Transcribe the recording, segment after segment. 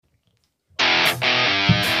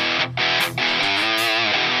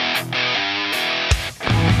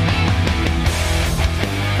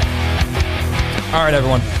All right,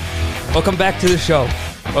 everyone. Welcome back to the show.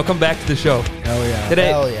 Welcome back to the show. Hell yeah. Today,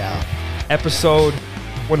 Hell yeah. episode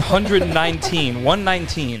 119,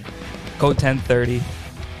 119, Code 1030.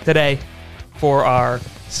 Today, for our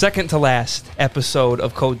second to last episode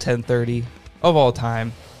of Code 1030 of all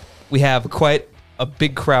time, we have quite a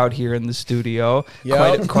big crowd here in the studio.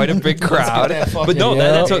 Yep. Quite a big crowd. But no,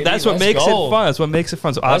 that's what makes it fun. That's what makes it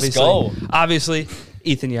fun. So obviously,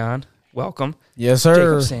 Ethan Yahn, welcome. Yes, sir.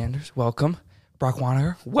 Jacob Sanders, welcome. Brock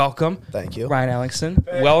Wanner, welcome. Thank you. Ryan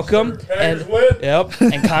Ellingson, welcome. And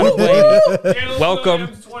Connor Blaney, welcome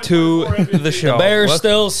to the show. The Bears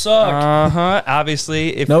still suck.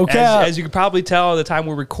 Obviously, as you can probably tell, at the time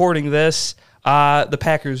we're recording this, the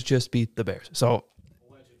Packers just beat the Bears. So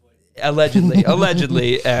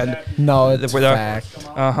allegedly, and no, it's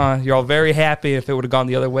fact. You're all very happy. If it would have gone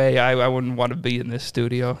the other way, I wouldn't want to be in this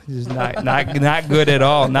studio. It's not good at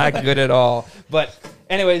all. Not good at all. But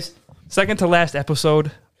anyways, second to last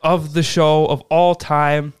episode of the show of all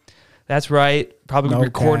time. That's right. Probably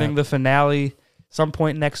recording the finale some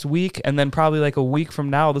point next week, and then probably like a week from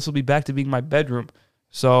now, this will be back to being my bedroom.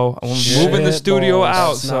 So I'm moving the studio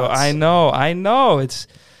out. So I know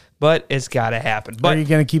but it's got to happen. But are you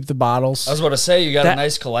going to keep the bottles? I was about to say, you got a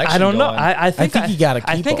nice collection. I don't know. Going. I think you got to keep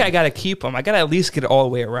them. I think I got to keep them. I got to at least get it all the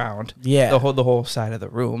way around. Yeah. The whole side of the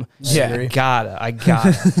room. Yeah. I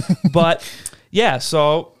gotta. But yeah,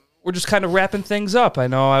 so we're just kind of wrapping things up. I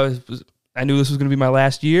know I knew this was going to be my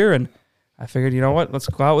last year, and I figured, you know what? Let's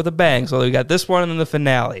go out with a bang. So we got this one and then the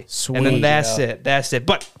finale. Sweet. And then that's it. That's it.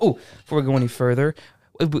 But before we go any further,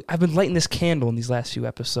 I've been lighting this candle in these last few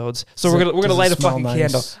episodes, so we're gonna light a fucking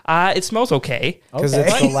candle. It smells okay because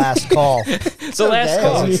it's the last call. It's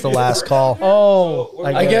the last call. Oh,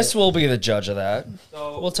 I guess we'll be the judge of that.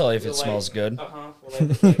 So we'll tell you if it smells good.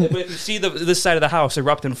 But if you see this side of the house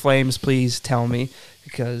erupt in flames, please tell me,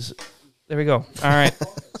 because there we go. All right,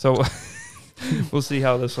 so we'll see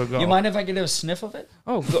how this will go. You mind if I get a sniff of it?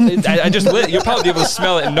 Oh, I just lit it. You'll probably be able to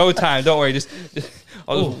smell it in no time. Don't worry.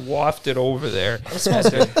 I'll just waft it over there. It smells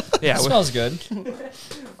good. Yeah, it smells good.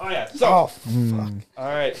 Oh, yeah. So, fuck. All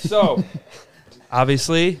right. So,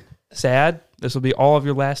 obviously, sad. This will be all of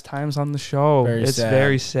your last times on the show. It's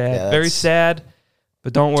very sad. Yeah, very sad.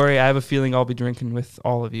 But don't worry. I have a feeling I'll be drinking with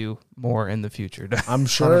all of you more in the future. I'm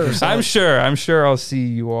sure. 100%. I'm sure I'll see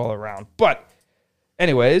you all around. But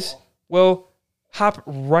anyways, we'll hop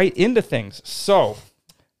right into things. So,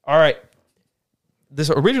 all right.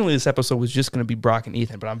 Originally this episode was just going to be Brock and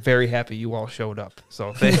Ethan, but I'm very happy you all showed up.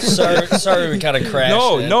 So sorry we kind of crashed.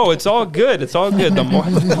 No, it's all good. It's all good. The more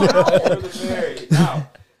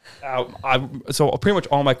so pretty much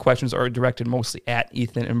all my questions are directed mostly at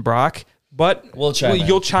Ethan and Brock, but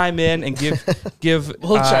you'll chime in and give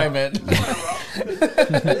we'll chime in.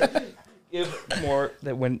 Give more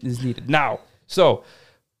that when is needed. Now, so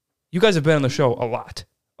you guys have been on the show a lot.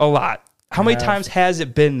 How many times has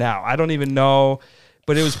it been now? I don't even know,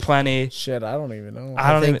 but it was plenty. Shit, I don't even know.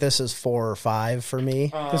 I think this is 4 or 5 for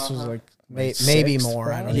me. This was like maybe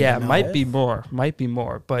more. I don't even know. Might be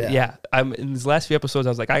more. But yeah, in these last few episodes, I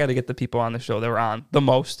was like, I got to get the people on the show that were on the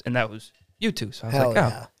most, and that was you two. So I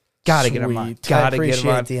was gotta get them on. I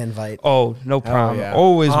appreciate the invite. Oh, no problem. Yeah.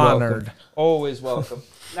 Always honored. Welcome. Always welcome.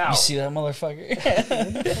 Now, you see that motherfucker?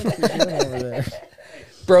 Over there.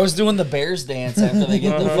 Bro's doing the Bears dance after they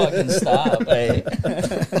get the fucking stop. Hey.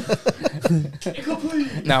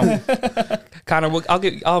 Now, Connor,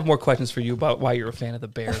 I'll have more questions for you about why you're a fan of the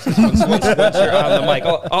Bears. Once you're on the mic,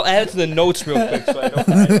 I'll add it to the notes real quick. So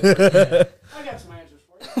I got some answers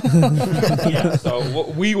for you. Yeah,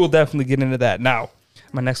 so we will definitely get into that. Now,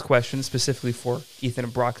 my next question specifically for Ethan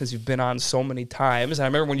and Brock, because you've been on so many times. And I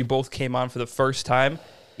remember when you both came on for the first time.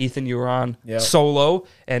 Ethan, you were on solo,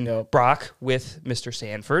 and Brock with Mr.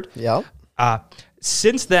 Sanford. Yep.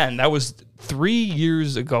 Since then, that was 3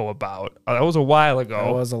 years ago that was a while ago.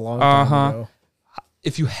 That was a long time ago.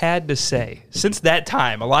 If you had to say, since that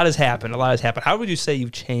time, a lot has happened. How would you say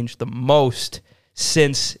you've changed the most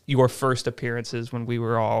since your first appearances when we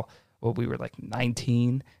were like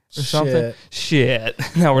 19 or something? Shit.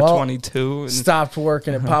 Now we're 22. And stopped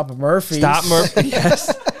working at Papa Murphy's. Stop Murphy,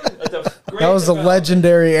 yes. That was a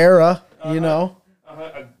legendary era, you know.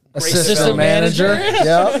 Assistant manager.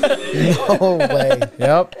 Yep. No way.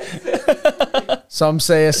 Yep. Some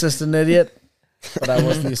say assistant idiot, but I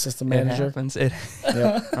was the assistant manager. It happens. Yep.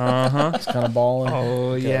 It's kind of balling.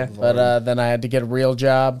 Oh, yeah. But then I had to get a real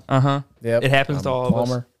job. Yep. It happens to all of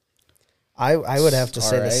us. I would have to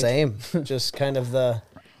say the same. Just kind of the,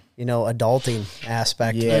 adulting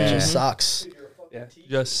aspect. It just sucks. Yeah,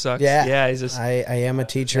 just sucks. Yeah. Yeah, he's just. I am a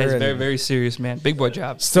teacher. He's and very, very serious, man. Big boy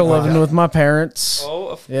job. Still living with my parents.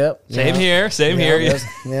 Oh, Yep. same here. Same here.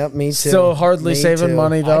 Yep, me too. Still hardly Me saving too.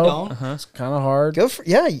 money I though. don't. It's kind of hard. Good for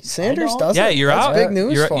Sanders does. Yeah, it. you're That's out. Big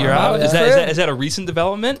news You're for him. out. Yeah. Is that a recent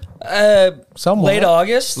development? Somewhat. Late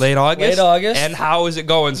August. Late August. Late August. And how is it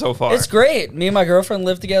going so far? It's great. Me and my girlfriend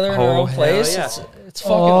live together in our Oh, own hell place. yeah. It's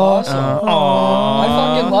fucking awesome.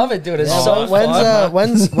 I fucking love it, dude. It's so fun.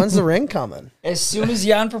 When's the ring coming? As soon as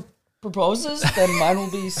Yahn proposes, then mine will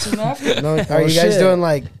be soon after. No, are you guys doing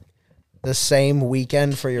like the same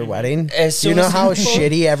weekend for your wedding? As Do you soon know as how he proposes-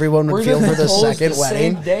 shitty everyone would feel for the second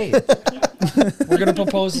wedding? Same day. We're gonna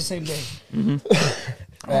propose the same day.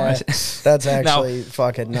 That's actually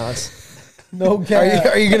fucking nuts. No Are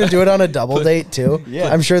cap. you gonna do it on a double date too? Yeah.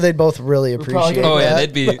 I'm sure they'd both really probably appreciate. gonna- Oh yeah,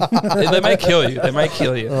 that. they might kill you. They might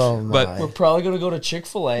kill you. Oh my. But We're probably gonna go to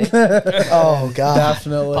Chick-fil-A. Oh god.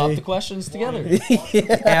 Definitely. Pop the questions together.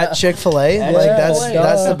 At Chick-fil-A, At like Chick-fil-A.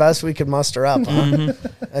 that's the best we could muster up. Huh?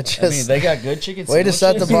 That's I mean, just they got good chicken way to sandwiches.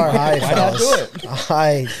 set the bar high, Why not do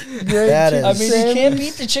fellas. it? That is I mean, you can't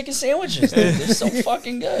beat the chicken sandwiches, dude. They're so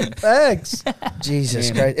fucking good. Thanks.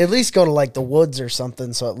 Jesus Christ. At least go to like the woods or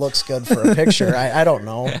something so it looks good for a picture. I don't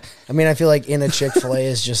know. I mean, I feel like in a Chick-fil-A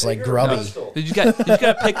is just like grubby. you just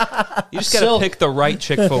gotta pick the right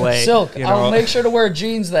Chick-fil-A. Silk, You I'll know? make sure to wear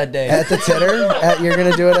jeans that day. At the titter? You're going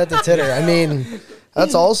to do it at the titter. I mean,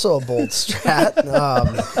 that's also a bold strat.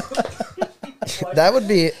 That would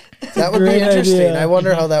be Great interesting. idea. I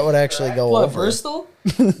wonder how that would actually go What, over. Bristol?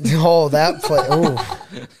 Oh, that place.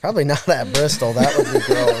 Ooh, probably not at Bristol. That would be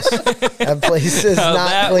gross. That place is Now not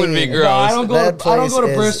that clean. would be gross. No, I don't go. That To, I don't place go to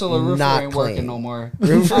is Bristol. The roofer not ain't clean. working no more.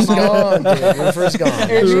 Roofer's gone, dude. Roofer's gone.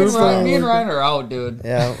 Hey, me and Ryan- me and Ryan are out, dude.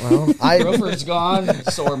 Yeah, well, Roofer's gone.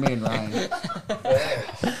 So are me and Ryan.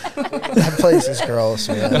 that place is gross,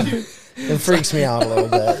 man. It freaks me out a little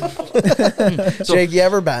bit. Jake, you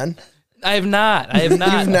ever been? I have not. You've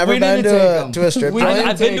never We been need to take 'em. to a strip We joint? need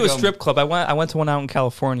I've been to a Take 'em. strip club. I went to one out in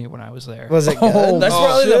California when I was there. Was it good? That's Oh,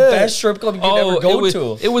 probably the shit. best strip club you could ever go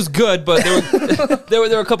to. It was good, but there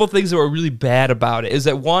were a couple of things that were really bad about it. Is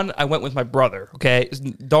that one? I went with my brother. Okay,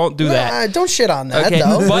 don't do that. Don't shit on that, Okay,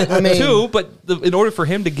 though. but I mean, two, in order for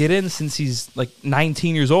him to get in, since he's like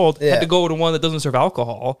 19 years old, Yeah. had to go to one that doesn't serve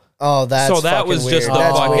alcohol. oh, that's So that fucking was weird. just the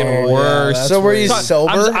That's fucking weird. worst. So were you So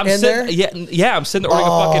sober I'm in sitting, there? Yeah, I'm sitting there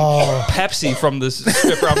ordering a fucking Pepsi from this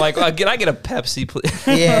stripper. I'm like, can I get a Pepsi, please?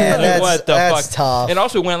 Yeah, Like, that's, that's tough. And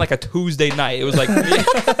also, we went like a Tuesday night. It was like,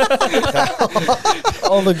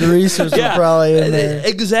 All the greasers were probably in there.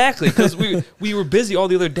 exactly, because we were busy all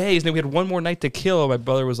the other days, and then we had one more night to kill. And my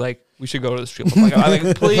brother was like, we should go to the strip club. I'm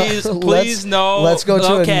like, please, no. Let's go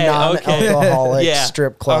to Okay, a non-alcoholic Yeah.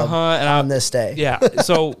 strip club and on this day. Yeah,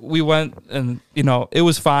 so we went, and it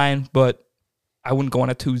was fine, but I wouldn't go on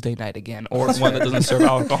a Tuesday night again, or one that doesn't serve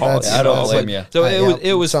alcohol. That's- I don't So, blame you. So Yeah,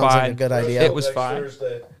 it was sounds fine. like a good idea. It was fine.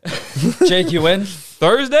 Jake, you win?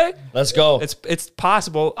 Thursday? Let's go. It's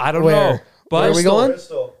possible. I don't Where? know. But Where are we going? I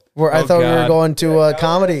Oh, thought we were God. going to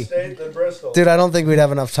comedy. Dude, I don't think we'd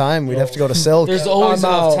have enough time. We'd have to go to Silk. There's always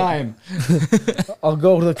I'm enough out. time. I'll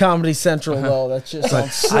go to the Comedy Central though. That just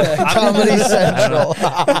sounds sick. Comedy Central.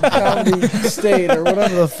 Comedy State or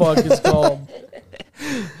whatever the fuck it's called.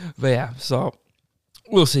 But yeah, so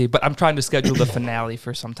we'll see. But I'm trying to schedule the finale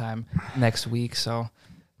for sometime next week, so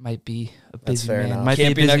might be a busy fair man. enough. Might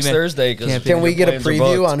Can't be be a busy next man. Thursday because Can't be. Can we get a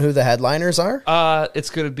preview on who the headliners are? It's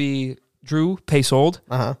gonna be Drew Paysold,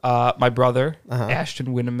 Uh-huh. my brother Ashton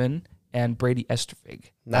Winneman, and Brady Esterfig.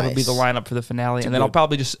 That'll be the Nice. lineup for the finale, and then I'll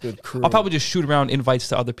probably just shoot around invites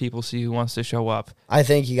to other people, see who wants to show up. I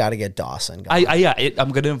think you got to get Dawson going.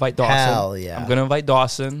 I'm gonna invite Dawson. Hell yeah. I'm gonna invite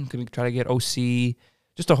Dawson. I'm gonna try to get OC,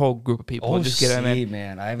 just a whole group of people. and just get him in.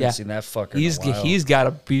 man. I haven't Yeah. seen that fucker He's in a while. he's got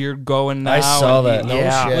a beard going now. I saw and that. he- No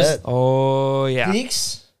yeah. shit. Oh yeah.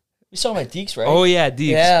 Deeks? We saw him at Deeks, right? Oh yeah,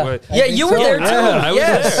 Deeks. Yeah. What- Yeah, you were there too. Yeah, I was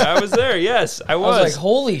Yes. there. I was there. Yes, I I was. was like,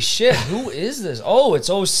 holy shit, who is this? Oh, it's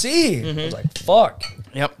OC. I was like, fuck.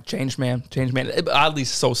 Yep, changed man. Oddly,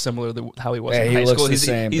 so similar to how he was Yeah, in he high looks school. the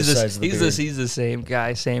same besides the beard. He's the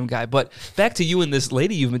same guy. But back to you and this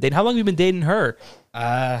lady you've been dating. How long have you been dating her?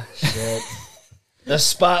 Shit. The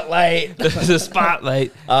spotlight. The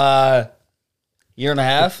spotlight. Year and a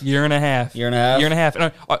half. Year and a half.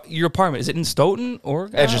 And your apartment, is it in Stoughton or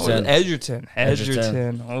Edgerton.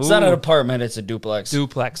 Edgerton. It's not an apartment, it's a duplex.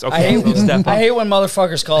 Duplex. I Okay, hate, we'll step I up. hate when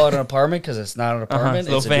motherfuckers call it an apartment because it's not an It's apartment.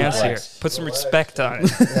 a little It's a fancier. duplex. Put some respect on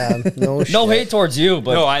it. Yeah, no shit. No hate towards you,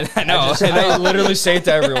 but No, I know. I literally say it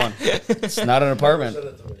to everyone. It's not an apartment.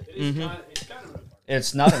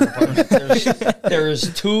 It's not an apartment.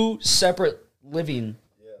 There's two separate living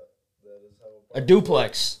A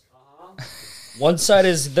duplex. One side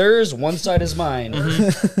is theirs, one side is mine.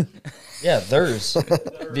 Yeah, theirs.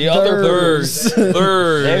 The other Theirs.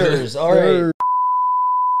 theirs. All right.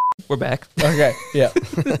 We're back. Okay. Yeah.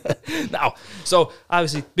 Now, so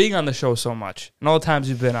obviously being on the show so much and all the times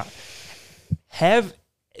you've been on, and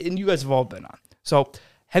you guys have all been on. So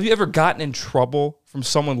have you ever gotten in trouble from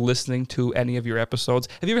someone listening to any of your episodes?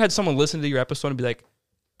 Have you ever had someone listen to your episode and be like,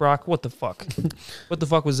 Brock, what the fuck? What the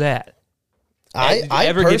fuck was that? I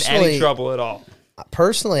ever get in any trouble at all?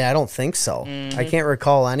 Personally, I don't think so. I can't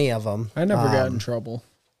recall any of them. I never got in trouble.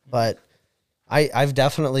 But I've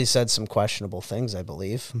definitely said some questionable things, I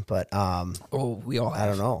believe. But We all have. I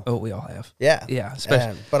don't know. Oh, we all have. Yeah. Yeah.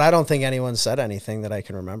 Especially. But I don't think anyone said anything that I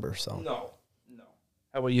can remember. So No.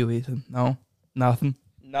 How about you, Ethan? No? Nothing?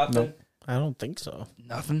 Nope. I don't think so.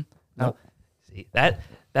 Nothing? No. See,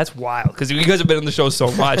 that's wild because you guys have been on the show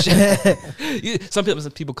so much. Some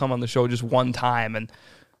people come on the show just one time and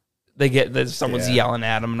they get that someone's yelling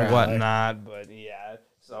at them and whatnot. But yeah,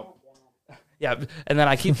 so yeah. And then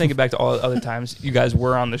I keep thinking back to all the other times you guys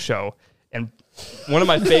were on the show, and one of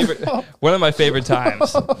my favorite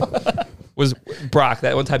times was Brock.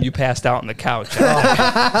 That one time you passed out on the couch.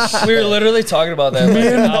 We were literally talking about that like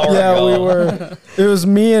an hour ago. We were. It was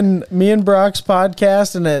me and Brock's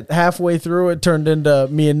podcast, and halfway through it turned into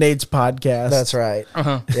me and Nate's podcast. that's right.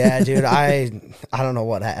 Yeah, dude. I don't know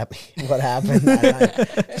what happened.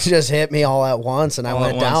 It just hit me all at once, and I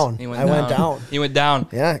went down. I went down. He went down.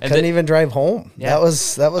 Yeah, couldn't even drive home. Yeah. That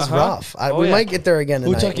was rough. We might get there again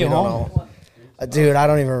tonight. Who took you home? Dude, I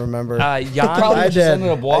don't even remember. Yahn, I did. Ended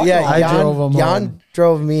up walking. Yeah, I drove him Yahn home.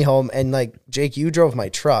 drove me home, and like Jake, you drove my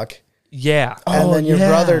truck, yeah. and then your yeah.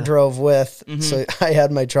 brother drove with. So I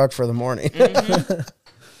had my truck for the morning.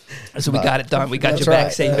 So we got it done. We got you That's back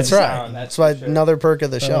right. safe and That's sound. right. That's why another perk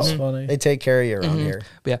of the show. was funny. They take care of you around here.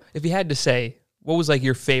 But yeah, if you had to say, what was like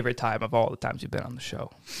your favorite time of all the times you've been on the show,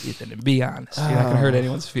 Ethan? And be honest, you're not gonna hurt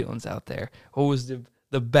anyone's feelings out there. What was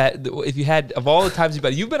the bet? If you had of all the times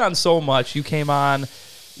you've been on so much, you came on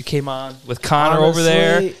with Connor over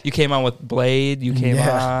there. Honestly- You came on with Blade. You came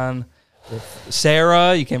on with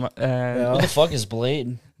Sarah. You came on Who the fuck is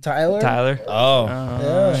Blade? Tyler. Oh.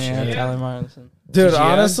 Yeah, Tyler Marlinson. Dude, GM?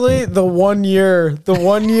 honestly, the 1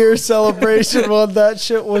 year celebration one, that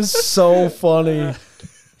shit was so funny.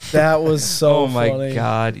 That was so Oh my funny.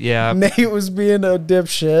 god, yeah. Nate was being a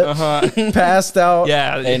dipshit, passed out.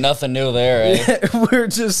 Yeah, Hey, nothing new there, eh? We were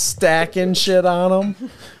just stacking shit on him.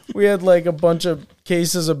 We had like a bunch of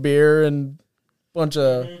cases of beer and a bunch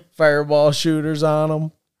of fireball shooters on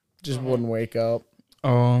him. Just wouldn't wake up.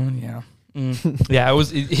 Oh yeah. Yeah, it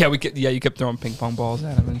was. Yeah, you kept throwing ping pong balls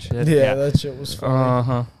at him and shit. Yeah, that shit was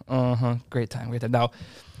funny. Great time. Now,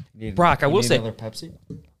 Brock, I will say, another Pepsi.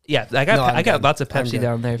 yeah, No, I I'm got good. lots of I'm Pepsi good.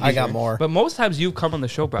 down there. if I you- got more. But most times you've come on the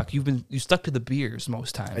show, Brock. You stuck to the beers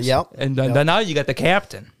most times. Yep. And then now you got the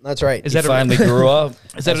captain. That's right. Is that Finally grew up.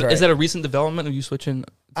 is That's right. that a recent development? Are you switching to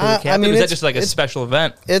the I captain? mean, or is that it's- just like a special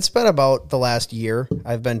event? It's been about the last year.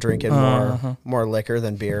 I've been drinking more liquor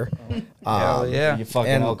than beer. Yeah. You fucking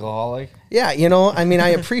And- alcoholic. Yeah, I mean, I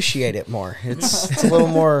appreciate it more. It's a little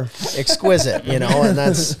more exquisite, and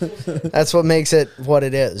that's what makes it what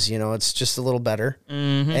it is. It's just a little better.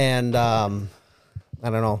 And I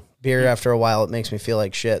don't know, beer after a while it makes me feel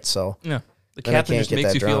like shit. So Yeah. The Then I captain can't just get makes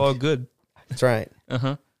that you feel drunk. all good. that's right.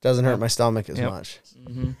 Doesn't hurt my stomach as Yep. much.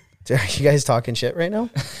 Are you guys talking shit right now?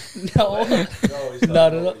 No.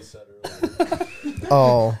 Not at all.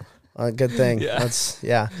 Oh, good thing. Yeah. That's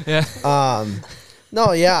yeah. Yeah.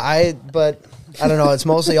 No, yeah, but I don't know. It's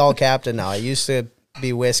mostly all Captain now. I used to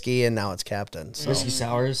be whiskey, and now it's Captain. So. Whiskey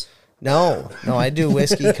sours. No, I do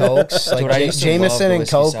whiskey cokes. Like Dude, I used to love Jameson the and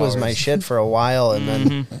whiskey Coke was sours. my shit for a while,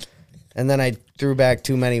 and then I threw back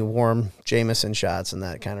too many warm Jameson shots, and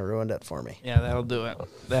that kind of ruined it for me. Yeah, that'll do it.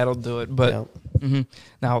 That'll do it. But Yep.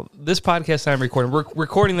 Now, this podcast I'm recording, we're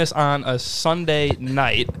recording this on a Sunday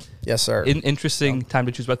night. Yes, sir. Interesting time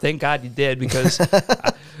to choose, but thank God you did because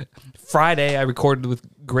Friday I recorded with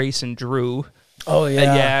Grace and Drew. Oh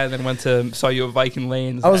yeah. And then saw you at Viking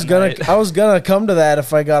Lanes. I was that gonna night. come to that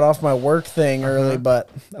if I got off my work thing early, but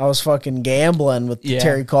I was fucking gambling with the Yeah.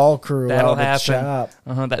 Terry Call crew That'll out at the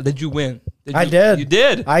happen. shop. Did you win? I did. You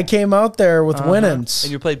did. I came out there with winnings.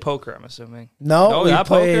 And you played poker, I'm assuming. No, we not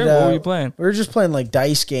played. poker. What were you playing? We were just playing like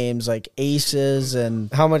dice games, like aces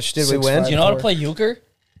and. How much did we 6, win? Do you know how to play euchre?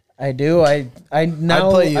 I do. I now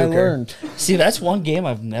play I euchre. learned. See, that's one game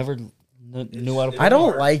I've never knew how to play. I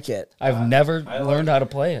don't like it. I've never learned how to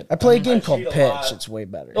play it. I play a game called Pitch. It's way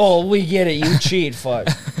better. Oh, we get it. You cheat, fuck,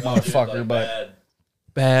 motherfucker. But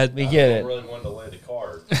Bad. we get it. really wanted to lay the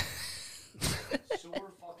card.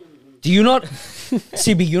 Do you not,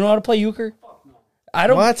 CB? You know how to play euchre? I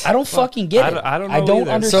don't. What? I don't fucking get it. I don't know I don't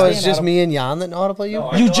either. understand. So it's just how to- me and Yahn that know how to play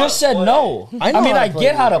euchre? You just said no. I know I mean, how to I play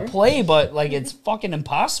get how to euchre. play, but like it's fucking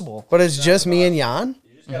impossible. But it's just me and Yahn?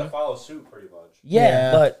 You just gotta follow suit, pretty much. Yeah,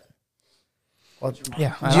 Yeah. but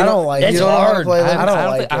Yeah, I don't like It's it. You don't know how to hard. play I that? don't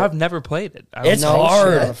like think it. I've never played it. it's No,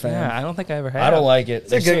 hard. shut up, fam. Yeah, I don't think I ever have. I don't like it.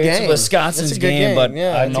 It's a good game. Wisconsin's It's a good game, but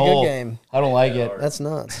Yeah, I it's know a good game. I don't like it. That's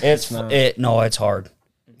nuts. It's no, it's hard.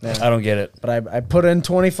 I don't get it. But I put in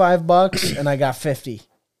 $25 and I got 50.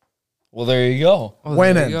 Well, there you go. Oh, there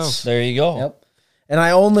you go. Winnings. There you go. Yep. And I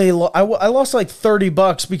only I lost like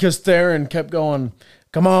 $30 because Theron kept going,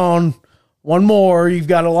 "Come on, one more. You've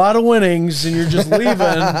got a lot of winnings and you're just leaving."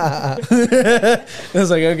 I was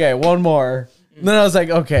like, "Okay, one more." And then I was like,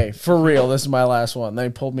 "Okay, for real, this is my last one." Then he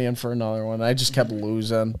pulled me in for another one. I just kept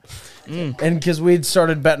losing. And because we'd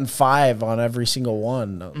started betting 5 on every single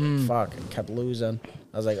one, I was like, fuck, and kept losing.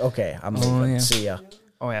 I was like, "Okay, I'm leaving. yeah. See ya."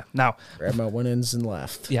 Oh yeah. Now, Grabbed my winnings and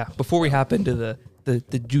left. yeah. Before we hop into the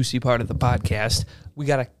juicy part of the podcast, we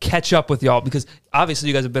gotta catch up with y'all because obviously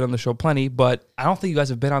you guys have been on the show plenty, but I don't think you guys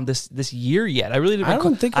have been on this year yet. I really didn't. I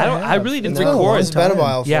don't think I I have. really didn't It's been a record. long It's been a time.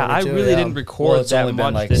 while for Yeah, me I too, really yeah. didn't record Well, it's that only much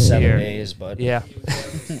been like this 7 year. days, but Yeah.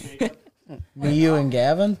 Me, you, and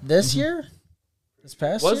Gavin this year? This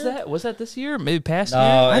past year? Was that this year? Maybe past No,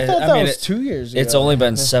 year? I thought that mean, was 2 years ago. it's only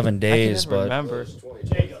been 7 I days, can never but remember.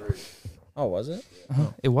 Oh, was it?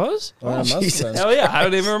 It was? Well, it must have been. Hell yeah, I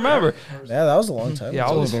don't even remember. Yeah, that was a long time. Yeah,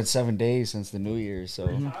 I ago. was, been 7 days since the New Year. So,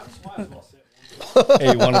 hey,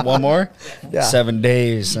 you want one more? Yeah. 7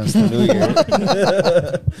 days since the New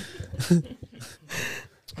Year.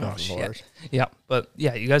 oh shit. Yeah, but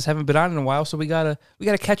yeah, you guys haven't been on in a while, so we gotta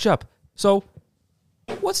catch up. So,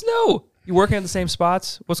 what's new? You working at the same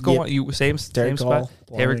spots? What's going Yep. on? You same Terry spot?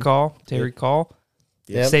 Call, Terry Blaney. Call. Terry Call.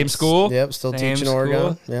 Yep. Same school? Yep, still Same teaching school?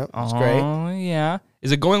 Oregon. Yep, it's great. Oh yeah.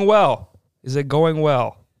 Is it going well? Is it going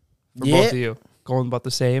well for Yeah. both of you? Going about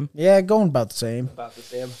the same? Yeah, going about the same. About the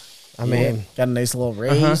same. I mean, Got a nice little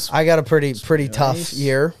raise. I got a pretty tough Nice.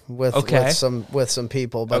 year with Okay. with some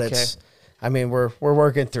people, but Okay. it's. I mean, we're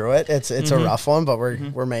working through it. It's a rough one, but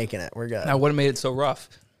we're making it. We're good. Now, what made it so rough?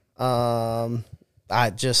 I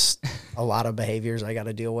just a lot of behaviors I got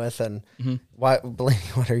to deal with, and Blaney,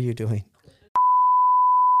 what are you doing?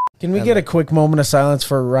 Can we get a quick moment of silence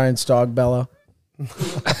for Ryan's dog, Bella?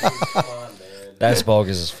 That's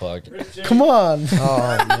bogus as fuck. Come on.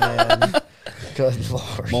 Oh man, good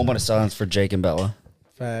lord. Moment of silence for Jake and Bella.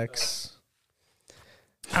 Facts.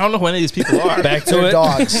 I don't know who any of these people are. Back to They're it.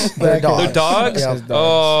 dogs. They're They're dogs. They're dogs? Yep.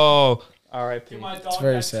 Oh. R.I.P. My dog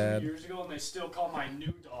very died sad. 2 years ago, and they still call my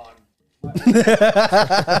new dog.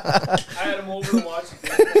 I had him over to watch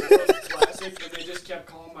the Classic, and they just kept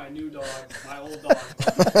calling my new dog my old dog.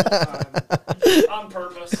 On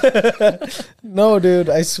purpose. No, dude,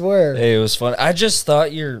 I swear. Hey, it was fun. I just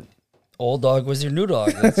thought your old dog was your new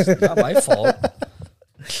dog. That's not my fault.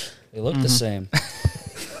 They look the same.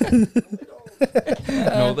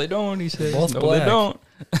 No, they don't, he says. Both No, black. they don't.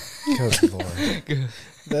 Good lord.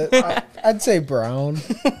 I'd say brown.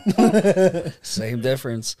 Same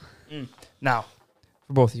difference. Now,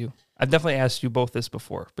 for both of you, I've definitely asked you both this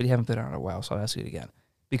before, but you haven't been on in a while, so I'll ask you it again.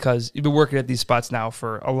 Because you've been working at these spots now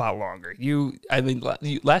for a lot longer.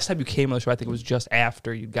 Last time you came on the show, I think it was just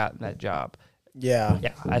after you'd gotten that job. Yeah.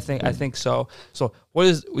 Yeah, I think so. So, what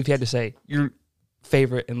is, if you had to say, your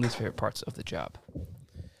favorite and least favorite parts of the job?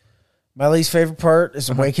 My least favorite part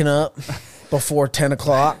is waking up before 10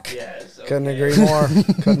 o'clock. Couldn't agree more.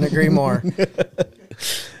 Couldn't agree more.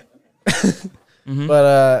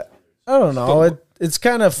 But I don't know. It's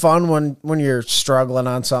kind of fun when you're struggling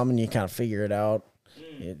on something and you kind of figure it out.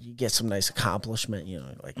 You get some nice accomplishment,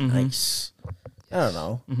 like nice. I don't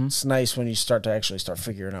know. It's nice when you start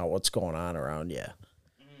figuring out what's going on around you.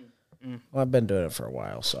 Well, I've been doing it for a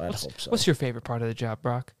while, so I'd hope so. What's your favorite part of the job,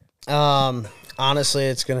 Brock? Honestly,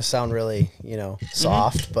 it's gonna sound really,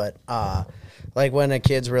 soft, but like when a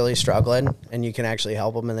kid's really struggling and you can actually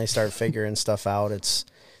help them and they start figuring stuff out, it's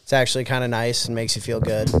actually kind of nice and makes you feel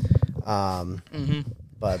good.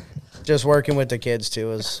 But just working with the kids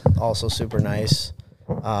too is also super nice.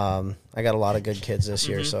 I got a lot of good kids this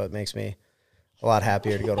year, so it makes me a lot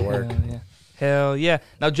happier to go to work. Hell yeah.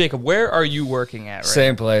 Now, Jacob, where are you working at right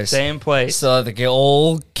Same place. Same place. So at the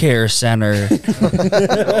old care center.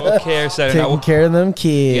 No care center. Taking Now, care of them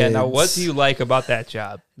kids. yeah, now what do you like about that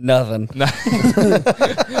job? Nothing.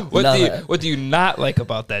 What do you not like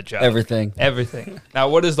about that job? Everything. Everything. Now,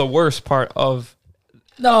 what is the worst part of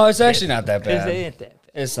No, it's actually not that It bad. ain't that bad.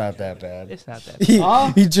 It's not that bad. It's not that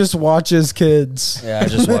bad. He just watches kids. Yeah, I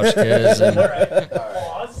just watch kids and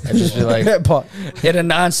I'd just be like, But in a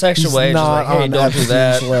non-sexual he's way, just not like, hey, on don't do Epstein's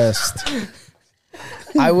that. list.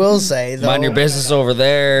 I will say though, Mind your business over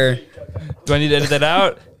there. Do I need to edit that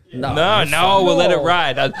out? No, we'll let it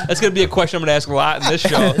ride. That's going to be a question I'm going to ask a lot in this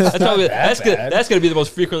show. That's going to be the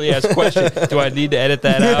most frequently asked question. Do I need to edit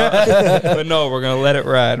that out? But no, we're going to let it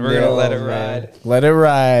ride. We're going to let it ride. Let it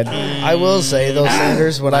ride. I will say though,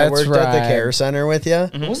 Sanders, when I Let's worked at the ride. care center with you,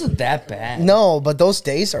 It wasn't that bad. no, but those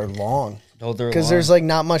days are long No, they're because there's like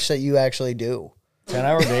not much that you actually do.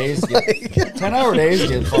 10-hour days. 10-hour days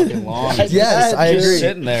get fucking long. Yes, I Just agree.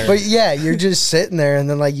 sitting there. But yeah, you're just sitting there, and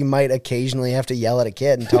then like you might occasionally have to yell at a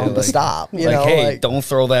kid and tell him to stop. You like, know, hey, like, don't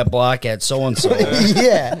throw that block at so and so.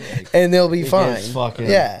 yeah, and they'll be fine.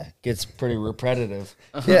 Gets pretty repetitive.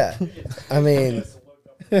 Yeah. I mean,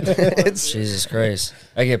 it's Jesus Christ,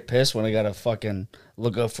 I get pissed when I gotta fucking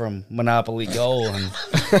look up from Monopoly Go and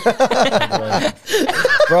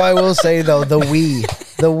bro. I will say though, the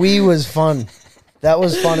Wii was fun. That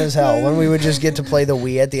was fun as hell when we would just get to play the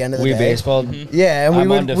Wii at the end of the Wii day. baseball. Yeah, and I'm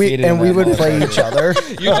we undefeated in would that play motherfucker. each other.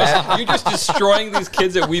 You're just destroying these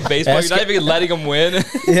kids at Wii baseball. You're not even letting them win.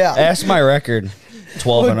 Yeah. Ask my record.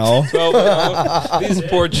 12-0. Well, these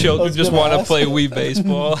poor children just want to play Wii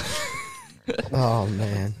baseball. Oh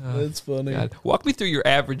man. That's funny. God. Walk me through your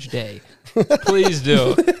average day. Please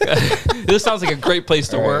do. This sounds like a great place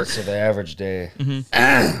to All right, work. so the average day. Wake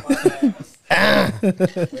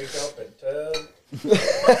up at 10.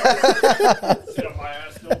 Sit on my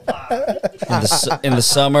ass till 5. In the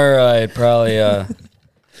summer, I'd probably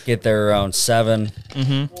get there around 7.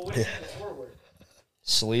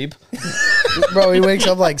 Sleep. Bro, he wakes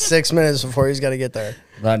up like 6 minutes before he's got to get there.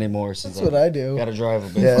 Not anymore. Since That's what I do. Got to drive a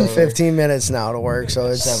bit. Yeah, further. 15 minutes now to work, so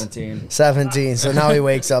it's 17. 17. So now he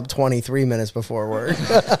wakes up 23 minutes before work.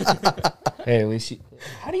 Hey, at least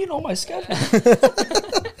how do you know my schedule?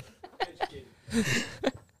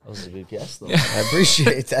 That was a VPS though. I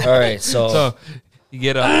appreciate that. All right, So you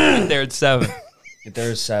get up, get there at 7. get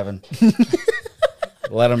there at 7.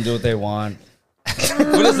 Let them do what they want.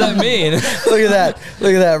 What does that mean? Look at that.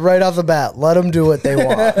 Look at that. Right off the bat. Let them do what they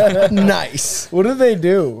want. Nice. What do they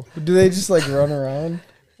do? Do they just like run around?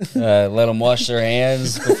 Let them wash their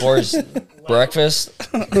hands before breakfast.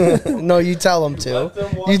 No, you tell them to.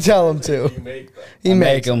 You tell them to. You make them. He I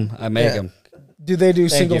makes make them. I make Yeah. them. Do they do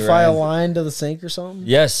Thank single you, file Ryan. line to the sink or something?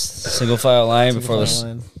 Yes, single file line before Single this. file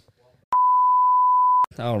line.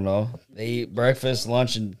 I don't know. They eat breakfast,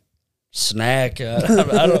 lunch, and snack. I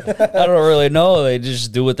don't really know. They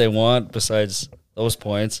just do what they want. Besides those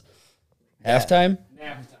points, halftime,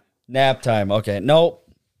 nap time. Okay, nope.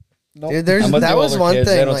 Dude, there's I'm with that the was older one kids.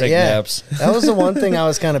 thing. They don't like, take yeah, naps. that was the one thing I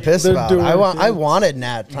was kind of pissed They're about. doing I it. wanted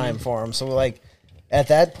nap time for him. So like at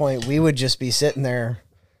that point, we would just be sitting there,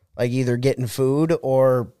 like either getting food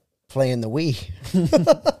or playing the Wii.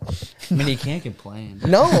 I mean, you can't complain.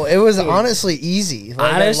 No, it was honestly easy.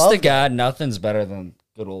 Like, I Honest to loved God, nothing's better than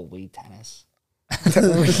good old Wii tennis.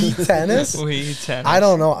 Wii tennis. Wii tennis. I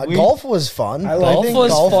don't know. Golf was fun. Golf think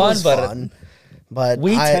was fun, was but fun. But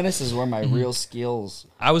Wii I- tennis is where my real skills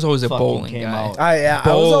I was always a fucking bowling came guy. out. I was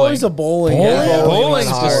Bowling. always a bowling. Bowling? guy. Yeah, Bowling bowling's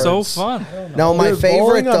was just so hard. fun. No, my Dude, favorite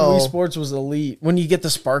bowling on though. Wii Sports was elite. When you get the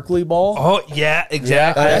sparkly ball. Oh yeah,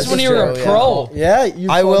 exactly. Yeah, That's when you were a true, yeah. pro. Yeah, you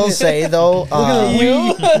I will fucking- say though, Look at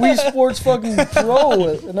the Wii Sports fucking pro,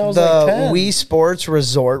 and I was the like 10. Wii Sports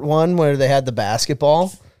Resort one where they had the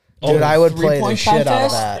basketball. Dude, I would play the three-point shit out of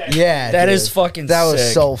contest? that. Yeah, That dude. is fucking That was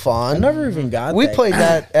sick. so I fun. never even got. We that. played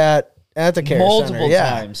that at the care Multiple center. Yeah.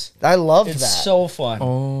 times. I loved It's that. so fun.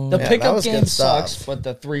 The Yeah, that pickup was good game stuff. sucks, but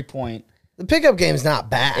the 3-point, The pickup game's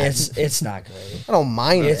not bad. it's not great. I don't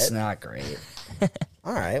mind It's it. not great.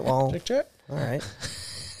 All right, well, Check. all right.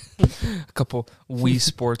 A couple Wii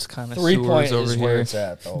Sports kind of 3-point sewers over is where here. it's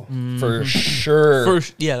at, though. For sure.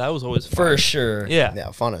 First, yeah, that was always fun. For sure. Yeah.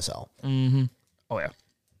 Yeah, fun as hell. Oh yeah.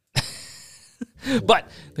 But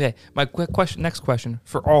okay, my quick question. Next question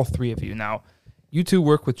for all three of you. Now, you two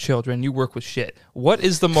work with children. You work with shit. What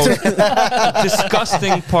is the most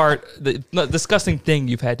disgusting part? The disgusting thing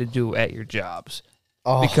you've had to do at your jobs?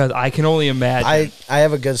 Oh. Because I can only imagine. I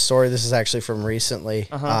have a good story. This is actually from recently.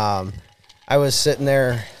 I was sitting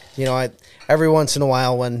there, you know, every once in a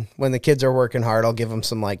while when the kids are working hard, I'll give them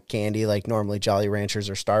some like candy, like normally Jolly Ranchers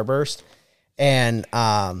or Starburst. And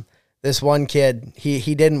this one kid,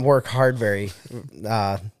 he didn't work hard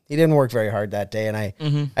he didn't work very hard that day, and I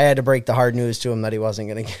had to break the hard news to him that he wasn't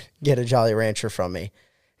going to get a Jolly Rancher from me,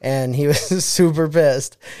 and he was super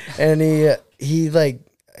pissed. And he like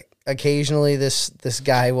occasionally this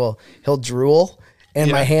guy he'll drool,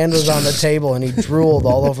 and my hand was on the table, and he drooled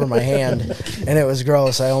all over my hand, and it was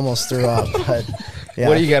gross. I almost threw up, but Yeah.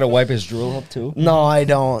 What do you got to wipe his drool up too? No, I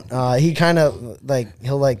don't. He kind of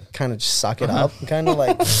he'll kind of just suck it up, kind of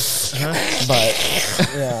like. But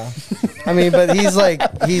yeah, I mean, but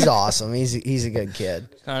he's awesome. He's a good kid.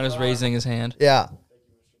 Connor's raising his hand. Yeah.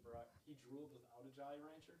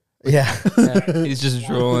 Yeah. Yeah, he's just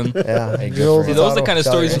drooling. Yeah. Hey, good Drooled for him. See, those are without the kind of a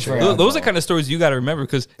stories. diagram. Those are the kind of stories you got to remember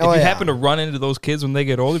because if Oh, you yeah. happen to run into those kids when they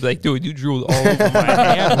get older, be like, dude, you drooled all over my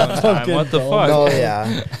hand one time. What the fuck? Oh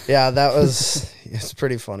yeah, that was it's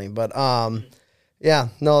pretty funny. But yeah,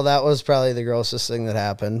 no, that was probably the grossest thing that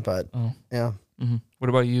happened. But yeah, What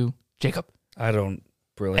about you, Jacob? I don't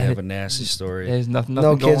really have a nasty story. There's nothing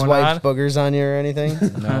no going kids on. wiped boogers on you or anything.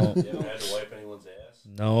 No, You haven't had to wipe anyone's ass.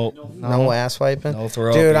 no, No ass wiping. no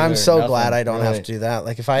throw. Dude, up I'm either. so Nothing, glad I don't have really. to do that.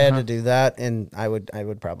 Like if I had to do that, and I would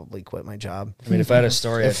probably quit my job. I mean, if I had a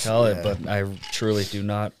story, I'd tell it, but I truly do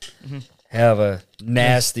not have a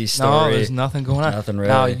nasty No, story. there's nothing going on. Nothing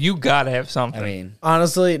Now really. you gotta have something. I mean,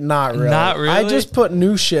 Honestly, not really. Not really? I just put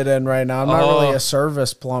new shit in right now. I'm not Oh. really a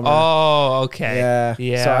service plumber. Oh, okay. Yeah.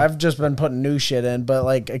 Yeah. So I've just been putting new shit in, but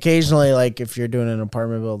like occasionally, like if you're doing an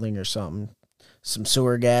apartment building or something, some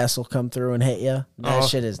sewer gas will come through and hit you. That Oh.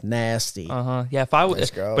 shit is nasty. Yeah. If I would,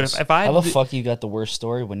 That's but gross. if I how the fuck you got the worst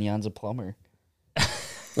story when Yann's a plumber?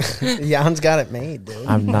 Jan's got it made, dude.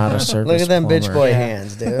 I'm not a service. Look at them bitch plumber. boy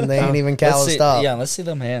hands, dude. They ain't even Let's calloused see, up. yeah, let's see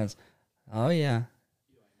them hands. Oh yeah,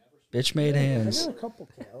 bitch made hands.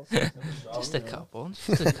 just a couple,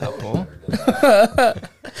 just a couple.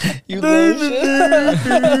 You lotion?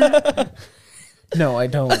 No, I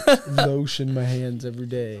don't lotion my hands every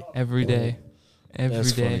day. Every day, every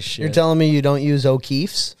That's day. funny shit. You're telling me you don't use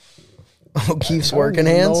O'Keefe's? O'Keefe's working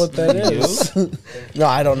I don't hands? know what that is. No,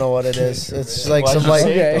 I don't know what it is. It's like Why'd some you like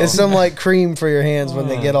say it? it's some like cream for your hands when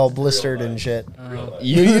they get all blistered and shit.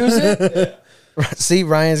 You use it? See,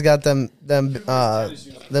 Ryan's got them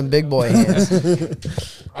big boy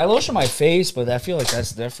hands. I lotion my face, but I feel like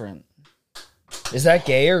that's different. Is that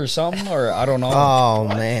gay or something? Or I don't know. Oh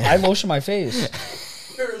I man. lotion my face.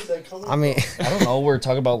 I mean, I don't know. We're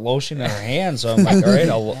talking about lotion in our hands, so I'm like, all right,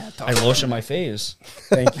 I lotion my face.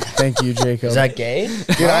 Thank you, Jacob. Is that gay?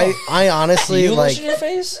 dude, I Do honestly you like. lotion your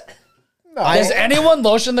face? I- Does anyone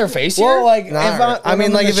lotion their face here? well, like Not- I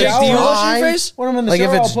mean, like, if it's Jake, do you lotion dry- your face? when I'm in the Like,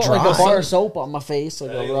 if shower, it's I'll put like a dry. bar of soap on my face,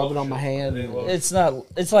 like I'll rub it on my hand. It's not.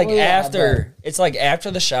 It's like Oh, yeah, after. It's like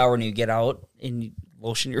after the shower and you get out and you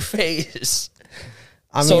lotion your face.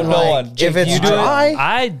 I mean, So no like, one. Jake, if it's you do it? dry,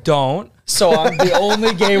 I don't. So I'm the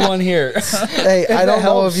only gay one here. hey, I don't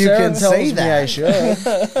know if you can say I that. should. If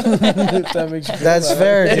that makes you feel That's better.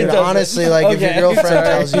 fair, dude. doesn't. Honestly, like if your Okay. girlfriend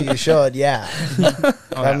tells you you should, yeah,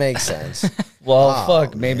 that makes sense. Well, Oh,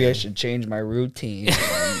 fuck. Maybe I should change my routine.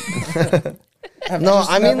 No,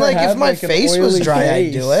 I mean, Never like if had, my like, an face was oily dry,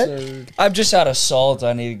 I'd face do it. I'm just out of salt.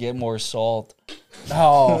 I need to get more salt.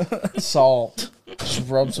 Oh, salt. Just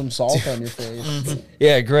rub some salt on your face.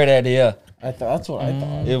 Yeah, great idea. I thought that's what I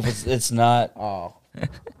thought. It's not. Oh,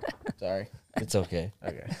 sorry. It's okay.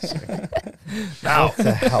 Now, What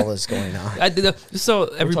the hell is going on? I did so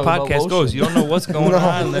every talking about podcast goes. lotion. You don't know what's going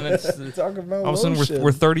on, and then it's Talk about all of a sudden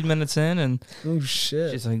we're 30 minutes in, and oh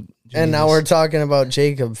shit. she's like, And now Jesus. we're talking about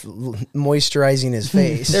Jacob moisturizing his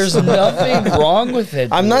face. There's nothing wrong with it.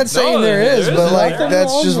 I'm not saying No, there is, there but isn't. like Nothing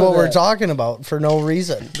that's wrong just with what we're it. talking about for no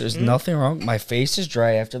reason. There's nothing wrong. My face is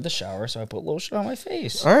dry after the shower, so I put lotion on my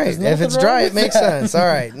face. All right, if nothing it's wrong dry, with it makes sense. All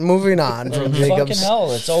right, moving on from Fucking Jacob's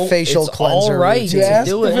hell! It's all facial it's cleanser all right routine. You to asked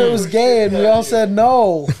do if it was gay, and we all said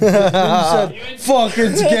no. You said, "Fuck,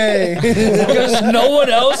 it's gay." because no one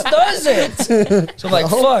else does it. So I'm like,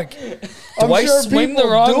 fuck. Do I swing the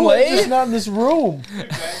wrong do way? It, just not in this room. Back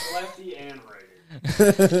lefty and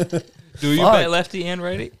righty. do you Fuck. bet lefty and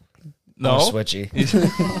righty? No, I'm switchy.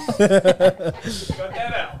 Cut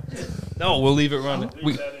that out. no, we'll leave it running.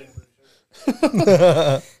 Leave that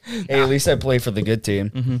in. Hey, at least I play for the good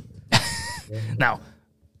team. Now,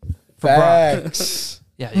 Facts.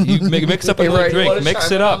 yeah, you mix up a little Right, you wanna drink, mix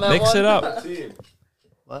chime it in up, on that mix one? it up. Team.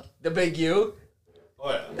 The big U.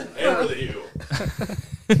 Oh yeah, hammer the U.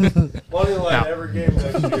 Money line every game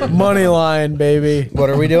next year. Money line, baby. What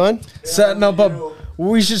are we doing Setting up a.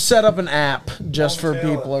 We should set up an app just for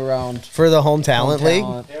people around. for the home talent league?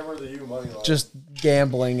 Talent. Hammer the U money line. Just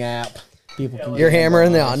gambling app. People can. You're gamble hammering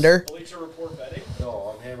on the us. under. Bleacher Report betting?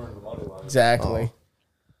 No, I'm hammering the money line. Exactly.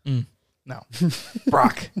 No,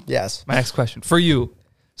 Brock. Yes. My next question for you.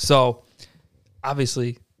 So,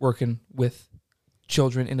 obviously, working with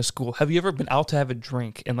children in a school, have you ever been out to have a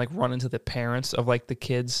drink and like run into the parents of like the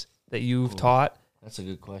kids that you've taught? That's a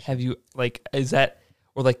good question. Have you like is that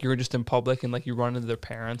or like you're just in public and like you run into their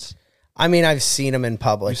parents? I mean, I've seen them in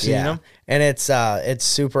public. You've seen yeah, 'em? and it's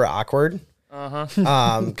super awkward.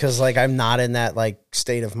 Because like I'm not in that like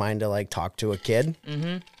state of mind to like talk to a kid,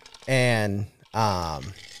 and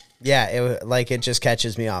yeah, it just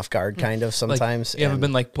catches me off guard kind of sometimes. Like, you ever and-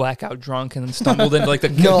 been like blackout drunk and then stumbled into like the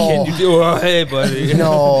No. kid you do? Oh, hey, buddy.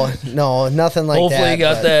 no, nothing like Hopefully that. you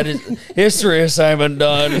got but that history assignment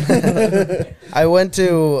done. I went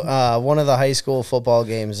to one of the high school football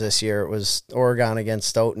games this year. It was Oregon against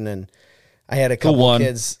Stoughton, and I had a couple won?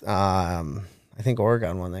 kids. I think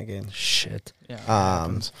Oregon won that game. Shit. Yeah,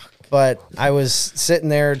 But I was sitting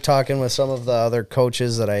there talking with some of the other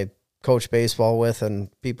coaches that I coach baseball with and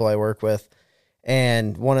people I work with.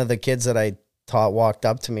 And one of the kids that I taught walked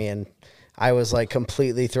up to me, and I was like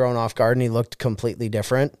completely thrown off guard, and he looked completely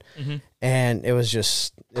different. And it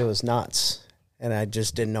was nuts. And I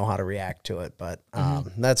just didn't know how to react to it. But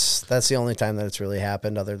that's the only time that it's really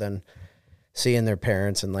happened, other than seeing their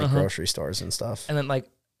parents in like grocery stores and stuff. And then like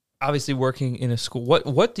obviously working in a school, what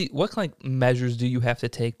kind of measures do you have to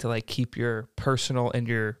take to like keep your personal and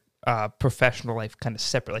your professional life kind of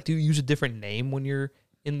separate? Like, do you use a different name when you're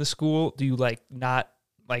in the school? Do you like not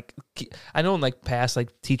like? I know in like past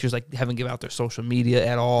like teachers like haven't given out their social media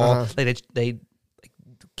at all. Like they like,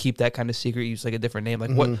 keep that kind of secret. Use like a different name.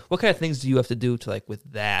 Like what kind of things do you have to do to like with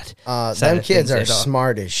that? side Them of kids things are at all?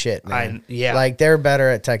 smart as shit, man. Yeah. Like they're better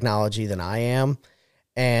at technology than I am,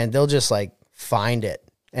 and they'll just like find it.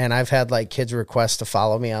 And I've had like kids request to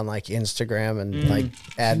follow me on like Instagram and like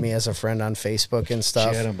add me as a friend on Facebook and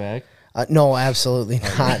stuff. Get him back. No, absolutely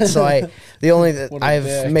not. So the only that What a I've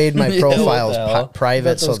dick. made my profiles the hell?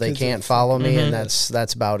 private Bet so those they kids can't are- follow me, and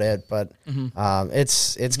that's about it. But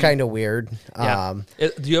it's kind of weird. Yeah.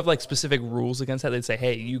 Do you have like specific rules against that? They'd say,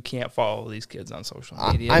 "Hey, you can't follow these kids on social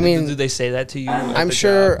media." I mean, do they say that to you? at I'm the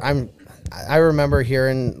sure job? I remember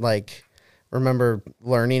hearing remember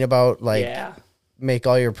learning about like Yeah. make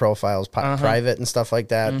all your profiles private and stuff like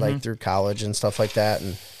that, like through college and stuff like that,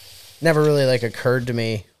 and never really like occurred to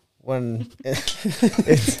me when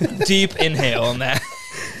Deep inhale on that.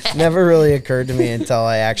 never really occurred to me until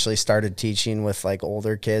I actually started teaching with like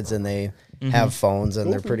older kids, and they have phones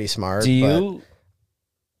and they're pretty smart. Do you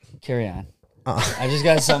carry on? I just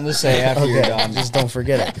got something to say after But, you're okay, done. just don't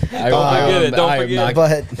forget it. Don't forget it. Don't forget it.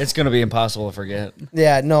 But It's gonna be impossible to forget.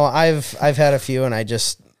 yeah, no, I've had a few, and I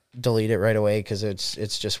just delete it right away because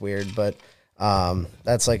it's just weird. But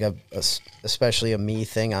that's like especially a me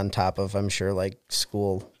thing on top of, I'm sure, like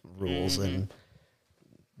school rules and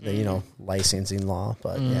the licensing law.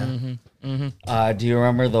 But yeah, Do you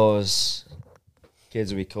remember those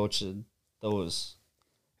kids we coached? Those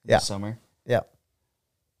Yeah. this summer? yeah,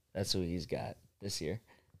 That's who he's got this year.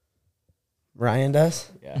 Ryan does.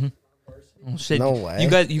 Yeah. Oh, shit. No way.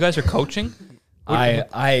 You guys are coaching?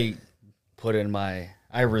 I put in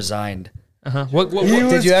I resigned. What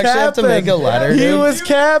Did you actually have to make a letter? He Dude? was I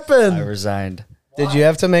capping. resigned. Did you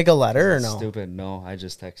have to make a letter or no? Stupid. No, I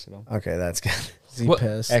just texted him. Okay, that's good. Is he What-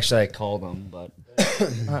 pissed? Actually, I called him, but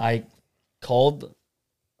I called.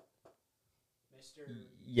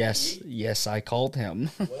 Yes, I called him.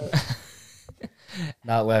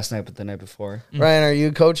 Not last night, but the night before. Ryan, are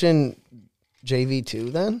you coaching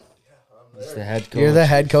JV2 then? He's the head coach. You're the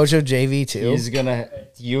head coach of JV2. He's gonna.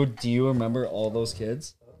 Do you remember all those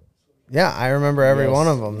kids? Yeah, I remember every Yes. one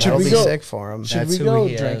of them. Should That'll we be go- sick for him. Should That's we who go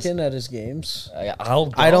he is. drinking at his games? I'll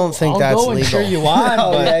go. I don't think I'll that's go and legal. cheer you on,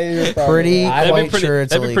 Oh, but yeah, you're probably Pretty right. That'd be quite pretty, sure it's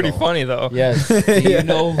that'd be illegal. pretty funny though. yes. Do you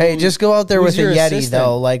know? Hey, just go out there who's with a your Yeti assistant?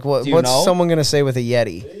 though. Like Do you what's know? someone gonna say with a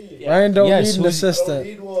Yeti? Ryan don't Yes, need an who's- assistant.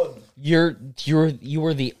 you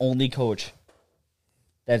were the only coach.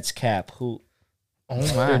 That's Cap. Who Oh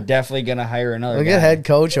they're my. definitely gonna hire another. Look guy. at head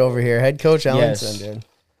coach over here. Head coach Ellingson, Yes. dude.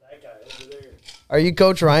 Are you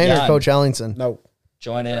Coach Ryan or Yahn. Coach Ellingson? No.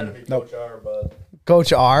 Join in. Coach R, bud.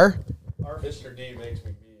 Coach R. Mr. D makes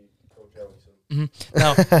me be Coach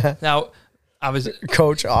Ellingson. Now, I was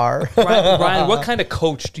Coach R. Ryan. What kind of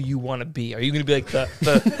coach do you want to be? Are you going to be like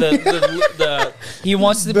the He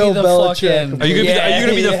wants to Bill be the Belichick. Are fucking. you going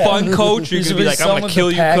to be the fun coach? Or you He's going to be been like, I'm going some to of kill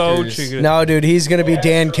the you, coach? Packers. You're gonna- No, dude, he's gonna be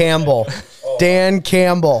Dan Campbell. Dan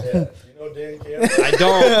Campbell. You know Dan Campbell? I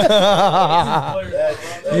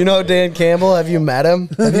don't. You know Dan Campbell? Have you met him?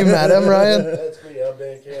 Have you met him, Ryan? That's me. I'm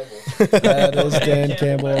Dan Campbell. That is Dan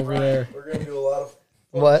Campbell over there. We're going to do a lot of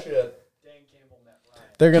fun What? shit.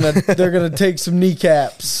 They're gonna take some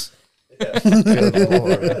kneecaps. Good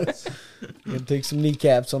Lord. Gonna take some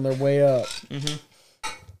kneecaps on their way up.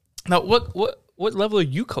 Now, what level are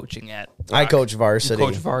you coaching at? I coach varsity. You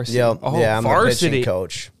coach varsity. Yep. Oh, yeah, I'm a varsity. pitching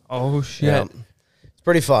coach. Oh shit! Yeah. It's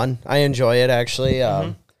pretty fun. I enjoy it actually.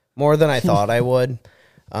 More than I thought I would.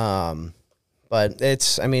 But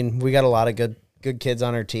we got a lot of good kids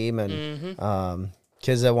on our team, and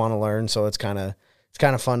kids that want to learn. So it's kind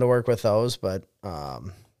of fun to work with those. But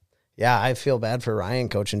yeah, I feel bad for Ryan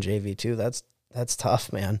coaching JV too. That's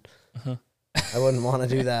tough, man. Uh-huh. I wouldn't want to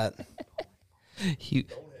do that.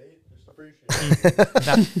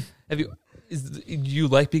 Now, do you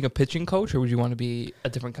like being a pitching coach, or would you want to be a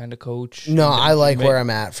different kind of coach? No, I like where I'm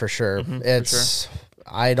at for sure. For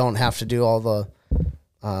I don't have to do all the,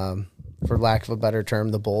 for lack of a better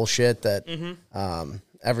term, the bullshit that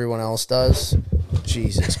everyone else does.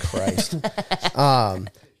 Jesus Christ.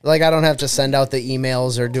 Like I don't have to send out the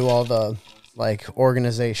emails or do all the like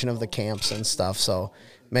organization of the camps and stuff. So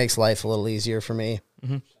it makes life a little easier for me.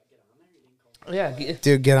 Yeah,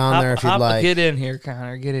 Dude, get on there if you'd like. Get in here,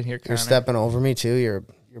 Connor. Get in here, Connor. You're stepping over me too. You're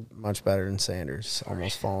much better than Sanders.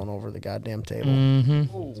 Almost falling over the goddamn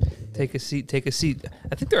table. Take a seat. Take a seat.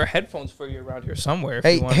 I think there are headphones for you around here somewhere. If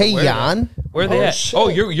Hey, you want to wear Yahn. them. Where are they at? shit. Oh,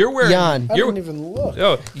 you're wearing Yahn. I You're, didn't even look.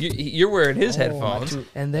 oh, you're wearing his headphones,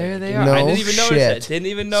 and there they are. No I didn't even notice shit. that. Didn't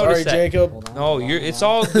even notice Sorry, that. Jacob. No, it's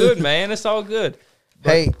all good, man. It's all good.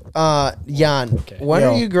 Hey, Yahn, when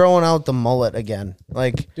Yo. are you growing out the mullet again?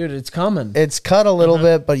 Like, Dude, it's coming. it's cut a little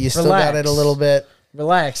bit, but you still got it a Relax. little bit.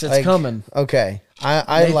 Relax, it's Like, coming. Okay,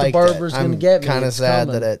 I Nate like the barber's that. gonna I'm get me. kind of It's sad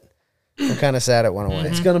coming. that I'm kind of sad it went away.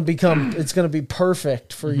 It's gonna become. It's gonna be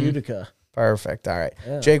perfect for Utica. Perfect. All right,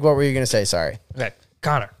 Yeah. Jake, what were you gonna say? Sorry. Okay,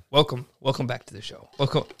 Connor, welcome back to the show.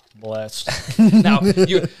 Welcome. Blessed. Now,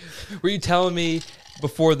 were you telling me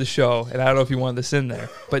before the show, and I don't know if you wanted this in there,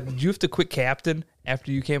 but did you have to quit captain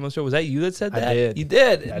after you came on the show? Was that you that said that? did. You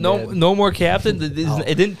did. I No, did. no more captain.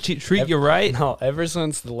 It didn't treat you right. No, ever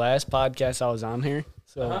since the last podcast I was on here,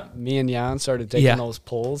 so Uh-huh. me and Yahn started taking Yeah. those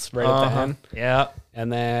pulls right at the end, Yeah.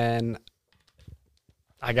 and then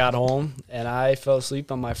I got home and I fell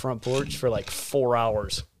asleep on my front porch for like 4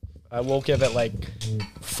 hours. I woke up at like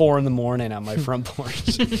 4 a.m. on my front porch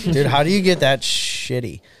Dude, how do you get that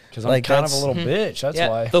shitty? because Like, I'm kind of a that's- little bitch. That's Yeah,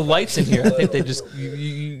 why. the lights in here, I think they just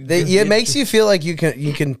It makes you feel like you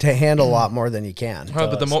can handle a lot more than you can.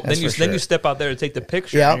 But then That's you for then sure. you step out there to take the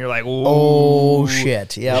picture, Yep. and you're like, Oh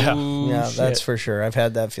shit! Yeah, Ooh, yeah, that's shit. for sure. I've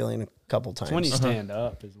had that feeling a couple times. It's when you stand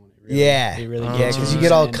up is when it really, yeah, it really yeah, gets because when you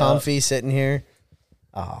get all stand up. comfy sitting here.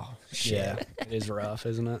 Oh shit! Yeah, it is rough,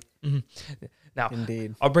 isn't it? Now,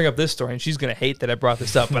 Indeed. I'll bring up this story, and she's gonna hate that I brought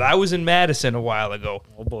this up, but I was in Madison a while ago,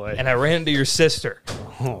 Oh boy. and I ran into your sister,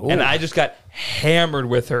 and I just got hammered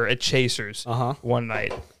with her at Chasers one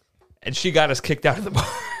night, and she got us kicked out of the bar.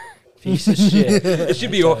 Piece of shit.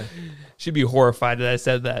 She'd be horrified that I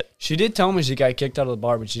said that. She did tell me she got kicked out of the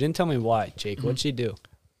bar, but she didn't tell me why. Jake, what'd she do?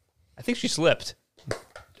 I think she slipped.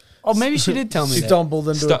 Oh, maybe she did tell me that. Stumbled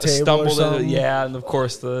into a table Stumbled or something. yeah, and of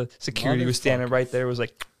course the security was standing right there. Was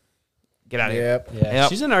like, get out of here. Yep. Yeah, Yep.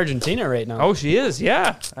 she's in Argentina right now. Oh, she is.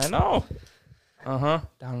 Yeah, I know. Down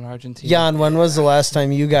in Argentina. Jan, when was the last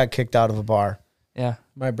time you got kicked out of a bar? Yeah.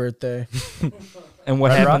 My birthday. And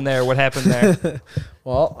what happened there? What happened there?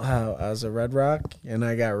 Well, I was at Red Rock and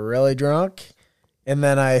I got really drunk, and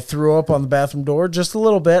then I threw up on the bathroom door just a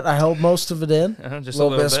little bit. I held most of it in. Just a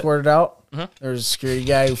little bit squirted out. Uh-huh. There was a security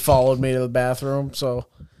guy who followed me to the bathroom. So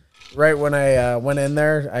right when I went in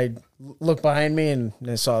there, I looked behind me and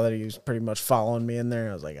I saw that he was pretty much following me in there.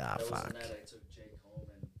 I was like, fuck.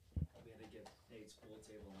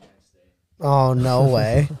 Oh no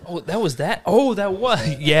way! Oh, that was that. Oh, that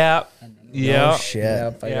was. Yeah. Yeah. Oh shit!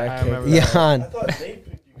 Yep, I Yeah, got I kicked. remember that. Jan,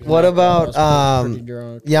 what about Pretty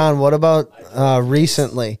drunk. Jan? What about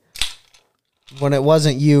recently? When it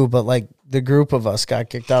wasn't you, but like the group of us got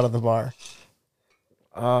kicked out of the bar.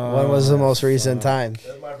 When was the most recent time?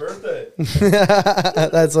 My birthday.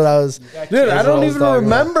 That's what I was. Dude, I don't even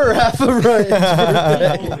remember half of Ryan's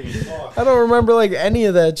birthday. I don't remember like any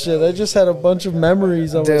of that shit. I just had a bunch of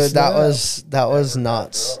memories of Dude, that was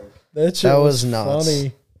nuts. that shit that was was nuts.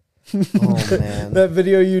 funny. Oh man. That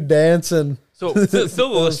video you dancing. So fill the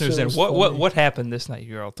listeners shit in. was What happened this night?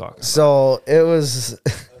 You're all talking. So it was.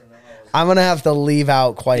 I'm gonna have to leave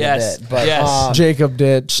out quite Yes, a bit, but yes. Jacob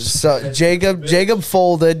ditched. so Jacob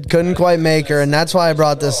folded, couldn't quite make her, and that's why I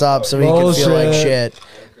brought this up so he could feel like Bullshit. shit.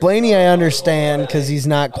 Blaney, I understand because he's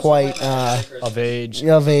not quite Of age.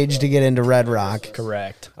 of age to get into Red Rock.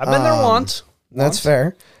 Correct. I've been there once. That's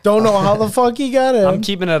fair. Don't know how the fuck he got in. I'm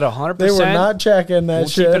keeping it 100%. They were not checking that We'll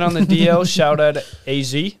shit. keep it on the DL. Shout out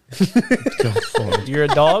AZ. You're a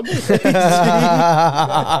dog?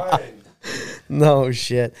 No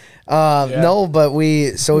shit. No, but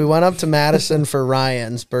we went up to Madison for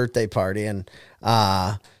Ryan's birthday party, and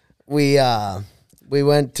we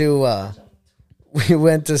went to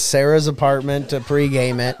Sarah's apartment to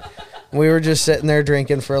pregame it. We were just sitting there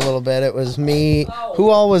drinking for a little bit. It was me. Who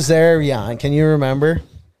all was there, Yahn? Can you remember?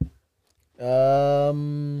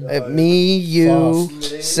 Me, you,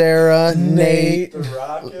 Sarah, Nate,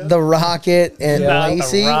 the Rocket, and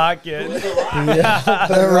Lacey. The Rocket.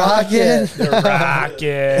 The Rocket. The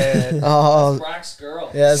Rocket. Oh, Brock's girl.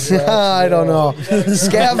 Yes, I don't know.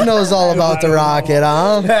 Scav knows all about the Rocket,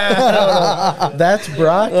 huh? that's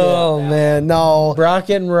Brockett. Oh man, no.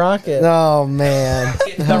 Brockett and Rocket. Oh man.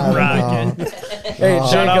 The Rocket. Hey,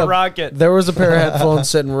 Shout out Jacob, Rocket. there was a pair of headphones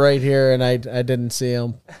sitting right here, and I didn't see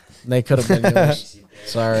them. They could have been yours.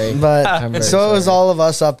 Sorry. But I'm very so it was sorry. all of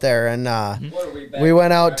us up there, and we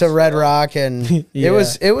went out to Red Rock, and Yeah.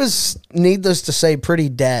 it was needless to say pretty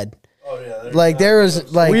dead. Oh yeah. Like there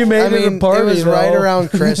was like We made it a party, it was right though. around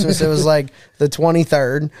Christmas. It was like the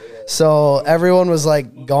 23rd, so everyone was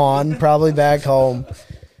like gone, probably back home.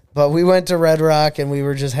 But we went to Red Rock and we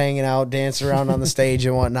were just hanging out, dancing around on the stage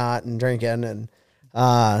and whatnot, and drinking, and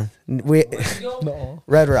we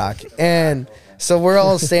Red Rock. And so we're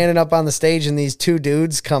all standing up on the stage, and these two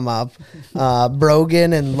dudes come up,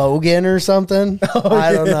 Brogan and Logan or something.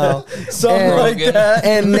 I don't know. Something And- like that.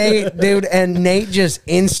 And Nate just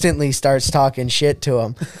instantly starts talking shit to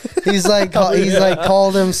him. He's like,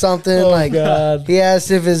 called him something like, God. he asked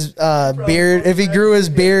if his beard, if he grew his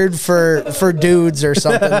beard for dudes or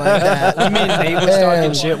something like that. You mean Nate was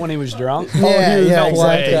talking shit when he was drunk? Yeah, he was yeah, all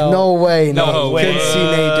blacked exactly. out. No way, No Couldn't way. see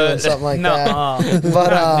Nate doing something like that. No.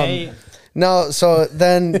 But Nate. no, so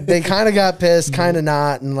then they kind of got pissed, kind of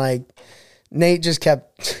not, and like Nate just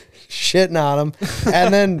kept shitting on him,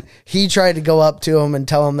 and then he tried to go up to him and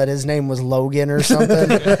tell him that his name was Logan or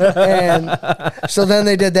something, and so then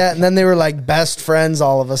they did that, and then they were like best friends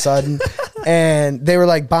all of a sudden, and they were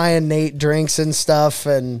like buying Nate drinks and stuff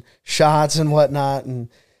and shots and whatnot, and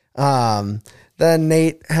then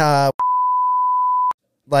Nate,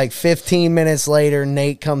 like 15 minutes later,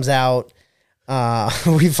 Nate comes out.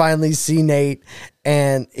 We finally see Nate,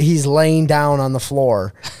 and he's laying down on the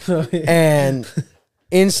floor, and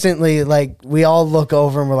instantly, like, we all look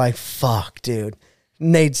over and we're like, "Fuck, dude,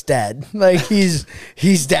 Nate's dead. Like, he's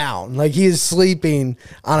down. Like, he is sleeping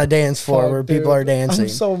on a dance floor Fuck, where dude. people are dancing." I'm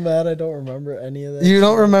so mad I don't remember any of that. You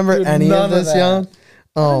don't remember Dude, any none of this, that. Yahn? I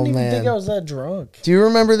Oh didn't even think I man, was that drunk. do you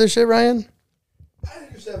remember this shit, Ryan?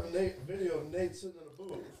 I used to have a video of Nate sitting in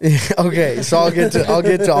a booth. Okay, so I'll get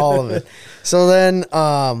to all of it. So then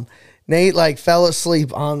Nate like fell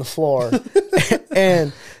asleep on the floor,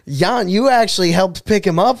 and Yahn, you actually helped pick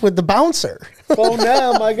him up with the bouncer. Oh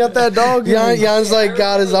damn! I got that dog. Yann's like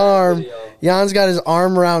got his arm. Yann's got his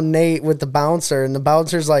arm around Nate with the bouncer, and the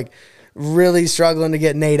bouncer's like really struggling to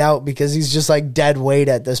get Nate out because he's just like dead weight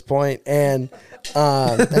at this point, and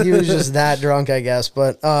he was just that drunk, I guess.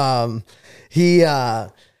 But he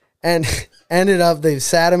and ended up they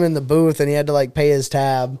sat him in the booth, and he had to like pay his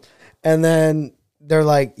tab, and then they're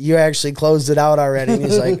like, "You actually closed it out already," and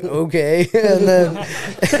he's like, "Okay," and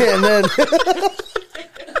then.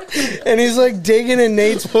 And he's like digging in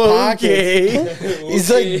Nate's pockets.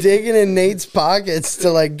 He's like digging in Nate's pockets to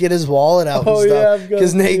like get his wallet out Oh, and yeah, stuff I've got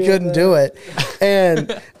because to Nate see couldn't that. do it.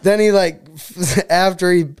 And then he like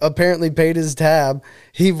after he apparently paid his tab,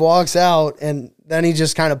 he walks out and then he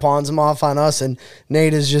just kind of pawns him off on us, and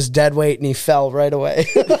Nate is just dead weight and he fell right away.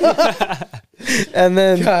 And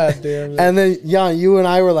then God damn it. and then Yahn, you and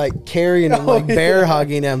I were like carrying him, like bear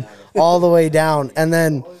hugging him all the way down. And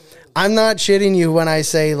then I'm not shitting you when I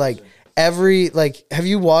say like have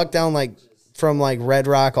you walked down like from like Red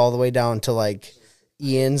Rock all the way down to like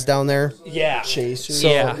Ian's down there? Yeah. Chasers.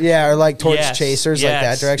 So yeah, or like towards Yes, Chasers, like that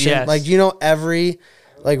yes, direction. yes. Like every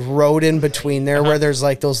like road in between there where there's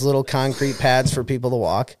like those little concrete pads for people to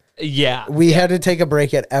walk. Yeah. We had to take a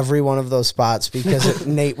break at every one of those spots because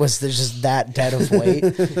Nate was just that dead of weight.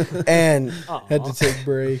 And Had to take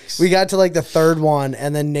breaks. we got to like the third one,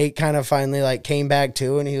 and then Nate kind of finally like came back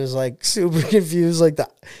too, and he was like super confused. Like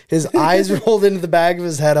his eyes rolled into the back of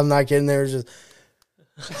his head. I'm not kidding. They were just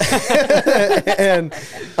and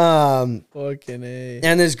Fucking A.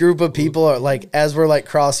 and this group of people are like, as we're like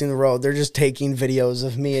crossing the road, they're just taking videos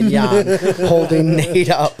of me and Yahn holding Nate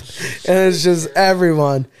up, and it's just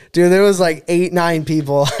everyone, dude. There was like 8-9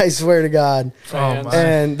 people, I swear to God. Oh, my.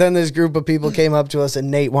 And then this group of people came up to us,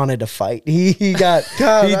 and Nate wanted to fight. He God,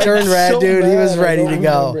 turned I'm red, so dude. He was mad I ready don't to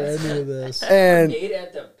go. remember any of this. And Nate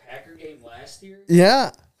at the Packer game last year.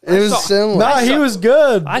 yeah, it was saw- similar. Nah, he was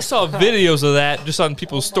good. I saw videos of that just on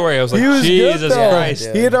people's story. I was like, He was good, Jesus though. Christ.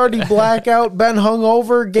 Yeah. He had already blackout, been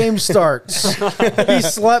hungover. Game starts. He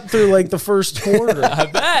slept through like the first quarter. I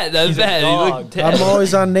bet. I bet. He dog. looked dead. I'm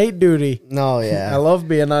always on Nate duty. No, I yeah. love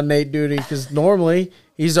being on Nate duty because normally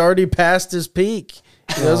he's already past his peak.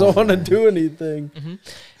 He doesn't want to do anything.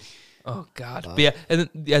 Oh God! But yeah, and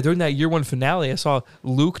then, during that year one finale, I saw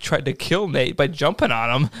Luke tried to kill Nate by jumping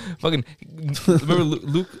on him. Fucking remember,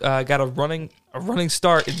 Luke got a running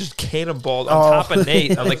start and just cannonballed on top of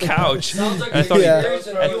Nate on the couch. I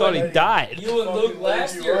thought he died. You and Luke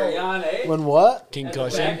last year, Yahn, eh? When what?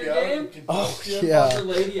 Concussion. Oh yeah.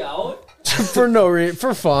 Lady out. For no reason,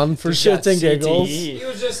 for fun, for shits and giggles. He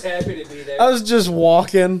was just happy to be there. I was just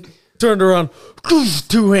walking, turned around,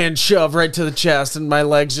 2-hand shove right to the chest, and my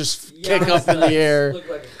legs just kick up in the air. Looked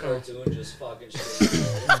like a cartoon, just fucking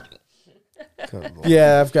straight.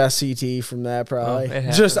 Yeah, I've got CT from that probably. Oh, it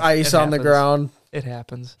happens. Just ice It on the happens. ground, It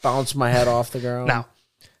happens. bounce my head off the ground. Now,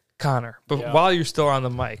 Connor, but Yeah. while you're still on the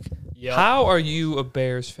mic, Yep. how are you a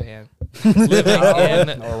Bears fan living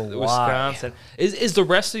in Or why? Wisconsin? Is the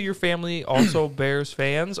rest of your family also Bears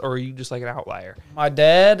fans, or are you just like an outlier? My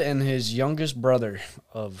dad and his youngest brother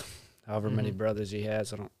of however many brothers he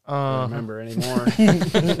has, I don't remember anymore.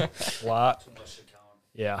 A lot.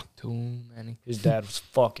 Yeah, Too many. his dad was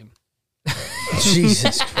fucking.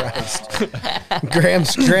 Jesus Christ.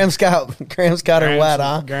 Graham's got her wet,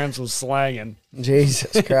 huh? Grams was slanging.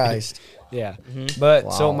 Jesus Christ. Yeah,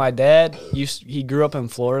 but so Wow. my dad he grew up in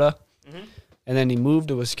Florida, and then he moved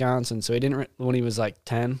to Wisconsin. So he didn't when he was like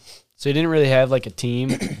 10. So he didn't really have like a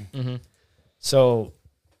team. So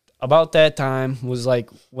about that time was like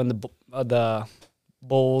when the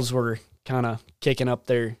Bulls were kind of kicking up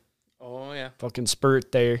their fucking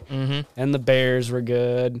spurt there, and the Bears were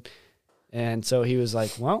good, and so he was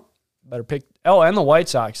like, well, better pick. Oh, and the White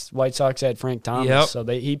Sox. White Sox had Frank Thomas, Yep. so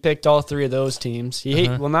he picked all three of those teams.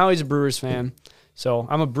 Well, now he's a Brewers fan, so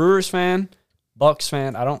I'm a Brewers fan, Bucks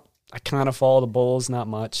fan. I kind of follow the Bulls, not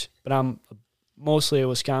much, but I'm mostly a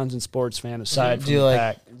Wisconsin sports fan. Aside from Do you the like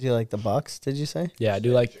Pack. the Bucks, did you say? Yeah, I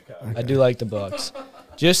do like the Bucks.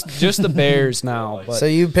 Just the Bears now, but So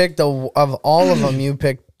you picked of all of them, you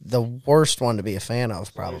picked the worst one to be a fan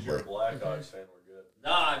of, probably.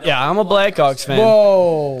 yeah, I'm a Blackhawks fan.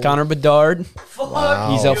 Whoa. Connor Bedard, Wow.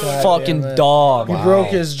 he's a God fucking damn it. dog. He broke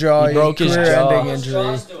his jaw. He broke his jaw. career-ending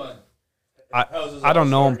injury. I don't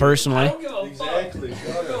know him personally. Exactly.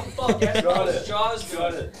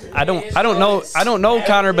 I don't know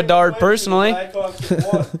Connor Bedard personally. I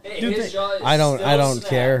don't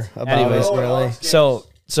care about Anyways. it, really.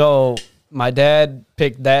 So my dad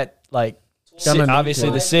picked that Gonna need obviously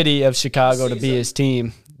to. the city of Chicago to be his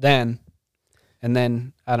team then, and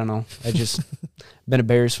then I don't know. I just been a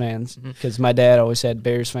Bears fan because my dad always had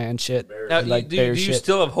Bears fan shit. Now, Like do Bears you shit.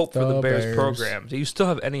 still have hope for the The Bears Bears. program? Do you still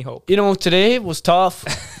have any hope? You know, today was tough.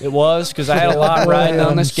 It was because I had a lot riding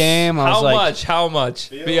on this game. I was How like, much? How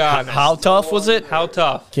much? Be honest. how tough was it? How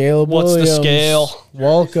tough? Caleb What's the Williams. scale?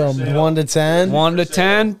 Welcome. 1 to 10. 1 to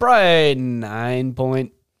 10, probably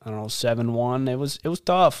 9.71. It was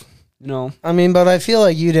tough. You know, I mean, but I feel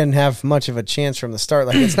like you didn't have much of a chance from the start.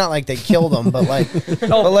 Like, it's not like they killed them, but like, it's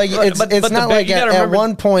but not like you gotta at remember-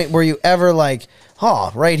 one point where you ever like,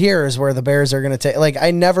 oh, right here is where the Bears are going to take. Like, I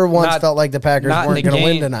never once Not- felt like the Packers not in weren't the going to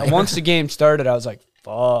win game. tonight. Once the game started, I was like,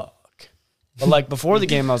 fuck. But like before the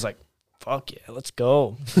game, I was like, fuck yeah, let's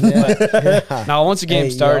go. But now once the game Hey,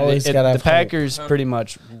 you started, always gotta the have hope. Packers pretty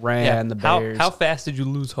much ran the Bears. How fast did you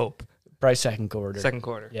lose hope? Probably second quarter. Second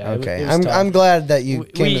quarter. Yeah. Okay, it was tough. I'm glad that you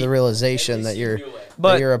came We- to the realization that you're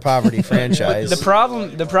But- a poverty franchise. The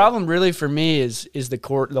problem really for me is the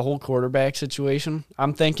whole quarterback situation.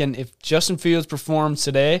 I'm thinking if Justin Fields performs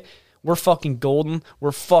today, we're fucking golden.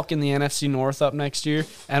 We're fucking the NFC North up next year,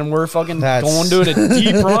 and we're fucking going to a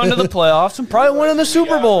deep run to the playoffs and probably winning the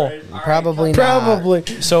Super Bowl. Probably not. Probably.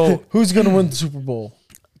 So Who's going to win the Super Bowl?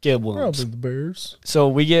 Caleb Williams. Probably the Bears. So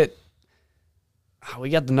we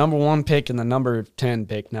got the number 1 pick and the number 10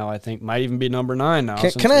 pick now. I think might even be number 9 now.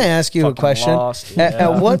 since Can I we ask you a fucking question? lost. At Yeah.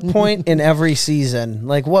 what point in every season,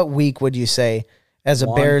 like what week would you say, as a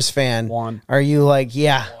One. Bears fan, One. are you like,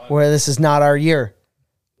 yeah, where this is not our year?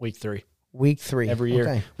 Week 3 Week 3 every year.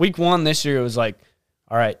 Okay. Week 1 this year it was like,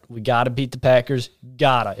 all right, we got to beat the Packers.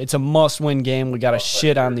 It's a must-win game. We got to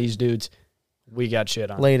shit on these dudes. We got shit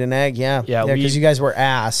on. Laid an egg, yeah, Yeah, because you guys were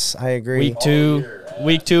ass. I agree. Week 2,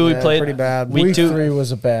 we played pretty bad. Week two- 3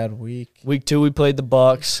 was a bad week. Week 2 we played the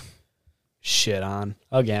Bucks. Shit on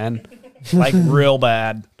again, like real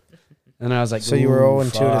bad. And I was like, So you were ooh,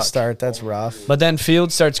 0-2 to fuck. start. That's rough. But then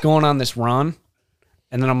Fields starts going on this run,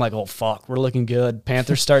 and then I'm like, oh fuck, we're looking good.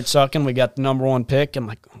 Panthers start sucking. We got the number 1 pick. I'm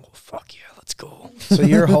like, oh fuck yeah, let's go. So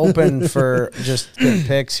you're hoping for just good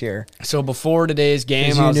picks here. So before today's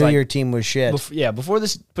game, 'Cause I you was knew like, your team was shit. before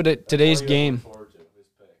today's game.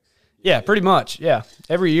 Yeah, pretty much. Yeah,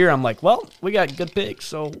 every year I'm like, well, we got good picks,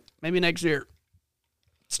 so maybe next year.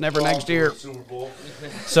 It's never next year. Super Bowl.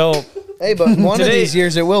 So Hey, but one of Today- these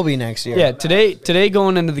years it will be next year. yeah, today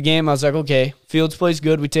going into the game, I was like, okay, Fields plays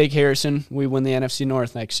good. We take Harrison. We win the NFC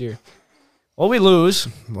North next year. Well, we lose.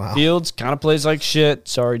 Wow. Fields kind of plays like shit.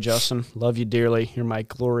 Sorry, Justin. Love you dearly. You're my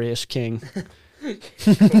glorious king.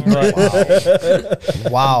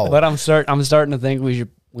 Wow. But I'm starting to think we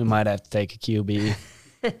might have to take a QB.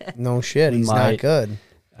 No shit. He's not might. good.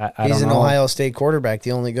 I He's don't an know. Ohio State quarterback.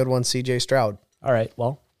 The only good one's C.J. Stroud. All right,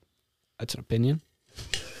 well, that's an opinion.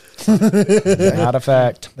 Not a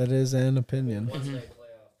fact. That is an opinion. That's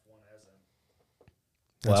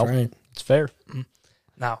Well, right. It's fair.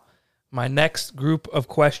 Now, my next group of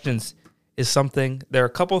questions is something. There are a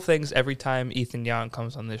couple things every time Ethan Yahn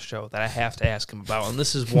comes on this show that I have to ask him about, and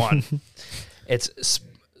this is one. It's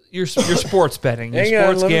your sports betting, your Hang on,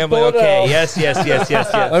 sports let me gambling. pull it Okay, out. yes.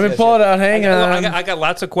 Let me pull it out. Hang on. I got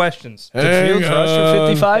lots of questions. Did Fields rush for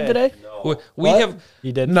 55 today? We have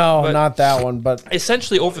He did. No, But- not that one. But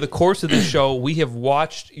essentially over the course of the show, we have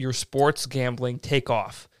watched your sports gambling take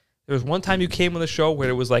off. There was one time you came on the show where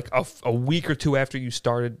it was like a week or two after you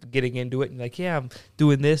started getting into it, and you're like, yeah, I'm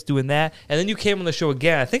doing this, doing that. And then you came on the show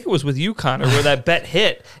again. I think it was with you, Connor, where that bet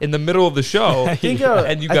hit in the middle of the show. I think,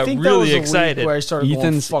 and you got that was really a week excited. Where I started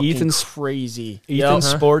Ethan's- going fucking Ethan's- crazy. Ethan's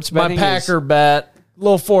sports My betting Packer bet,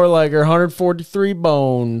 little 4-legger, 143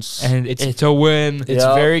 bones. And it's a win. It's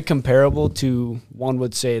Yep. very comparable to, one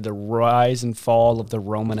would say, the rise and fall of the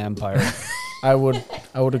Roman Empire. I would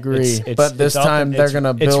agree. It's- but this it's up- time they're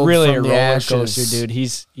gonna build It's really from a the roller ashes. coaster, dude.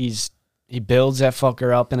 He builds that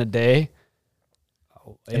fucker up in a day.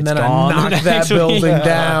 Oh, And it's then gone I the knock that next week. building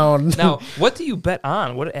down. Now, what do you bet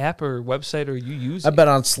on? What app or website are you using? I bet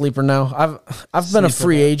on Sleeper now. I've been a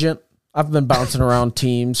free agent. I've been bouncing around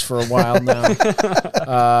teams for a while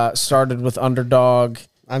now. Started with Underdog.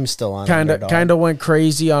 I'm still on Kind Underdog. of went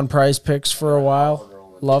crazy on Prize Picks for a while.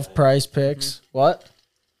 Love Prize Picks. What?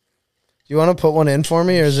 Do you want to put one in for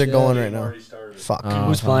me, or is it going right now? Fuck.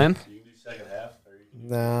 Who's playing?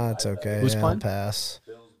 Nah, it's okay. Who's I'll playing? pass.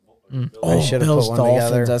 Oh, should've Bills put one Dolphins.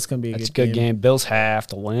 together. That's gonna be a That's a good good game. Bills have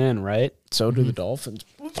to win, right? So do the Dolphins.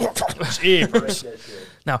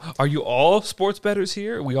 Now, are you all sports bettors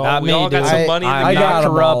here? We all Not we me, all got dude. some money. in the I'm game? got not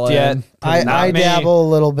 'em all corrupt yet. in. I Not me. dabble a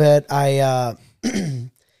little bit. I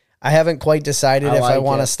haven't quite decided I if I like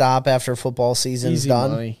want to it. stop after football season's Easy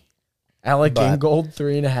done. money. Alec But- Ingold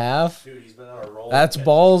 3.5. That's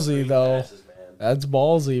ballsy though. That's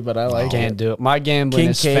ballsy, but I like Can't it. do it. My gambling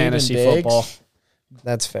is Kincaid and fantasy Diggs. football.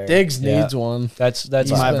 That's fair. Diggs Yeah. needs one. That's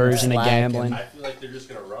He's my been version of slacking. gambling. I feel like they're just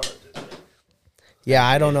gonna run it. This year. Yeah,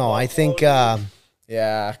 I don't know. I think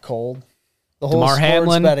Yeah, cold. the whole DeMar sports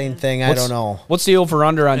Hamlin? betting thing. I What's- don't know. What's the over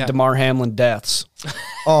under on Yeah. DeMar Hamlin deaths?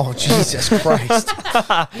 Oh Jesus Christ!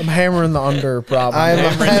 I'm hammering the under probably.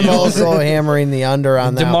 I'm also hammering the under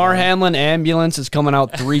on that. DeMar one. Hamlin ambulance is coming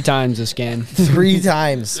out 3 times this game. 3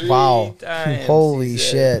 times. Wow. times, Holy he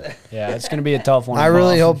shit! Yeah, it's going to be a tough one. I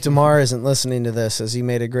really hope DeMar isn't listening to this, as he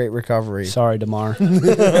made a great recovery. Sorry, DeMar.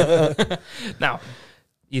 Now,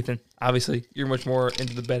 Ethan, obviously, you're much more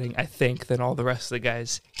into the betting, I think, than all the rest of the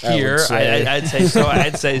guys I would here. say. I'd say so.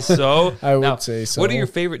 I'd say so. I would Now, say so. What are your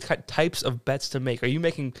favorite types of bets to make? Are you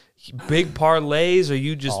making big parlays? Or are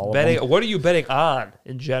you just All of betting? What are you betting on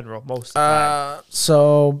in general most of the time?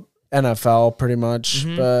 So NFL pretty much,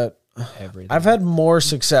 but Everything. I've had more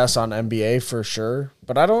success on NBA for sure.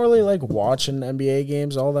 But I don't really like watching NBA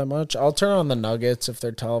games all that much. I'll turn on the Nuggets if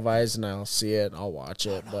they're televised and I'll see it. I'll watch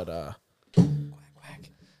it. But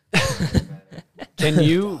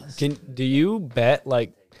Do you bet,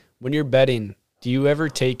 like, when you're betting, do you ever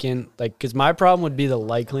take in, like, because my problem would be the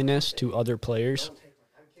likeliness to other players.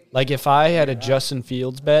 Like, if I had a Justin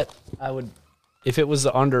Fields bet, I would, if it was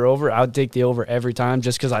the under-over, I would take the over every time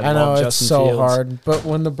just because I I know love it's Justin so Fields. hard. But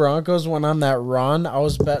when the Broncos went on that run, I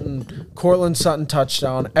was betting Cortland Sutton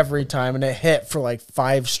touchdown every time, and it hit for like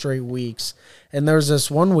 5 straight weeks. And there was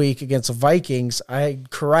this one week against the Vikings, I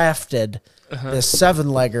crafted this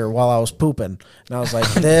 7-legger while I was pooping. And I was like,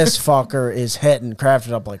 this fucker is hitting.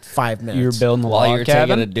 Crafted up like 5 minutes. You were building the While log you're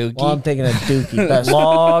cabin? taking a dookie. Well, I'm taking a dookie. Best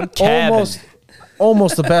Log cabin.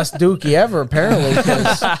 almost the best dookie ever, apparently.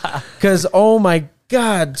 Because, oh my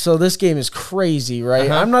God. So this game is crazy, right?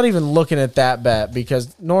 I'm not even looking at that bet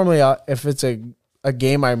because normally if it's a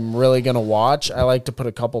game I'm really going to watch, I like to put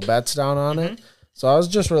a couple bets down on it. So I was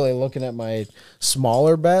just really looking at my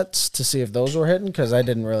smaller bets to see if those were hitting because I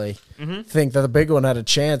didn't really think that the big one had a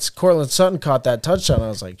chance. Cortland Sutton caught that touchdown. I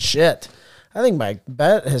was like, shit, I think my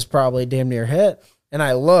bet has probably damn near hit. And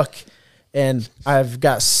I look, and I've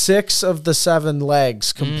got 6 of the 7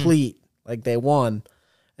 legs complete, like they won.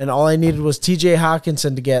 and all I needed was TJ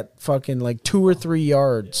Hawkinson to get fucking like 2 or 3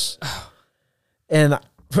 yards. And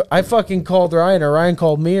I fucking called Ryan, or Ryan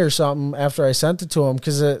called me or something after I sent it to him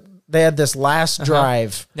because they had this last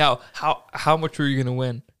drive. Now, how much were you gonna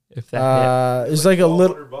win if that hit? It was like a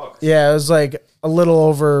little, yeah, it was like a little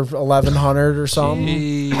over 1,100 or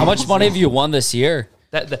something. How much money have you won this year?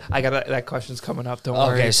 I got that question's coming up. Don't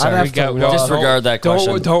worry. Okay, sorry. Disregard that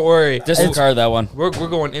question. Don't worry. Disregard that one. We're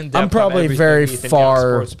going in depth. I'm probably on very Ethan Young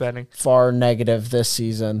sports betting. far negative this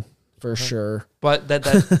season for sure. But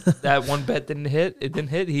that one bet didn't hit. It didn't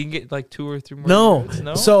hit. He can get like 2 or 3 more.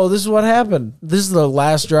 No. So this is what happened. This is the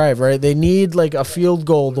last drive, right? They need like a field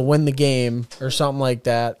goal to win the game or something like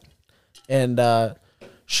that. And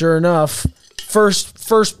sure enough,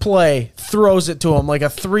 first play throws it to him like a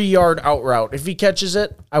 3-yard out route. If he catches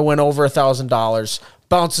it, I win over $1,000.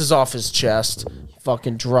 Bounces off his chest,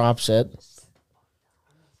 fucking drops it.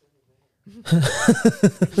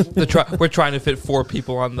 We're trying to fit 4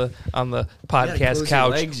 people on the podcast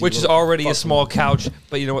couch, which is already a small couch.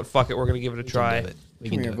 But you know what? Fuck it. We're gonna give it a try.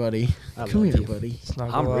 Come here, buddy. Come here, buddy.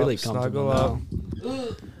 I'm really comfortable now.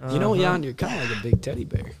 You know, Yahn, you're kind of like a big teddy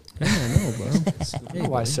bear. Yeah, I know, bro. That's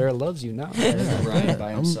why Sarah loves you now. Ryan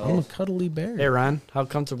by himself. I'm a cuddly bear. Hey, Ryan, how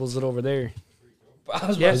comfortable is it over there?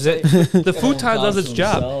 Yeah, Is it? the futon does its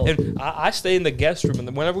job, himself. and I stay in the guest room.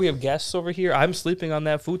 And whenever we have guests over here, I'm sleeping on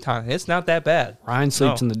that futon. It's not that bad. Ryan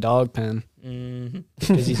sleeps in the dog pen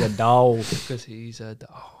because he's a dog. Because he's a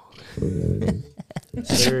dog.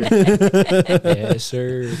 Sir. Yes,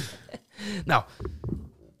 sir. Now,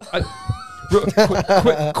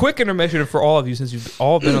 quick intermission for all of you, since you've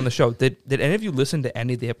all been on the show. Did any of you listen to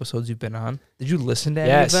any of the episodes you've been on? Did you listen to any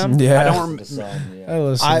Yes. of them? Yeah. I don't I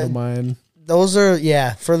listen to mine. Those are,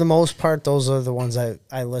 yeah, for the most part, those are the ones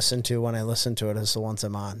I listen to when I listen to it, is the ones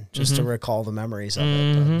I'm on, just to recall the memories of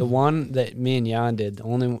it. The one that me and Yahn did, the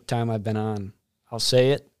only time I've been on, I'll say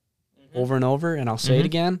it over and over, and I'll say it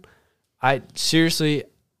again. I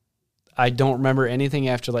don't remember anything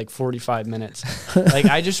after like 45 minutes. Like,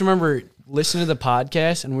 I just remember listening to the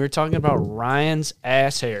podcast, and we were talking about Ryan's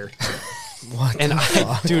ass hair. What? And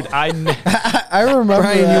I remember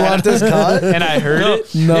Brian, that. you want this cut? and I heard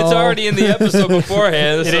it. No. It's already in the episode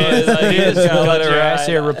beforehand. It so is. it's like, It is. just gotta let Got it your ride. ass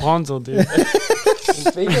hair Rapunzel, dude.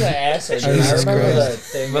 Speaking of ass, I remember the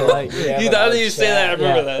thing. But like, You thought you say that? I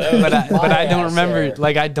remember that. but I don't remember.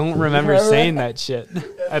 Like, I don't remember saying that shit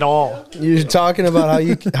at all. You're talking about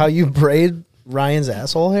how you braid Ryan's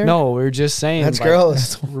asshole hair? No, we were just saying. That's like,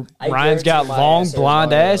 gross. Ryan's got long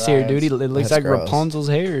blonde ass hair, dude. It looks That's like gross. Rapunzel's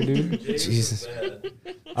hair, dude. Jesus.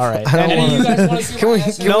 All right. I don't Any of wanna- you guys Can we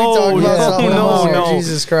talk No, about something no, else here? no.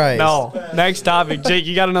 Jesus Christ. No. Next topic. Jake,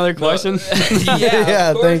 you got another question?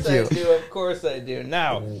 Yeah, thank you. Of course I do.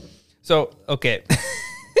 Now, so okay.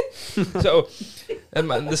 So,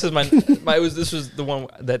 this is this was the one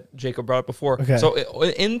that Jacob brought up before. Okay. So,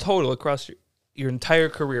 in total, across your entire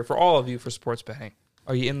career, for all of you, for sports betting,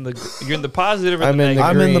 are you in the you're in the positive or I'm the in the negative?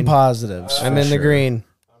 I'm in the green. positives. I'm in the green.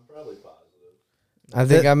 I'm probably positive. I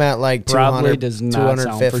think I'm at like 200, Probably does not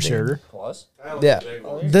sound 250. for sure. Plus? Yeah.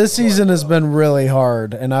 This season has been really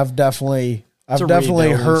hard, and I've definitely a hurt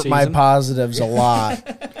rebuilding my season. positives a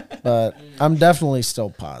lot, but I'm definitely still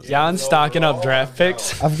positive. Jan's stocking up draft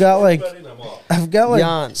picks. I've got like Betting, I'm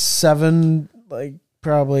off. 7, like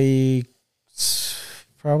probably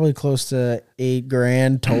close to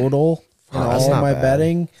 $8,000 total in That's all not my bad.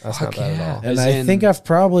 betting, That's not bad at all. and As I in- think I've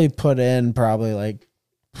probably put in like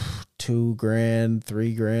 $2,000,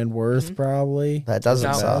 $3,000 worth probably. That doesn't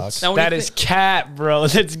Now- suck. Now, when That you is cap, bro.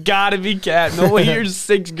 That's got to be cap. No way you're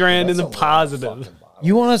 $6,000 in the positive.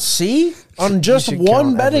 You want to see on just should one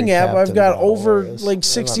count betting every app? I've captain got in all over areas. like Let me know the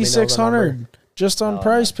 6,600 just on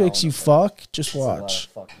Prize Picks. You fuck. Just watch.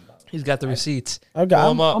 he's got the receipts. I've got.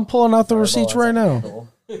 Pull 'em up. I'm pulling out the receipts right now.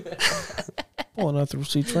 Pulling out the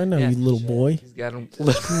receipts right now, Yeah. you little boy. He's got him.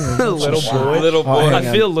 Little boy. Little boy. hang I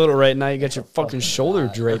on. feel a little right now. You got your fucking shoulder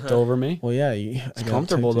draped over me. Well, yeah, It's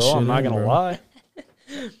comfortable though. I'm not gonna lie.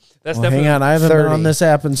 That's Well, definitely. hang on, I haven't been 30. on this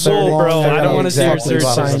app in so Whoa, long. bro, I don't wanna see your Exactly search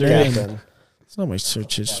what I'm signed history. in. captain. It's not my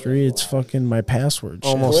search history. It's fucking my password. shit.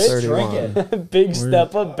 Almost 31. Big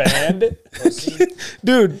step up banned.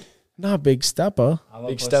 Dude. Not Big Steppa.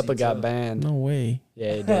 Big Steppa got banned. No way.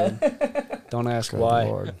 Yeah, he did. Don't ask why.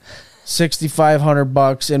 Lord.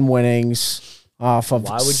 $6,500 in winnings off of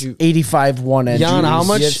Why would you- 85 one entries. Jan, how You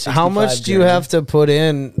much? have How much 65 do you grand. have to put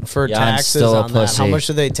in for Jan's taxes still a on that? How pussy. much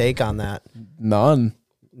do they take on that? None.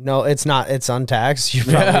 No, it's not. It's untaxed. You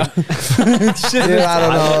probably. Dude, I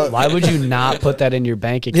don't know. Why would you not put that in your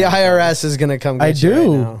bank The account? IRS is gonna come. Get I you do.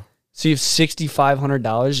 Right now. So you have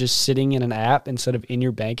 $6,500 just sitting in an app instead of in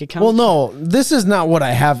your bank account? Well, no, this is not what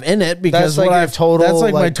I have in it because That's like your total, that's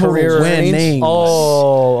like my like, total career earnings? winnings.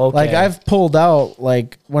 Oh, okay. Like I've pulled out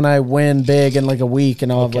like when I win big in like a week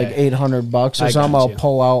and I'll have like Okay. $800 or I something. got I'll you.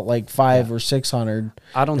 pull out like 500 or 600,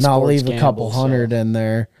 I don't and I'll sports leave a couple gamble, so- hundred in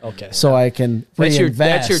there. Okay. So I can That's your-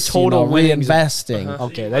 reinvest. that's your total winnings. reinvesting.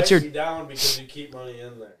 Okay, You that's might your... be down because you keep money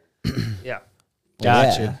in there. Yeah.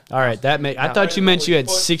 Gotcha. Yeah. All right, that make. I thought you meant you had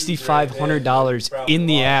 $6,500 in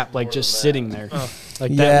the app, like just sitting there,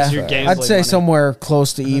 like that was your gambling. I'd say money. somewhere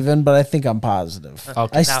close to even, but I think I'm positive.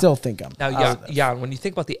 Okay. I still think I'm Now, positive. Jan, when you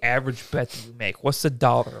think about the average bet that you make, what's the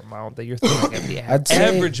dollar amount that you're thinking of the I'd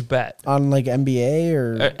say- average bet? On like NBA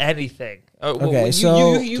or Anything. okay, you,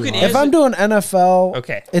 so you can if answer- I'm doing NFL,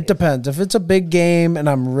 Okay. it depends. If it's a big game and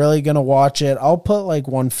I'm really gonna watch it, I'll put like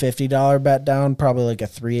 $150 bet down, probably like a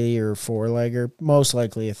 3 or 4 legger, most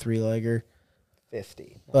likely a 3 legger.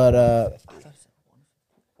 50. But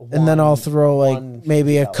and then I'll throw like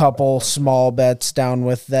maybe a couple small bets down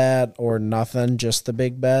with that or nothing, just the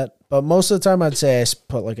big bet. But most of the time, I'd say I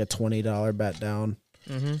put like a $20 bet down.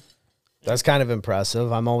 That's kind of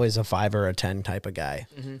impressive. I'm always a 5 or a 10 type of guy.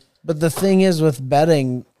 But the thing is with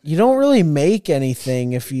betting, you don't really make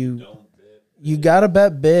anything if you gotta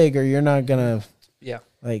bet big or you're not gonna Yeah.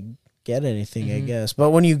 like get anything, I guess. But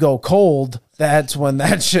when you go cold, that's when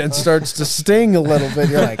that shit starts to sting a little bit.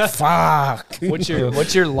 You're like, fuck. What's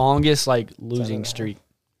your longest like losing streak?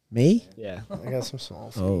 Me? Yeah, I got some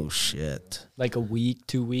small. Oh shit. like a week,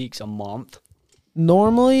 2 weeks, a month.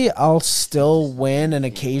 Normally, I'll still win an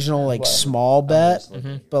occasional like small bet,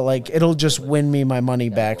 but like it'll just win me my money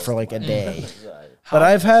back for like a day. But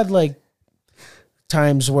I've had like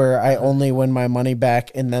times where I only win my money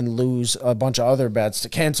back and then lose a bunch of other bets to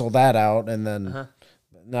cancel that out, and then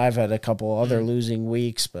I've had a couple other losing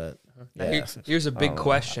weeks. But Now, yeah. here's a big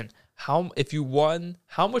question: if you won,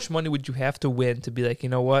 how much money would you have to win to be like, you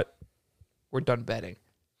know what, we're done betting?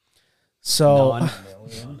 So, None.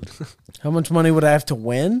 how much money would I have to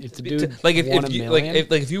win? If the dude Like won if a you like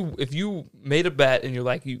million, if you made a bet and you're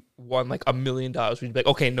like you won like $1 million, would you be like,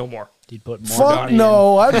 okay, no more? he'd put more Fuck money in.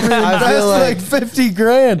 no! I'd reinvest feel like, like- 50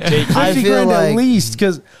 grand. 50 I feel grand at like- least.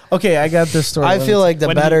 Because okay, I got this story. I feel like the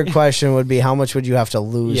When better question would be how much would you have to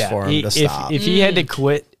lose Yeah, for him to stop? if he had to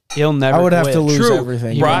quit, he'll never. I would have quit. to lose True,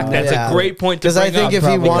 everything. Brock. you know? That's Yeah. a great point to Because I bring think up, if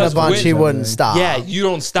he won a because bunch, he win- wouldn't stop. Yeah, you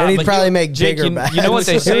don't stop. and he'd but probably you- make Jake, bigger you bets. know what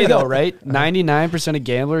they say though, right? 99% of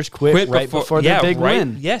gamblers quit right before their big right?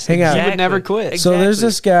 win. Yes, Hang on. He would never quit. So there's Exactly.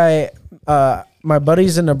 this guy. My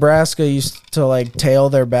buddies in Nebraska used to like tail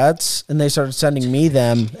their bets, and they started sending me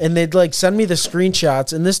them, and they'd like send me the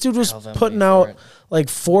screenshots. And this dude was putting out like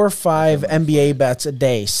 4 or 5 NBA bets a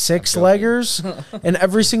day, 6 leggers, and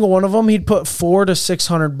every single one of them he'd put $400 to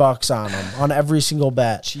 $600 on them on every single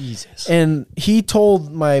bet. Jesus. And he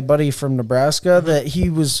told my buddy from Nebraska that he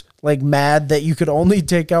was like mad that you could only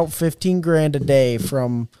take out 15 grand a day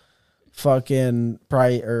from fucking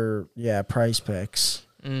Price Picks.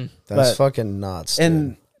 That's but- fucking nuts.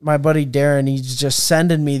 And dude. my buddy Darren, he's just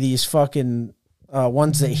sending me these fucking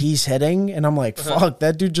ones that he's hitting, and I'm like, fuck,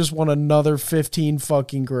 that dude just won another 15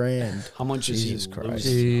 fucking grand. How much is he Christ.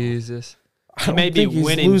 losing? Jesus. I don't may be think he's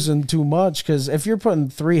winning. losing too much, because if you're putting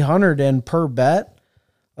 300 in per bet,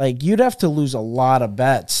 like you'd have to lose a lot of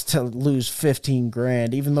bets to lose 15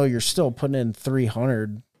 grand, even though you're still putting in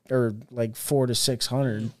 300 or like 400 to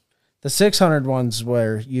 600. The 600 ones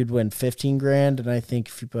where you'd win 15 grand, and I think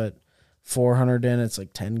if you put 400 in, it's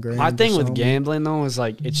like 10 grand. My or thing with something. gambling though is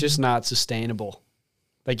like it's just not sustainable.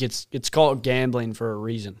 Like it's called gambling for a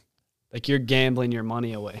reason. Like you're gambling your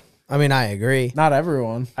money away. I mean, I agree. Not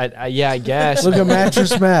everyone. I guess. Look at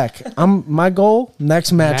Mattress Mac. My goal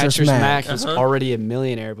next Mattress, Mac Mac. was already a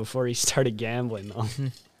millionaire before he started gambling though.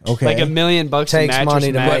 Okay. Like $1 million bucks Takes in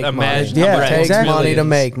money Mattress to Mac. make money. Yeah, Right. Takes exactly. money to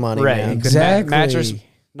make money, Right. man. Exactly. Mattress.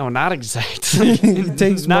 No, not exactly. It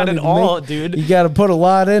takes not money at to all, make- dude. You got to put a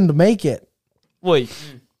lot in to make it. Wait.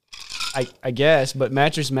 I guess, but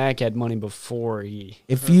Mattress Mac had money before he.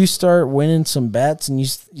 If you start winning some bets and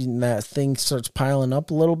and that thing starts piling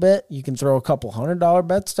up a little bit, you can throw a couple $100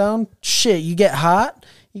 bets down. Shit, you get hot,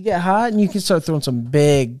 and you can start throwing some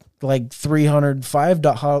big, like $300,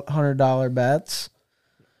 $500 bets.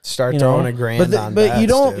 Start You throwing know? a grand but on but bets, you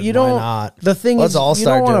don't, dude. you Why don't. not? The thing Let's is, all you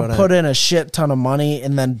start don't want doing to it. put in a shit ton of money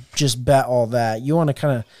and then just bet all that. You want to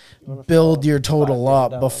kind of build your total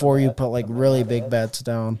up before you put like really big bets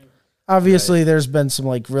down. Obviously, there's been some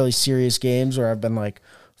like really serious games where I've been like,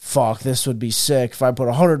 "Fuck, this would be sick if I put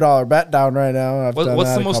 $100 bet down right now." What's the a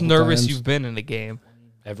most couple nervous times. you've been in a game?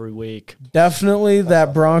 every week. Definitely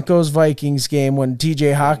that Broncos Vikings game when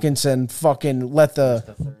TJ Hawkinson fucking let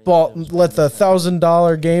the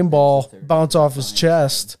 $1,000 game ball bounce off his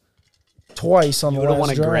chest twice on You the would have last won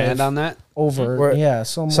a drive. grand on that? Over, We're- yeah.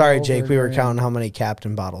 Somewhere Sorry, over Jake. We were $1,000. counting how many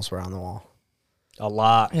Captain bottles were on the wall. A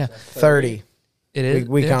lot. Yeah, 30. it is.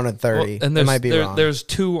 We yeah. counted 30. and It there's, might be wrong. There's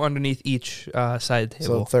 2 underneath each side So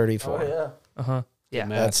table. 34. Yeah,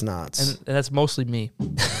 That's nuts. and that's mostly me.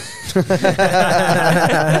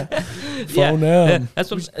 Phone in.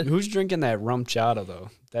 That's what. Who's drinking that rum chata though?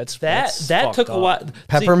 That's That fucked took a up. while.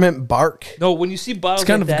 Peppermint bark. No, when you see bottles It's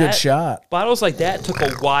kind like of a that, good shot. bottles like that took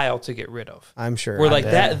a while to get rid of. I'm sure. Where like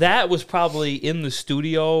bet. that was probably in the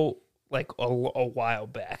studio like a while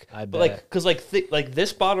back. I But like bet. because like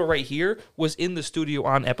this bottle right here was in the studio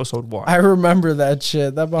on episode 1. I remember that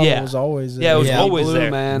shit. That bottle Yeah. was always Yeah, it was Yeah. always Blue,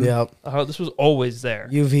 there. man. Yep. This was always there.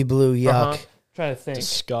 UV blue. Yuck. Uh-huh. Trying to think.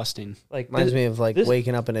 Disgusting. Like Reminds this, me of like this-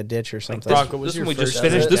 waking up in a ditch or something. this, Bronco, was this your one we just first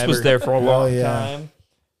finished. visit This was ever? there for a long yeah. time.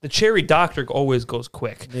 The Cherry Doctor always goes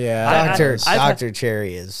quick. Yeah. Doctor I've had- Doctor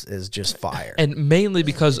Cherry is just fire. And mainly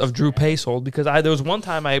because of Drew Pacehold, because there was one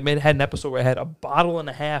time I had an episode where I had a bottle and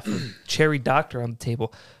a half of Cherry Doctor on the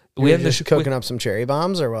table. We had were just cooking up some cherry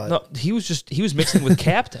bombs or what? No, he was mixing with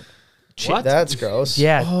Captain. What? That's gross.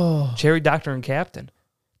 Yeah, Cherry Doctor and Captain.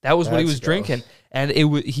 That was what he That's was gross. drinking, and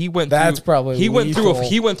he went. That's through, probably he went through lethal.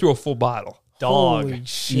 he went through a full bottle. Dog. Holy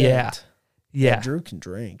shit. Yeah, Drew can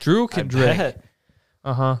drink. Drew can drink. Bet.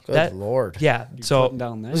 Good lord. Yeah, Putting so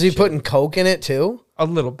down that Was he shit. putting Coke in it too? a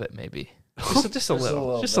little bit maybe, just a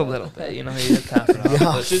little, just a little bit. You know, you top it off.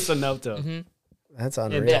 Yeah. Just enough to. Mm-hmm. That's Yeah.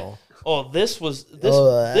 unreal. Oh, this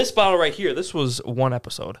Oh, bottle right here. This was one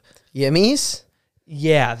episode. Yimmies?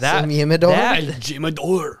 Yeah, that Some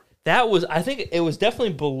Yimador? that was. I think it was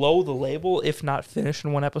definitely below the label, if not finished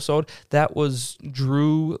in one episode. That was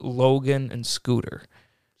Drew, Logan, and Scooter.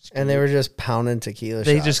 And they were just pounding tequila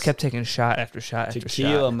They shots. just kept taking shot after shot after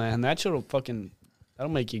Tequila, shot. man. That shit'll fucking.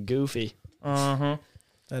 That'll make you goofy.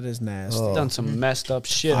 That is nasty. Oh. Done some messed up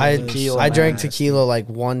shit. I with tequila, I drank man. tequila like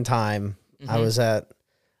one time. Mm-hmm. I was at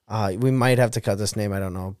we might have to cut this name, I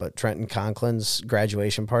don't know, but Trenton Conklin's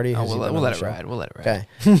graduation party. Oh, Has he we'll been on let the it show? ride. We'll let it ride.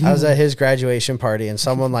 Okay. I was at his graduation party and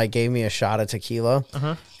someone like gave me a shot of tequila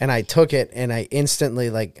and I took it and I instantly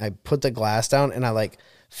like I put the glass down and I like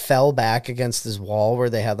fell back against this wall where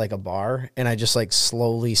they had like a bar and I just like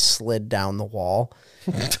slowly slid down the wall.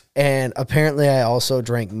 And apparently I also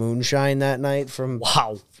drank moonshine that night from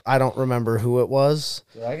Wow. I don't remember who it was.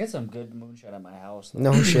 Dude, I get some good moonshine at my house. Though.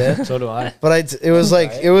 No shit. So do I. But it was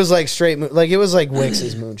like straight like it was like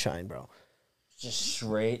Wix's moonshine, bro. Just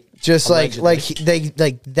straight. Just like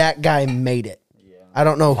that guy made it. I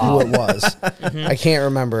don't know who it was. I can't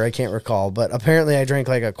remember. I can't recall. But apparently, I drank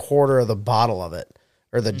like a quarter of the bottle of it,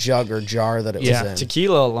 or the jug or jar that it Yeah. was in.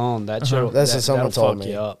 Tequila alone, that shit. That's what someone that'll told fuck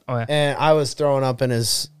me. you up. Oh, yeah. And I was throwing up in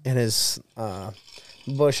his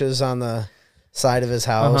bushes on the side of his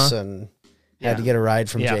house, and had to get a ride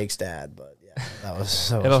from Yeah. Jake's dad. But yeah, that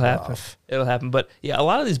was It'll happen. It'll happen. But yeah, a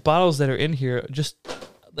lot of these bottles that are in here just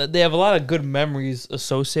they have a lot of good memories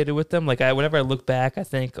associated with them. Like whenever I look back, I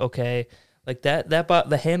think, okay, like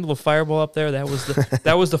the handle of Fireball up there, that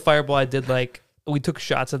was the Fireball I did. Like we took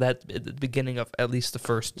shots of that at the beginning of at least the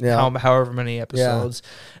first however many episodes.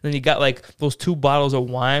 And then you got like those 2 bottles of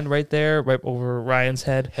wine right there, right over Ryan's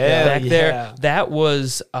head back there. That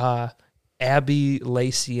was Abby,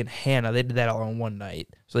 Lacey, and Hannah. They did that all in one night.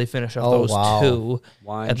 So they finished off those 2.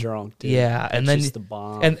 Wine drunk, dude. Yeah, and then just the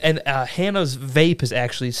bomb. and Hannah's vape is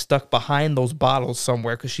actually stuck behind those bottles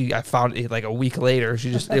somewhere because I found it like a week later.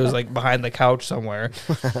 It was like behind the couch somewhere.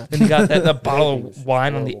 Then you got that bottle of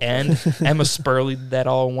wine on the end. Emma Spurley did that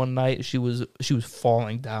all in one night. She was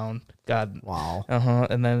falling down. God. Wow.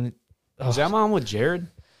 And then Was Emma on with Jared?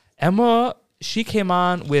 Emma, she came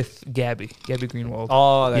on with Gabby Greenwald.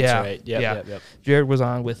 Oh, that's Yeah, right. yeah. Yep. Jared was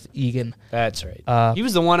on with Egan. That's right. He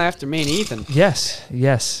was the one after me and Ethan.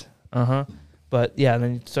 Yes. But yeah, and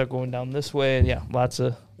then you start going down this way, and yeah, lots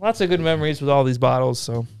of good memories with all these bottles.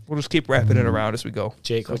 So we'll just keep wrapping it around as we go.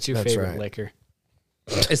 Jake, what's your That's favorite right. liquor?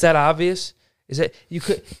 Is that obvious? Is that you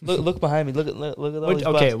could look behind me? Look at all these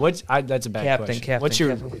Okay, bottles. that's a bad question.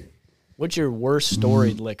 Captain. What's your worst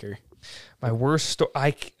storied liquor? My worst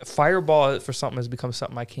Fireball for something has become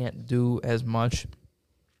something I can't do as much.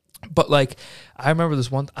 But like, I remember this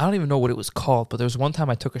one. I don't even know what it was called, but there was one time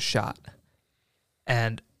I took a shot,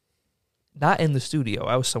 and not in the studio.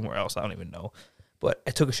 I was somewhere else. I don't even know. But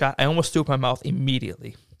I took a shot. I almost threw up my mouth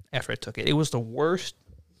immediately after I took it. It was the worst.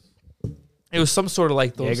 It was some sort of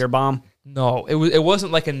like those. Jaeger bomb? No, it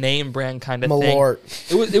wasn't like a name brand kind of Malort.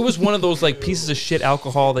 thing. It was one of those like pieces of shit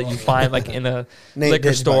alcohol that you find like in a Nate liquor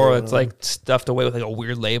did store. buy It's one. like stuffed away with like a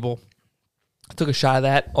weird label. I took a shot of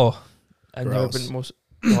that. Oh, I've never Gross. been most.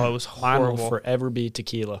 Oh, it was Mine will horrible. forever be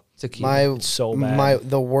tequila. Tequila. It's so bad.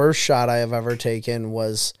 The worst shot I have ever taken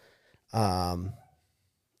was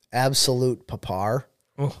Absolute Papar.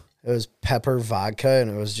 Oh. It was pepper vodka,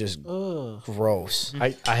 and it was just gross.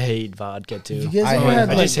 I hate vodka too. You guys I ever hate had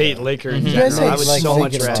I like, just hate liquor. In you guys general. I hate would like so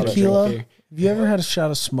much thinking rather about it. tequila? drink beer. Have you ever had a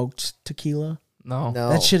shot of smoked tequila? No. No,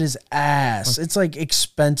 That shit is ass. It's like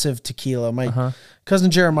expensive tequila. My Uh-huh.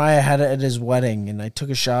 cousin Jeremiah had it at his wedding, and I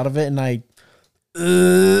took a shot of it, and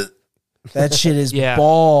that shit is Yeah.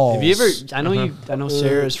 balls. Have you ever? I know you. I know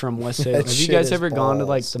Sarah's from West Haven. That Have you shit guys is ever gone to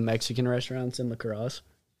like balls. the Mexican restaurants in La Crosse?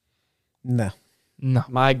 No. No.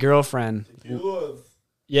 My girlfriend. You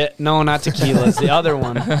Yeah, no, not tequila. It's the other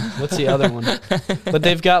one. What's the other one? But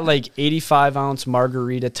they've got like 85-ounce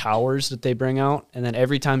margarita towers that they bring out, and then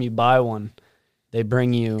every time you buy one, they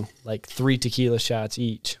bring you like 3 tequila shots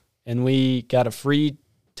each. And we got a free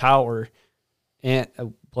tower and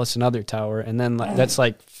plus another tower, and then that's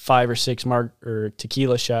like 5 or 6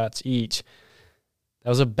 tequila shots each. That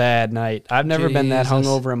was a bad night. I've never been that Jesus.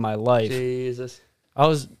 hungover in my life. Jesus. I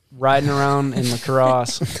was riding around in La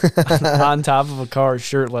Crosse on top of a car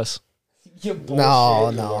shirtless.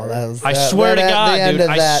 no. That was, I swear to God, the end dude. of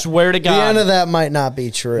I that- swear to The end God. of that might not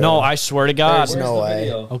be true. No, I swear to God. There's no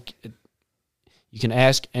way. Okay. You can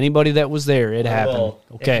ask anybody that was there. It happened.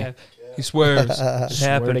 Okay. He swears. It Swear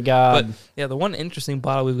happened. to God. But yeah, the one interesting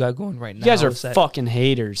bottle we've got going right now. You guys are is that- fucking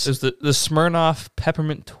haters. is the Smirnoff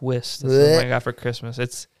Peppermint Twist. That's Blech. what I got for Christmas.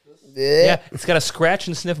 It's Yeah. yeah, it's got a scratch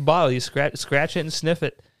and sniff bottle. You scratch it and sniff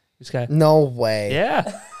it. It's got No way. yeah.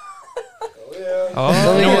 yeah. Oh,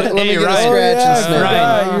 Let me get, let me get a Ryan. scratch and I sniff.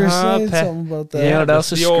 Ryan. forgot you were Uh-huh, saying Pat. something about You that. know what that's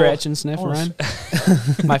else is the old- scratch and sniff, Ryan?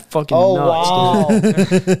 My fucking Oh, nuts,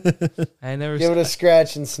 dude. wow. I never Give it a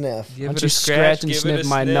scratch and sniff. give Why don't it you a scratch and give it sniff a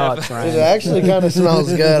my sniff. nuts, It Ryan? actually kind of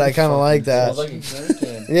smells good. I kind of like that. Smells like a candy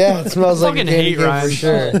cane. Yeah, it smells like a Fucking candy hate cane Ryan. for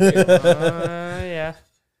sure. Yeah.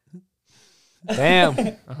 Damn.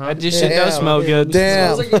 That just shit does Damn. smell good.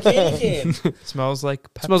 Damn. Smells like a candy cane. Smells like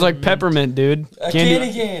peppermint. Smells like peppermint, dude. A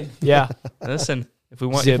candy cane. Yeah. Listen, if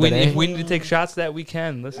we Zip it, eh? if we need to take shots, that we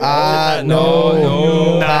can. Listen,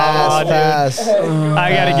 No. Pass, dude. pass,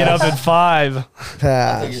 I got to get up at 5. Take your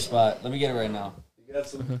pass. spot. Let me get it right now. You got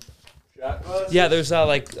some shot glasses? Yeah, there's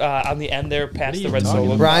on the end there past the red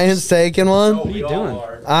solo. Brian's taking one. What are you doing?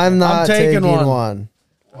 I'm not taking taking one. one.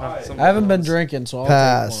 I haven't been drinking, so I'll take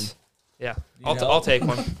Pass. Yeah, I'll take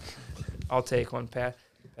one. I'll take one, Pat.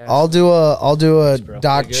 I'll do a bro.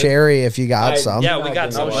 Doc good? Cherry if you got some. Yeah, we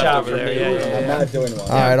got some No left shot over for there. me. Yeah, yeah, I'm yeah. not doing one. All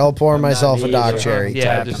right, I'll pour myself a Doc either. Cherry.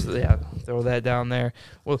 Yeah, Tap. just throw that down there.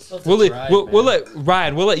 We'll try, let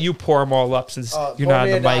Ryan. We'll let you pour them all up since you're pour not on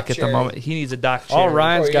me the a Doc mic at the Cherry. moment. He needs a Doc Cherry. All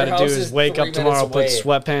Ryan's Bro, got your to do house is is wake 3 up tomorrow, put minutes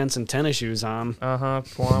away. sweatpants and tennis shoes on.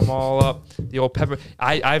 Pour them all up. The old pepper.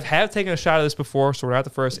 I have taken a shot of this before, so we're not the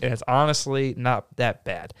first, and it's honestly not that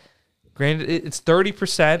bad. Granted, it's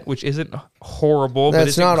 30%, which isn't horrible, but That's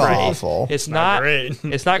it's not great. awful. It's not great.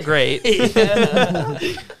 It's not great.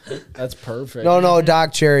 That's perfect. No,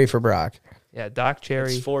 Doc Cherry for Brock. Yeah, Doc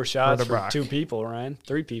Cherry. It's 4 shots the for Brock. 2 people, Ryan.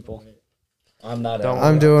 3 people. I'm not. Don't out.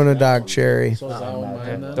 I'm doing a Doc Cherry. So is that one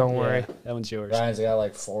mine then? Don't worry. That one's yours. Ryan's got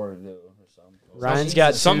like 4 to do or something. Ryan's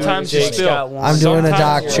got 2. Sometimes you Jake's spill. got 1. I'm doing a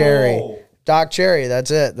Sometimes- Doc Cherry. Doc Cherry.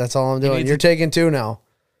 That's it. That's all I'm doing. need You're to- taking 2 now.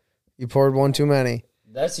 You poured 1 too many,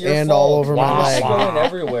 That's your And fault. all over my Wow. leg. It's going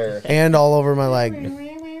everywhere. and all over my leg.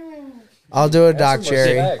 I'll do a Doc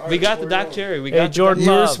Cherry. We got the Doc Cherry. We Hey, got Jordan You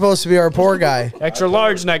were Love. supposed to be our poor guy. Extra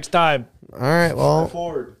large next time. All right. Well.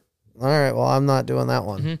 Forward. All right. Well, I'm not doing that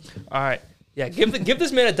one. All right. Yeah, give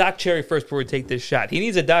this man a Doc Cherry first before we take this shot. He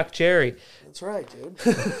needs a Doc Cherry. That's right, dude.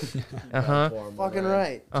 Uh-huh. Fucking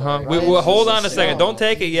right. Uh-huh. We hold on a second. Don't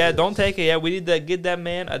take it yet. Don't take it yet. We need to give that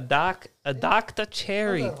man a Dr.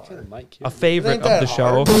 Cherry. A favorite Ain't of that the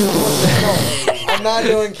show. I'm not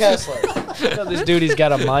doing Kessler. This dude, he's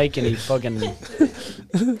got a mic and he fucking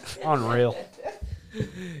unreal.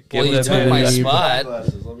 Well, you that took man my a- spot.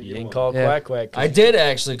 Glasses. Let me You get didn't one. call Yeah. quack quack. I did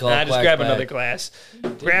actually call. Nah, just quack grab quack. another glass.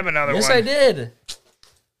 Grab another Yes, one. I did.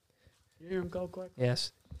 You hear him call quack?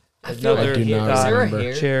 Yes. I feel Another like do not is there a remember.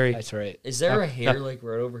 hair? Cherry. That's right. Is there a hair like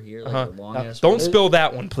right over here, like a long ass? Don't spill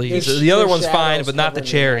that one, please. The other one's fine, but not the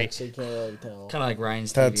cherry. Kind of like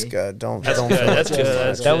Ryan's TV. That's good. Don't. That's don't good. fill That's it. good.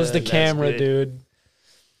 That's That good. was the That's camera, good. dude.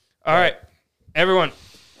 All right. Everyone.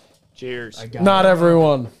 Cheers. Not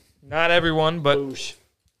everyone. Not everyone, but Boosh.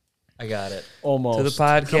 I got it. Almost. to the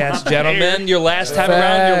podcast, gentlemen. Your last time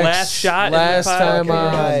around, your last Facts. shot. Last in the time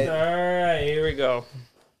podcast. on. All right, here we go.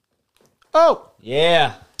 Oh,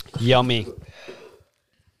 Yeah. yummy.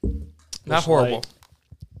 Not Bush horrible. Light.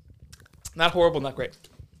 Not horrible, not great.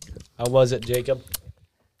 How was it, Jacob?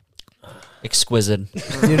 Exquisite.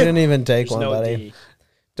 You didn't even take There's one, no buddy. D.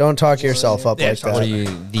 Don't talk yourself up Yeah, like sorry. What are that.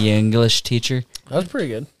 you, the English teacher? That was pretty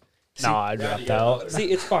good. No, I dropped out. See,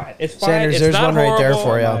 it's fine. It's fine. Sanders, It's there's not one right there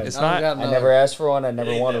horrible. for you. It's not. asked for one. I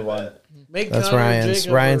never wanted one. That's Ryan's.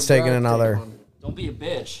 Ryan's taking another. Don't be a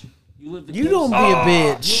bitch. You live the You don't be a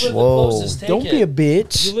bitch. You live Whoa. the closest. Take Don't it. be a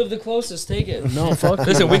bitch. You live the closest. Take it. No, fuck.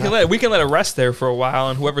 Listen, we can let it rest there for a while,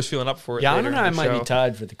 and whoever's feeling up for it. Yahn later and in I the might show. be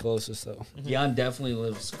tied for the closest, though. Yahn definitely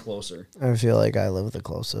lives closer. I feel like I live the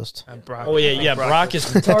closest. And Brock- Oh, yeah, Brock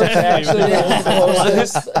is Actually,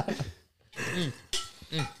 closest.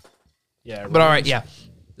 Yeah, But all right, yeah.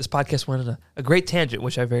 This podcast went on a great tangent,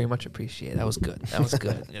 which I very much appreciate. That was good. That was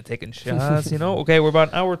good. Taking shots, Okay, we're about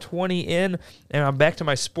an hour 20 in, and I'm back to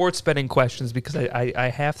my sports betting questions because I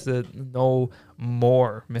have to know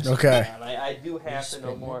more, Mr. Okay. Brown. I do have to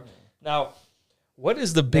know more. Now, what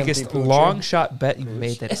is the biggest poocher. long shot bet you've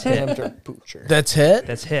made that's hit? Poocher. That's it.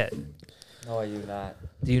 That's hit. No, I do not.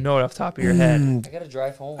 Do you know it off the top of your head? I gotta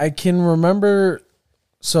drive home. I can remember.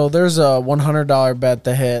 So there's a $100 bet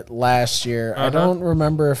that hit last year. I don't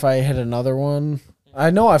remember if I hit another one.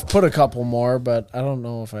 I know I've put a couple more, but I don't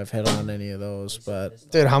know if I've hit on any of those.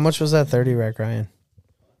 But Dude, how much was that 30 rack, Ryan?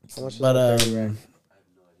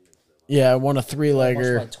 yeah, I won a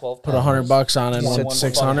 3-legger. Put $100 on it and Won hit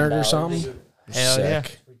 600 or something. Hell yeah.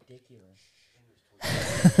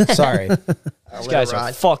 Sorry. These guys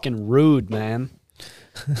are fucking rude, man.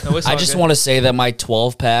 No, it's I all just good. want to say that my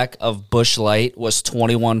 12-pack of Bush Light was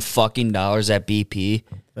 $21 fucking at BP.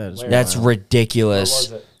 That's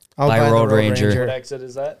ridiculous. I'll By buy the Road Ranger. What exit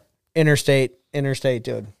is that? Interstate,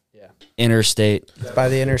 dude. Interstate. It's by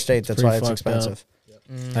the interstate. That's Pretty why it's fucked up.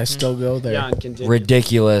 expensive. I still go there. Yahn, continue.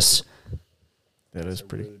 Ridiculous. That is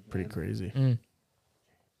pretty crazy.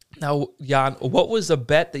 Now, Jan, what was a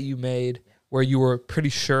bet that you made where you were pretty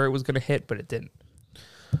sure it was going to hit, but it didn't?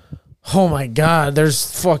 Oh my God,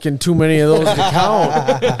 there's fucking too many of those to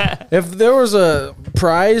count. If there was a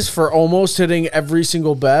prize for almost hitting every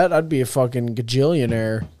single bet, I'd be a fucking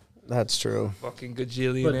gajillionaire. That's true. Fucking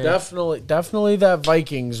gajillion. But definitely that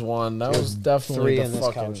Vikings one. That was definitely 3 the in this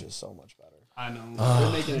fucking. couch is so much better. I know.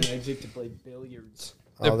 They're making an exit to play billiards.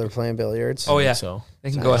 Oh, they're playing billiards? Oh, yeah. So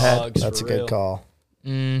They can go ahead. Dogs, That's a for good real. call.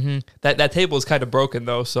 Mm-hmm. That table is kind of broken,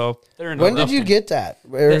 though, so. They're in When a did rough- you get that?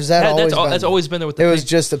 Or is that always been that's there? always been there with the It was pink-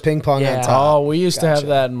 just a ping pong Yeah. on top. Oh, we used to have Gotcha.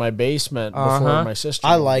 that in my basement before Uh-huh. my sister.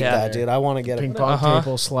 I like Yeah. that, dude. I want to get ping a pong Uh-huh.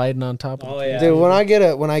 table sliding on top of Oh, it. yeah. dude. When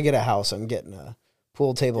I get a house, I'm getting a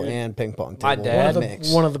pool table and ping pong table. My dad-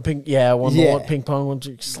 One of the ping, yeah, one Yeah. of the ping pong ones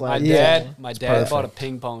you My slide. Yeah. dad, my dad bought a perfect.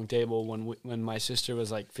 ping pong table when my sister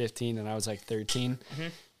was like 15 and I was like 13,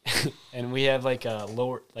 and we have like a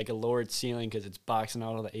lowered ceiling because it's boxing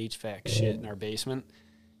out all the HVAC shit in our basement,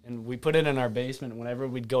 and we put it in our basement. Whenever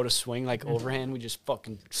we'd go to swing like overhand, we just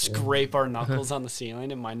fucking scrape our knuckles on the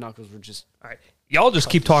ceiling, and my knuckles were just All right. Y'all just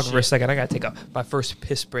keep talking for a second. I got to take my first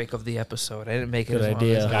piss break of the episode. I didn't make it Good as long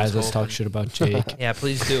idea. as I was guys. Let's hoping. talk shit about Jake. Yeah,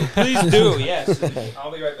 please do. Please do. Yes.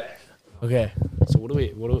 I'll be right back. Okay. So what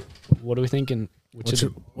are we thinking?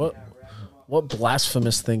 What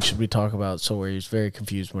blasphemous thing should we talk about? So where he's very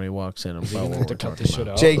confused when he walks in about what we're to cut talking this shit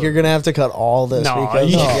about. out. Jake, you're gonna have to cut all this No,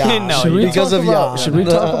 because you- of Yahn. no, Should we because talk of about? Yahn. Should we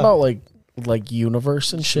talk about like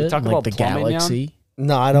universe and shit? talk and, like about the plumbing, Yahn? galaxy?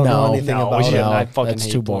 No, I don't know anything no, about we it. should. I fucking that's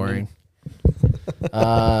hate too plumbing.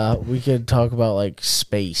 boring. We could talk about like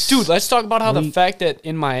space, Dude, let's talk about how the fact that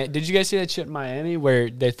in Miami, did you guys see that shit in Miami where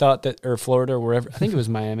they thought that, or Florida or wherever, I think it was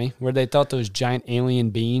Miami, where they thought those giant alien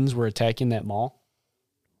beings were attacking that mall?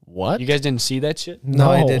 What? You guys didn't see that shit?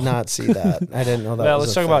 No, I No. did not see that. I didn't know that Well, was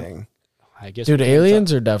let's a talk about- thing. I guess. Dude, we can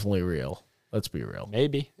aliens are definitely real. Let's be real. talk-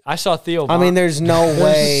 Maybe. I saw Theo. I mean, there's no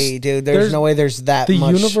way, dude. There's no way there's that The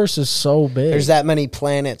much. universe is so big. There's that many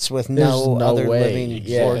planets with There's no no other way. living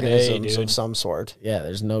Yeah. organisms Hey, of some sort. Yeah,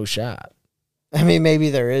 there's no shot. I mean, maybe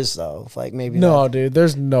there is though. Like maybe No, that, dude,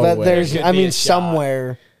 there's no but way. there's. There could I be mean, a shot.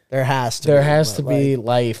 somewhere there has to. There be, has to but, be like,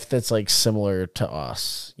 life that's like similar to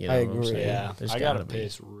us. You know I what I'm agree. saying? Yeah, There's I gotta gotta be.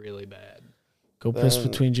 piss really bad. Go piss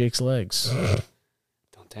between Jake's legs.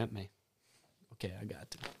 Don't tempt me. Okay, I got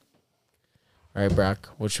to. All right, Brock,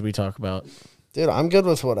 what should we talk about? dude, I'm good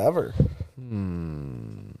with whatever.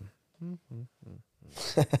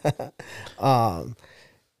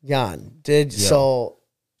 Yahn, so.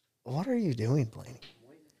 What are you doing, Blaney?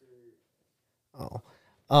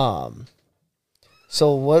 Oh,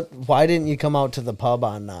 so what? Why didn't you come out to the pub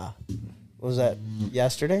on What was that?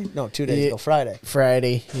 Yesterday? No, 2 days ago. Friday.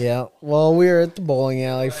 Friday, yeah. Well, we were at the bowling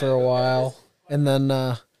alley for a while, and then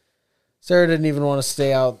Sarah didn't even want to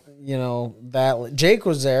stay out. Jake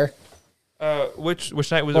was there. Which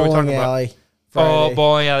night was we Bowling talking alley. about? Friday. Oh,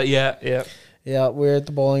 bowling alley. Yeah. Yeah, we were at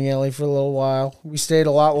the bowling alley for a little while. We stayed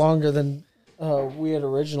a lot longer than we had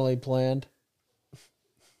originally planned.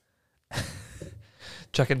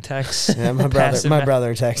 Checking texts. Yeah, my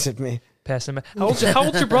brother texted me. Passing. How old's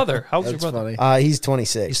your brother? How old's your brother? Funny. He's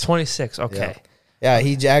 26. He's 26. Okay. Yeah,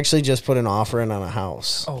 he actually just put an offer in on a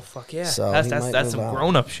house. Oh fuck yeah! So that's some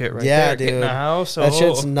grown up shit right Yeah, there. dude. Getting a house. That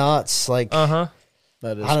shit's nuts. Like, That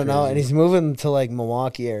is I don't know. crazy. And he's moving to like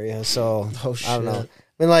Milwaukee area. So Oh, shit. I don't know. I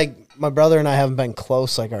mean, like, my brother and I haven't been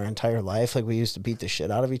close like our entire life. Like, we used to beat the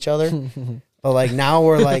shit out of each other. But like now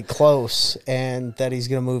we're like close, and that he's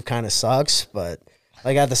gonna move kind of sucks. But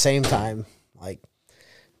like at the same time, like,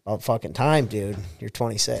 about fucking time, dude. You're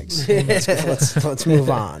 26. let's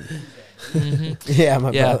move on. Yeah,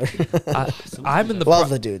 my brother. I'm in the Love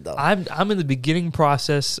the dude though. I'm in the beginning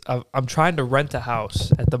process of I'm trying to rent a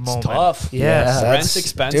house at the moment. tough. Yes. That's- Rent's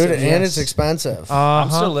expensive. dude, and it's expensive.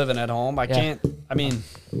 I'm still living at home. I Yeah. can't. I mean,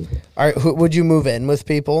 All right, would you move in with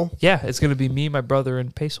people? Yeah, it's gonna be me, my brother,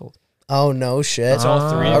 and Paysold. Oh no shit! it's all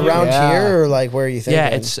three of you. Around Yeah. here, or like where are you thinking?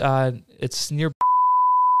 Yeah, it's near.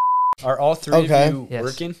 Are all three Okay. of you Yes.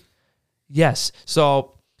 working? Yes.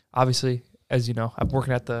 So obviously, as you know, I'm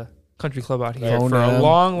working at the country club out here Oh, for a no.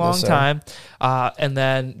 long Yes, sir. time. And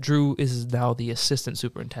then Drew is now the assistant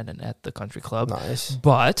superintendent at the country club. Nice.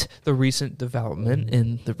 But the recent development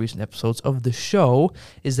in the recent episodes of the show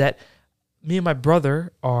is that me and my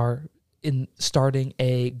brother are starting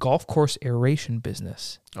a golf course aeration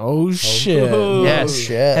business. Oh shit! Yes. Oh,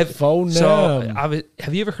 shit.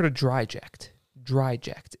 Have you ever heard of DryJect?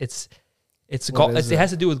 DryJect. It's What is it it? has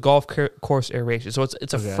to do with golf course aeration. So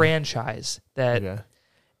it's a Okay. franchise that Okay.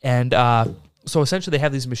 and so essentially they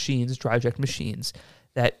have these machines, DryJect machines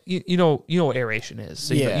that you know what aeration is.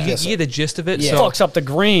 So you, know, Yeah. you, get, you get the gist of it. Yeah. So Fucks up the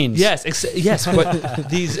greens. yes, yes, but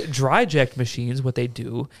these DryJect machines, what they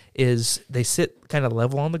do is they sit kind of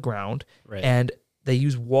level on the ground, Right. and they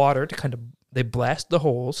use water to they blast the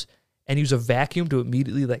holes and use a vacuum to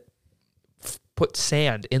immediately like put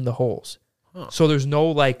sand in the holes. So there's no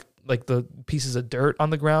like the pieces of dirt on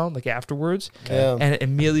the ground like afterwards, Yeah. and it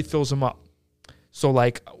immediately fills them up. So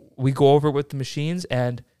like we go over it with the machines,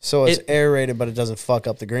 and So it's aerated, but it doesn't fuck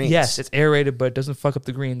up the greens. yes, it's aerated, but it doesn't fuck up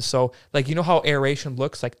the greens. So like you know how aeration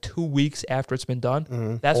looks like 2 weeks after it's been done.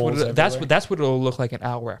 Mm-hmm. That's what Holes that's what it'll look like an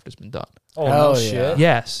hour after it's been done. Oh Hell no yeah. shit.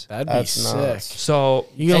 Yes. That'd be That's sick. nuts. So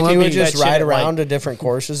You And gonna let you me would just that shit ride at, around like- to different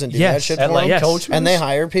courses and do Yes, that shit At for like them? Yes. Coach. And they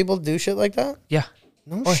hire people to do shit like that? yeah.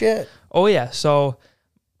 No Oh, shit. Oh yeah. So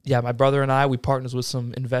yeah, my brother and I we partnered with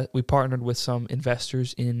some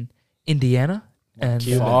investors in Indiana, and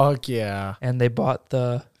Fuck yeah! and they bought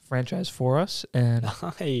the franchise for us. And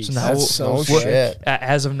Nice. so now That's so No sick. shit.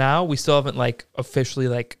 as of now, we still haven't like officially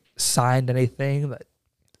like signed anything that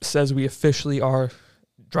says we officially are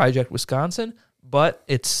DryJect Wisconsin, but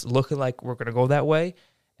it's looking like we're gonna go that way.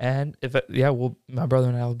 And if my brother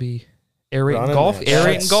and I will be aerating Running golf that shit.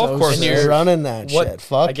 aerating That's golf so courses. And you're running that What- shit.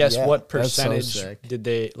 Fuck I guess yeah. what That's so percentage sick. did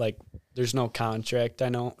they like? There's no contract, I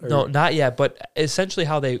know. Or- No, not yet. But essentially,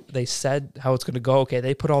 how they said how it's going to go. Okay,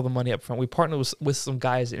 they put all the money up front. We partnered with some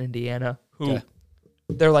guys in Indiana who Okay.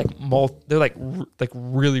 they're like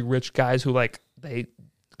really rich guys who like they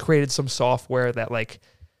created some software that like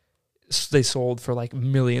they sold for like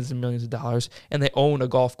millions and millions of dollars, and they own a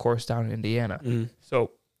golf course down in Indiana. Mhm.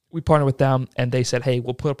 So we partnered with them, and they said, "Hey,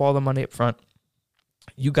 we'll put up all the money up front.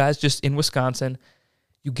 You guys just in Wisconsin,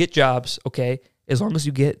 you get jobs, okay? As long as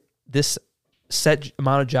you get this set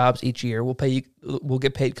amount of jobs each year, we'll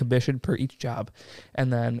get paid commission per each job,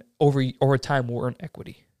 and then over time we'll earn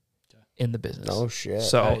equity in the business." No shit.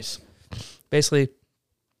 So Nice. basically,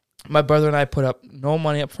 my brother and I put up no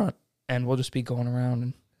money up front, and we'll just be going around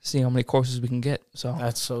and seeing how many courses we can get. So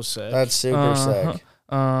That's so sick. That's super sick.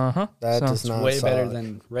 That That does not Way better suck.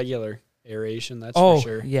 than regular aeration, that's Oh for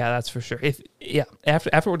sure. yeah, that's for sure.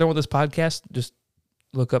 After we're done with this podcast, just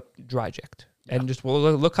look up DryJect and just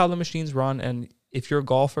look how the machines run. And if you're a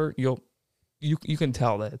golfer, you can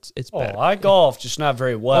tell that it's Oh, better. I golf, just not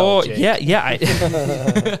very well. Oh Jake. yeah.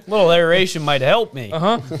 Little aeration might help me.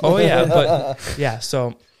 Oh yeah, but yeah.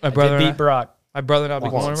 So my brother, Did beat Brock. and I'll be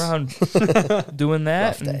going Once. around doing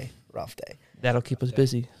that. Rough and day. Rough day. That'll keep us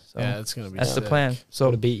busy. So yeah, it's gonna be. that's the sick. plan. Would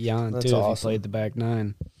So have beat Yahn That's too if awesome. he played the back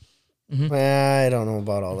nine. I don't know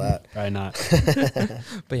about all that. Probably not.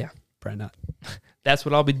 but yeah, Probably not. that's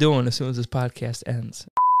what I'll be doing as soon as this podcast ends.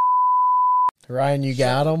 Ryan, you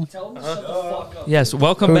got him. Yes,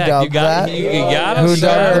 welcome Who back. You dubbed got that? you got us, Who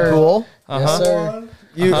dug the sir. pool? Yes, sir.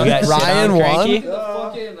 You, got shit Ryan on, won.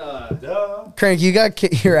 Cranky? Crank, you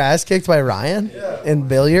got your ass kicked by Ryan in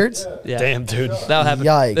billiards. Yeah. Damn, dude. That'll happen.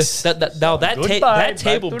 Yikes. Now that Goodbye,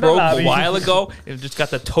 table back to the broke a lobby. while ago. It just got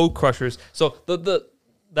the toe crushers. So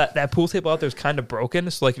that pool table out there is kind of broken.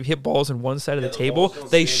 So like if you hit balls on one side of the table,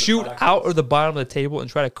 they shoot out of the bottom of the table and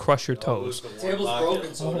try to crush your toes. Table's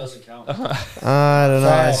broken, so it doesn't count. I don't know.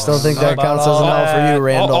 I still think that counts as an L for you,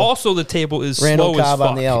 Randall. Also, the table is Randall slow as Cobb fuck.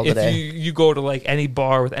 on the L if today. you go to like any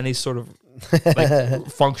bar with any sort of like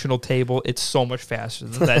functional table, it's so much faster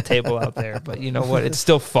than that table out there. But you know what? It's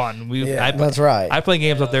still fun. That's right. I play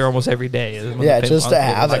games out there almost every day. Yeah, just to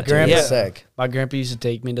have it. Yeah. Grandpa's sick. My grandpa used to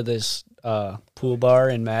take me to this pool bar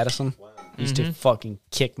in Madison. He used to fucking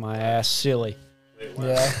kick my ass silly.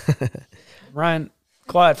 Yeah. Ryan,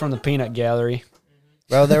 quiet from the peanut gallery.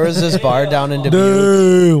 Bro, there was this bar down in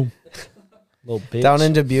Dubuque. Little bitch. Down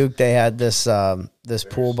in Dubuque, they had this this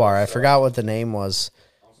pool bar. I forgot what the name was,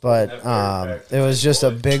 but it was just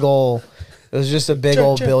a big old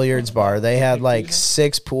billiards bar. They had like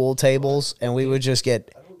 6 pool tables, and we would just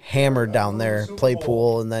get hammered down there, play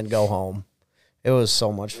pool, and then go home. It was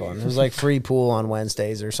so much fun. It was like free pool on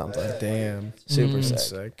Wednesdays or something. Damn. Super sick.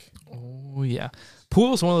 Sick. Oh yeah.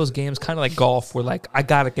 Pool is one of those games, kind of like golf, where like I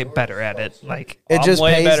gotta get better at it. Like It I'm just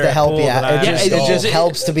way pays better to at help pool you than out. I It am just, at it golf. just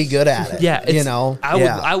helps to be good at it. yeah, it's, you know.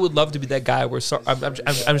 I would love to be that guy where I'm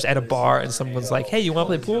just at a bar and someone's like, "Hey, you want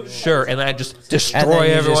to play pool?" Sure, and then I just destroy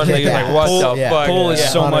you everyone. just Like, kick you're like, ass. what Pool- the yeah. fuck? Pool is Yeah.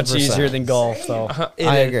 so much 100%. easier than golf, though. It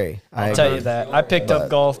I is. agree. I'll tell you that. I picked up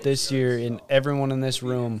golf this year, and everyone in this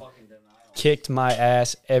room kicked my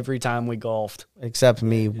ass every time we golfed. Except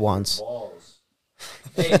me once.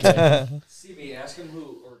 Hey, see me, ask him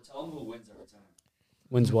who, or tell him who wins every time.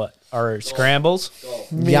 Wins what? Our scrambles?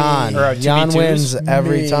 Yahn. Or our Yahn 2v2s? wins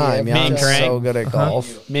every Me. time. Me and Yahnn's Crank. so good at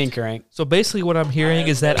golf. Me and Crank. So basically, what I'm hearing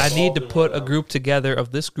is that I need to put a group together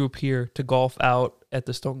of this group here to golf out at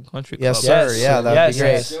the Stone Country Club. Yes, sir. Yes. Yeah, that'd be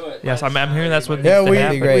great. Yes. Do it. Yes, I'm hearing that's what Yeah, needs to we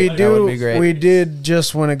happen. great. we That do. would be great. We did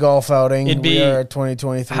just win a golf outing. It'd be- we are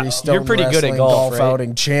 2023 Stone you're pretty good at Wrestling golf, right?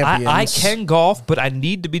 outing champions. I can golf, but I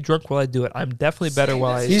need to be drunk while I do it. I'm definitely better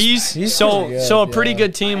while I. He's so pretty good, so a pretty yeah.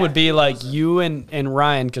 good team would be like you and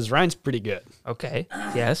Ryan, because Ryan's pretty good. Okay.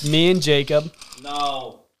 Yes. Me and Jacob.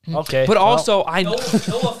 No. Okay. But well, also, I No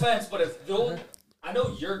offense, but if Bill, I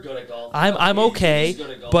know you're good at golf. I'm okay, He's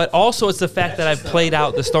good at golf. but also it's the fact that I've played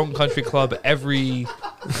out the Stone Country Club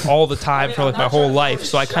all the time for like my whole life,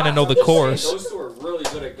 so I kind of know the course. Those two are really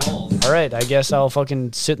good at golf. all right, I guess I'll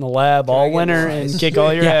fucking sit in the lab all winter and kick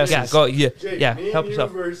all your Yeah, asses. yeah, go, yeah, Jake, yeah. me Help and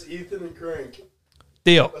yourself. you versus Ethan and Crank.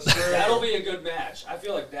 Deal. That'll be a good match. I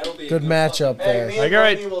feel like that'll be a Good matchup fucking there. match. Like, all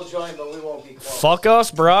right. will join, but we won't be close. Fuck us,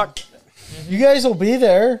 Brock. You guys will be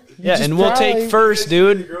there. You Yeah, just and we'll probably- take first,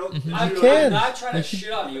 dude. I'm can. not trying to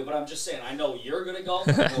shit on you, but I'm just saying I know you're good at golf.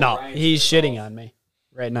 I know No, Ryan's he's good at shitting golf. on me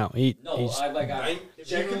right now. He's I'm If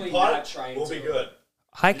genuinely you can not putt, trying we'll to. be good.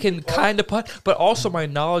 I can kind of putt, but also my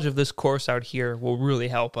knowledge of this course out here will really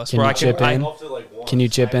help us. Can where you I can, chip I- in? Golfed it like once. Can you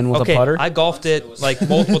chip in with okay, a putter? I golfed it like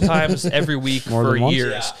multiple times every week More for than once?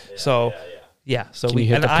 years. So yeah, so Can you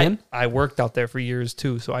hit and the pin? I worked out there for years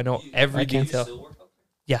too, so I know every Do you detail. still work out?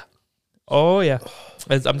 Yeah. Oh yeah.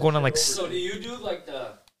 I'm going on like So do you do like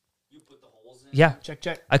you put the holes in? yeah.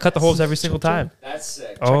 check. I cut the holes every single time. That's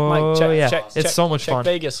sick. Oh Mike, check, yeah, check, it's check, so much check fun.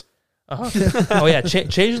 Vegas. Oh yeah,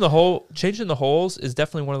 changing the holes is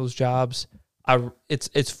definitely one of those jobs.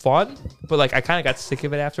 It's fun, but like I kind of got sick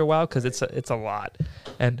of it after a while because it's a lot,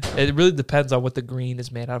 and it really depends on what the green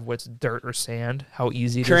is made out of, what's dirt or sand, how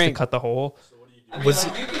easy it is to Crank. cut the hole. I mean,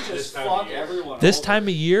 like, you can just fuck everyone. This over. time of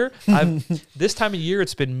year,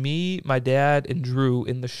 it's been me, my dad, and Drew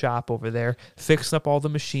in the shop over there fixing up all the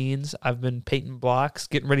machines. I've been painting blocks,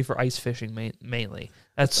 getting ready for ice fishing mainly.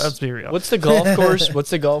 Let's be real. What's the golf course? What's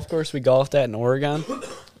the golf course we golfed at in Oregon?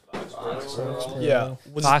 Yeah.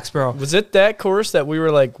 Foxborough? Was it that course that we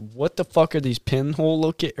were like, what the fuck are these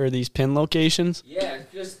these pin locations? Yeah,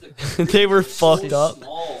 just the They were so fucked up.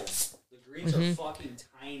 Small. The greens are fucking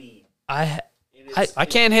tiny. I I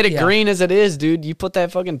can't hit it Yeah. green as it is, dude. You put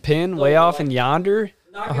that fucking pin way off in yonder.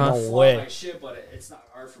 I'm not gonna No flop way. my shit, but it's not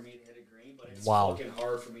hard for me to hit a green. But it's Wow. fucking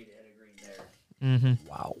hard for me to hit a green there.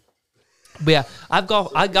 Wow. but yeah, I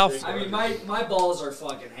golf. I mean, my balls are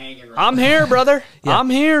fucking hanging. Right I'm here, brother. Yeah. I'm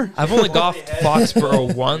here. I've only golfed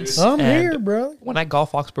Foxborough once. I'm and here, bro. When I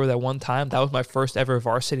golfed Foxborough that one time, that was my first ever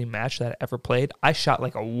varsity match that I ever played. I shot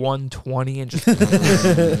like a 120 and just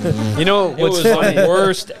You know it what's was funny? the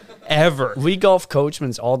worst ever. We golf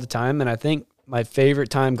Coachman's all the time, and I think my favorite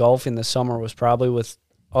time golfing this summer was probably with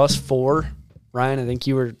us four Ryan, I think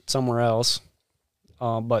you were somewhere else.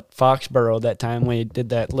 But Foxborough, that time we did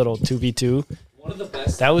that little 2v2. One of the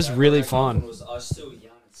best. That was really fun. Was us two,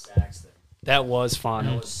 Yahn and Saxton. That was fun.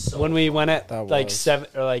 That was so when we went at That like was. 7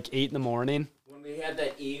 or like 8 in the morning. When we had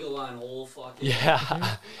that eagle on whole fucking. Yeah.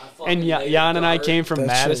 I fucking And laid Jan and I guard. came from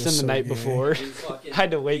That shit Madison was the so night gay. before. We fucking- I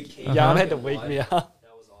had to wake. we Jan came had to in wake me blood. up.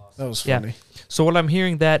 That was awesome. That was Yeah. funny. So what I'm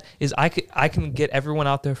hearing that is I can get everyone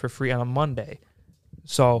out there for free on a Monday.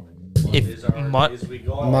 So if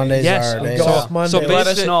Mondays yes, are our days. Golf so, Monday. so Let us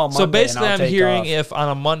basically, know on so Monday and basically I'll I'm take hearing off. if on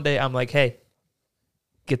a Monday I'm like, hey,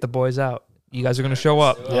 get the boys out. You guys are gonna show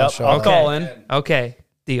up. Yep, show I'll up. call in. Okay,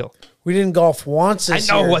 deal. We didn't golf once I this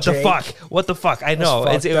know year, what the Jake. fuck. What the fuck? I know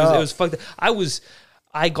That's it fucked up. was fucked.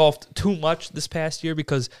 I golfed too much this past year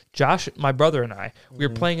because Josh, my brother, and I we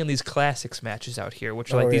were playing in these classics matches out here,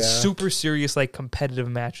 which are like Oh, these yeah. super serious like competitive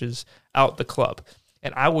matches out the club.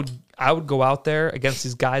 And I would go out there against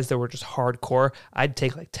these guys that were just hardcore. I'd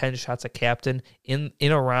take like 10 shots at captain in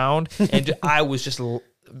a round, and I was just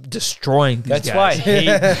destroying these That's guys.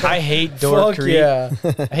 why I hate Door Fuck Creek. yeah.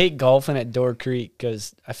 I hate golfing at Door Creek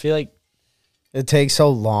because I feel like It takes so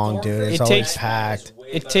long, dude. It's It always takes- packed.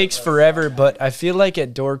 it takes forever. But I feel like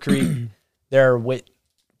at Door Creek there are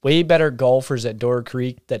way better golfers at Door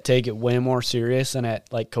Creek that take it way more serious than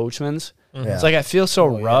at like Coachman's. Yeah. It's like I feel so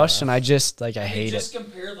rushed, and I just like I hate Just it.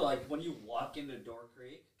 compare like when you walk into Door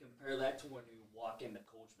Creek, compare that to when you walk into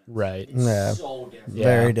Coachman. Right. It's Yeah. so different. Yeah.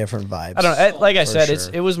 Very different vibes. I don't know. Like I For said, sure.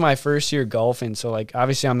 it was my first year golfing, so like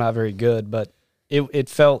obviously I'm not very good, but it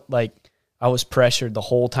felt like I was pressured the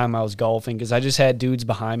whole time I was golfing because I just had dudes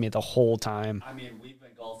behind me the whole time. I mean, we've been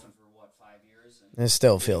golfing for what, 5 years? I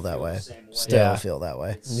still feel that way. Same way. Still Yeah. feel that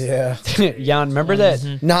way. Yeah. Jan, remember that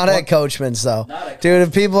Not at Coachman's though. Not at Dude,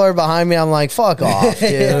 if people are behind me, I'm like, fuck off,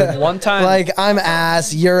 dude. one time? Like, I'm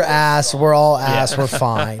ass, you're ass, we're all ass, we're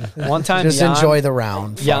fine. One time, Just Jan, enjoy the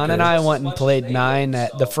round. Jan and fucker. I went and played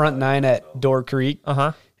the front nine at Door Creek,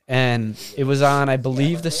 and it was on, I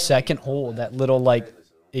believe, the second hole. That little like,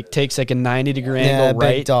 it takes like a 90-degree Yeah, angle big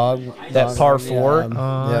right. dog. That par four.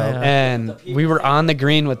 Yeah. And we were on the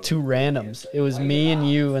green with two randoms. It was me and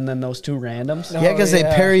you, and then those two randoms. Yeah, because they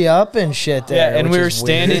pair you up and shit there. Yeah, and which we were is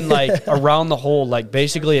standing like around the hole, like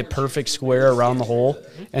basically a perfect square around the hole.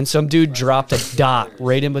 And some dude dropped a dot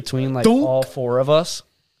right in between like all four of us.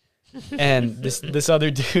 And this other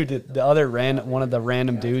dude, one of the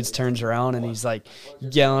random dudes turns around and he's like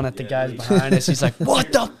yelling at the guys behind us. He's like, "What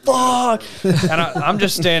the fuck?" And I'm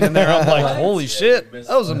just standing there. I'm like, "Holy shit, that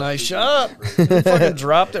was a nice shot." Fucking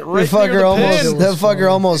dropped it right near the pin. that fucker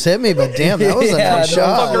almost hit me, but damn, that was a nice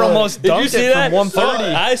shot. Fucker almost dunked it from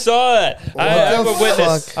 130. I saw that. I'm the a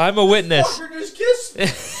witness. fuck? I'm a witness. Just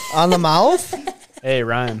kiss. On the mouth? Hey,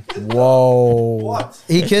 Ryan. Whoa. What?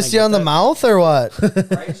 He kissed you on the mouth or what?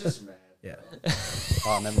 Righteous man.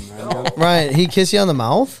 Oh, never mind. Ryan, he kissed you on the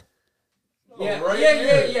mouth? Yeah.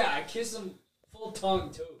 I kiss him full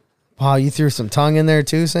tongue too. Wow, you threw some tongue in there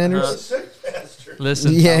too, Sanders? Sick bastard.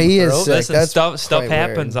 Listen, Yeah, he is sick. Listen, That's stuff quite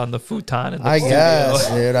happens weird. on the futon. In the I studio. guess,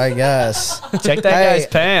 dude, I guess. Check that Hey. guy's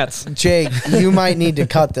pants. Jake, you might need to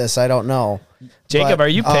cut this. I don't know. Jacob, But, are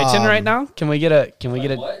you pitching right now? Can we get a?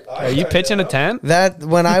 Are you pitching a 10? That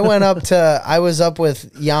when I went up to, I was up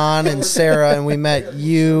with Yahn and Sarah, and we met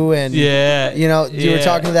you, and Yeah. you know, you were Yeah.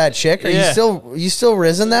 talking to that chick. Are Yeah. you still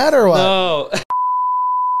risen that or what? No.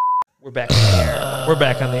 We're back on the air. We're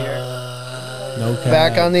back on the air. No cap.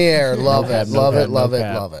 Back on the air. Love cap, it. no Love cap, it. Love no it.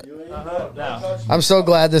 cap. Love it. Now, I'm so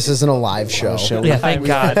glad this isn't a live show. shit. yeah, thank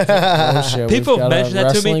God. Oh, shit. People We've got a mention that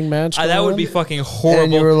to me. wrestling match That going would be on? fucking horrible.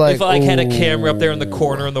 And you were like, if I had a ooh. camera up there in the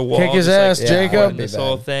corner in the wall, Kick his just, ass, like, Jacob. recording This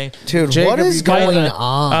whole thing. Dude, Jacob, what is you got going that?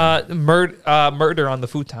 on? Murder on the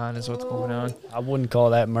futon is what's going on. I wouldn't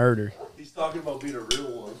call that murder. He's talking about being a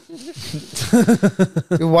real one.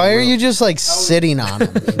 Dude, why are you just like sitting on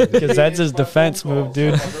him? Because that's his defense move,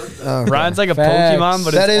 dude. Okay. Ryan's like a Facts. Pokemon,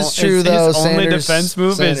 but That his, is true, his, though. His only Sanders- defense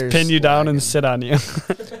move Sanders is pin you down and sit on you.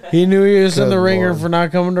 He knew he was in Good the ringer Lord. for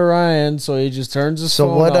not coming to Ryan, so he just turns his So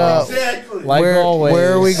phone what? off. Exactly. Like where always.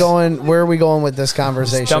 are we going? Where are we going with this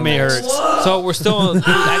conversation? Tummy hurts. So we're still.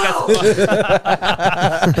 I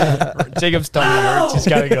got. Jacob's tummy hurts. He's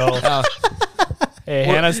got to go. Hey,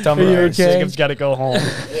 Hannah's tummy you hurts. okay? Jacob's got to go home.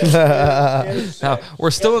 Now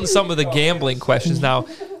we're still in some of the gambling questions. Now,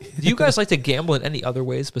 do you guys like to gamble in any other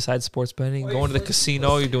ways besides sports betting? Going to the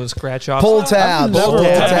casino, you're doing scratch offs. Pull tabs. never Pull been to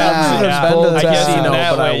the tabs. casino. Pull I guess casino, in tabs.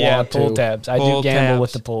 that but I way, yeah, want pull to. tabs. I Pull do gamble tabs.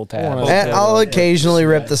 with the pull tabs. And I'll occasionally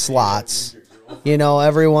rip the slots. You know,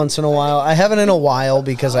 every once in a while. I haven't in a while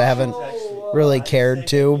because I haven't really cared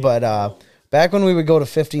to. But back when we would go to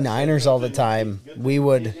 59ers all the time, we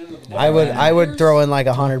would I would throw in like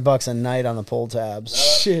 $100 a night on the pull tabs.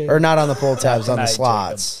 Shit. Or not on the pull tabs, on the tonight,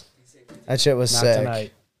 slots. That shit was Not sick.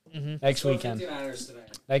 tonight. Next weekend.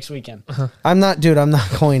 Next weekend. I'm not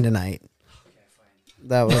going tonight.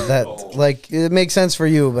 Like, it makes sense for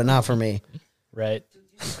you, but not for me. Right.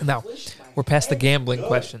 Now, we're past the gambling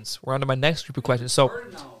questions. We're on to my next group of questions. So,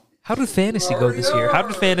 how did fantasy go this year? How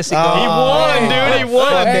did fantasy go? He won, dude. He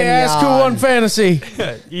won. Hey, ask who won fantasy.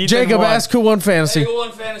 Jacob, won. ask who won fantasy.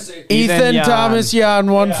 Ethan Yahn. Thomas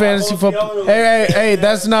Yahn won fantasy football. Hey,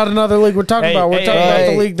 that's not another league we're talking about. We're talking about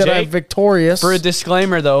the league that I'm Jake, victorious. For a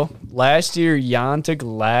disclaimer, though, last year Yahn took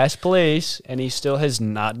last place, and he still has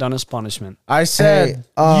not done his punishment. I said,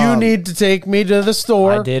 Hey, you need to take me to the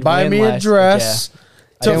store, I did buy win me a last- dress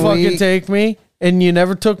to Can fucking we- take me, and you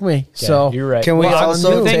never took me. So You're right. Can we Well,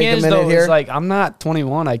 also the thing take a is, minute though, here? is like I'm not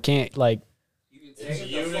 21. I can't like. It's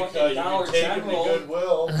Utica. You can take him to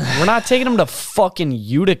Goodwill. We're not taking him to fucking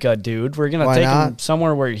Utica, dude. We're gonna Why take him not?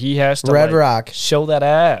 somewhere where he has to Red like, Rock. show that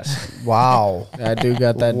ass. Wow. I do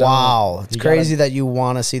got that done. Wow. It's crazy that you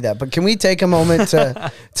want to see that. But can we take a moment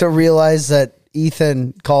to realize that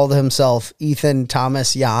Ethan called himself Ethan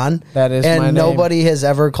Thomas Yahn? That is and my name. nobody has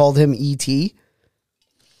ever called him E.T.?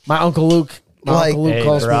 My Uncle Luke. My Like- Uncle Luke Hey,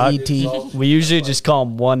 calls Brock. me ET. We usually just call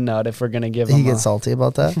him One Nut if we're gonna give him. He gets salty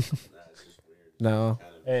about that? No.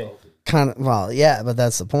 Hey, Kind of. Well, yeah, but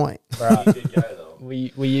that's the point.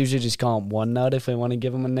 we usually just call him One Nut if we want to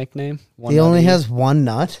give him a nickname. One He Nut only E. has one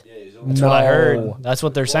nut? That's what I heard. That's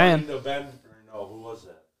what they're saying. No, who was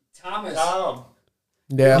that? Thomas. Tom.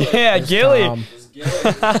 Yeah. Yeah, Gilly. Tom.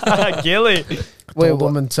 Gilly. Wait, Told what?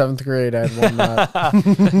 him in 7th grade I had one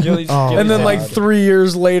nut. Gilly's, Oh. And then like God. 3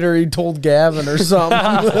 years later he told Gavin or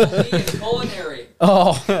something. He is culinary.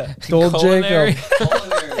 Oh, told Culinary. Jacob.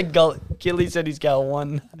 Culinary. Gilly said he's got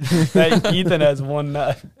one. Ethan has one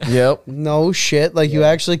nut. Yep. No shit. Like, you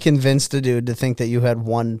actually convinced a dude to think that you had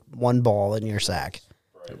one ball in your sack.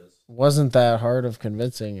 Wasn't that hard of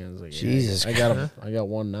convincing. I was like, Jesus I got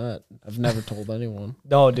one nut. I've never told anyone.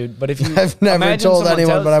 No, dude. But if you, I've never imagine told someone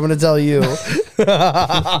anyone, tells- but I'm going to tell you.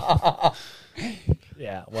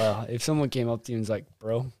 Yeah, well, if someone came up to you and was like,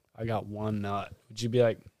 "Bro, I got one nut," would you be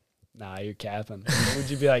like, "Nah, you're capping"? Or would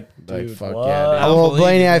you be like, Like, "Dude, fuck what?" yeah, dude. don't Well, believe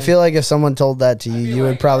Blaney, you, I man. feel like if someone told that to you, you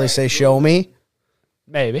would probably say, "Show me."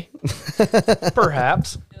 Maybe,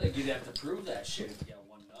 perhaps. I feel like you'd have to prove that shit if you got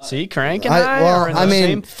one nut. See, Crank and I are in the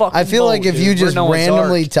same fucking I feel like boat, if dude. you We're just Noah's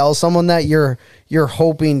randomly Ark. tell someone that, you're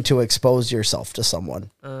hoping to expose yourself to someone.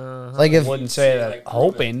 Like, if Wouldn't say that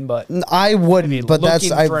hoping, but I wouldn't, but that's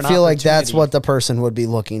looking I for an feel like that's opportunity. what the person would be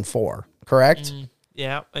looking for. Correct?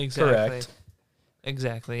 Yeah, exactly. Correct.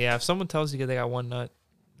 Exactly. Yeah. If someone tells you they got one nut,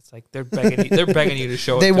 it's like they're begging you. They're begging you to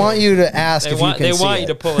show it. They to want them. you to ask They if want. you They can want see you it.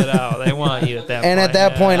 to pull it out. They want you at that. And point. at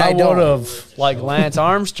that point, Yeah. I don't. Would've. like Lance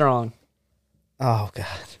Armstrong, Oh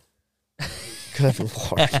God. Good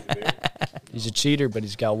Lord. he's a cheater, but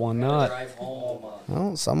he's got one nut. Drive home.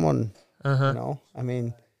 Well, someone. Uh-huh. You know, I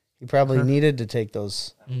mean, he probably needed to take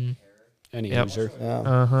those. Any Yep. loser. Yeah.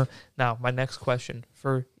 Uh huh. Now, my next question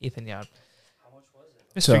for Ethan Yahn.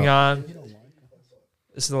 Mr. So- Yahn,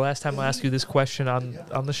 this is the last time I'll ask you this question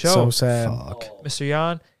on the show. So sad. Mr.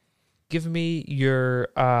 Yahn, give me your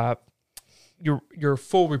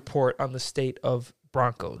full report on the state of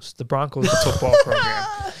Broncos, the Broncos football program.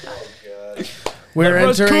 We're That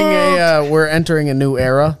was entering a new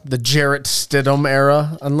era, the Jarrett Stidham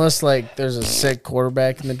era. Unless like there's a sick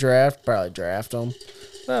quarterback in the draft, probably draft him.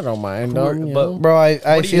 I don't mind him. but- Bro, I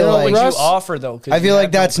What do you feel know like what Russ- you offer though? 'Cause I you feel like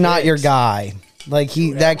have no that's not your picks. guy. Like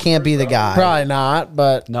that can't be the guy. probably not.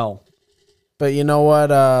 But No, you know what?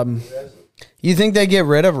 You think they get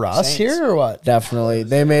rid of Russ Saints. here or what? Definitely,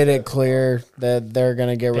 they made it clear that they're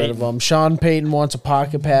gonna get rid of Peyton. him. Sean Payton wants a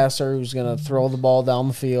pocket passer who's gonna throw the ball down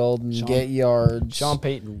the field and get yards. Sean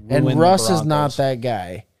Payton and ruined the Russ is not Broncos. that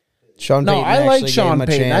guy. Sean No, Payton I like actually gave Sean him a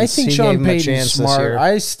Payton. I chance. think He Sean gave him a Payton's chance this smart. year.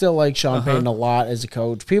 I still like Sean Payton a lot as a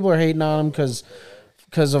coach. People are hating on him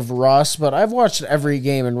because of Russ, but I've watched every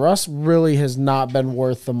game, and Russ really has not been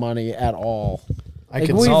worth the money at all. I Like,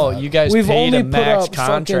 can we've- see Oh, that. you guys We've paid only a put max up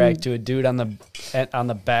contract fucking- to a dude on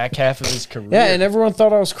the back half of his career. Yeah, and everyone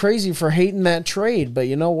thought I was crazy for hating that trade, but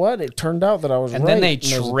you know what? It turned out that I was and right. then they and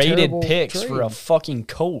it was a traded terrible picks for trade. a fucking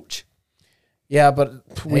coach. Yeah, but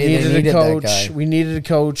we Hey, they needed needed a that coach. guy. We needed a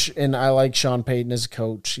coach, and I like Sean Payton as a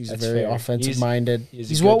coach. He's That's very fair. offensive minded. he's a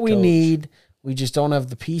He's good what we coach. need. We just don't have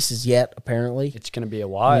the pieces yet, apparently. It's gonna be a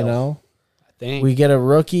while. You know? I think. We get a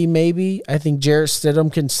rookie, maybe. I think Jarrett Stidham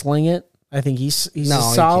can sling it. I think he's No, a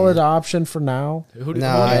he solid can't. option for now.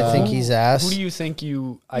 No, I think he's ass. Who do you think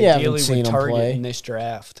you You haven't ideally seen would him target play. in this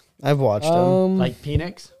draft? I've watched him. Like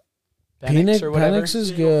Penix? Penix or whatever. Penix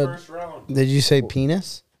is good. First round. Did you say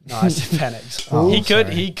penis? No, I said Penix. Oh,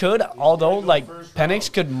 He could, although like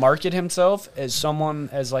Penix could market himself as someone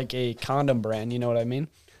as like a condom brand. You know what I mean?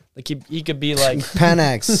 Like he could be like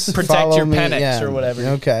Penix. Protect Follow your me. Penix or whatever.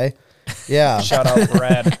 Okay. Yeah. shout out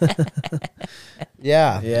Brad.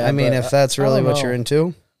 Yeah. Yeah, I mean, but if that's I really don't what know. you're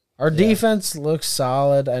into. Our defense looks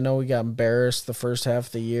solid. I know we got embarrassed the first half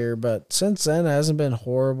of the year, but since then it hasn't been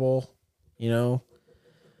horrible, you know.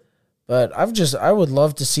 But I would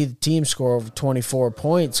love to see the team score over 24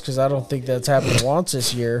 points because I don't think that's happened once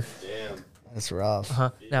this year. That's rough.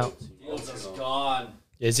 Now, Fields is gone.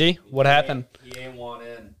 Is he? What happened? He ain't want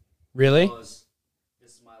in. Really? This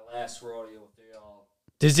is my last rodeo with y'all.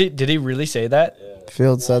 Did he really say that?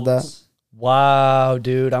 Field said that. Wow,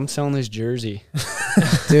 dude, I'm selling this jersey.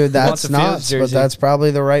 Dude, wants that's a Fields nuts, but jersey. that's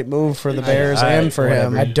probably the right move for the Bears and for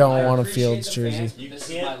him. I don't want a appreciate Fields the jersey. fans, but This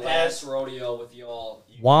is my last rodeo with y'all.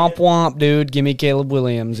 Womp womp, dude. Give me Caleb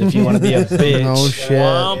Williams if you want to be a bitch. No shit.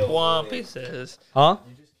 womp womp, he says. Huh?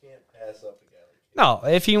 You just can't pass up a guy. No,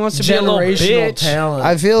 if he wants to be a little Generational bitch, talent.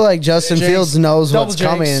 I feel like Justin Jinx. Fields knows Double what's jinx.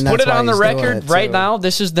 coming, and that's put it why on the he's doing record it, right too. now.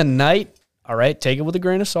 This is the night. All right, take it with a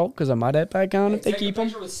grain of salt because I might have back on if they keep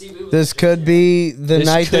him. This could be the This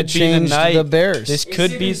night could that be the changed night. the Bears. This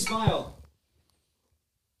could be Smile.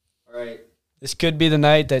 All right. this could be the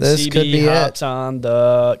night that This could be CB it. hops on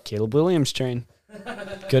the Caleb Williams train.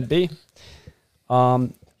 Could be.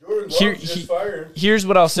 Jordan Here- Love's just fired. Here's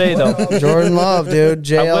what I'll say though. Jordan Love, dude.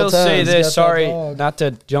 JL I will say He's got this. that Sorry, dog. not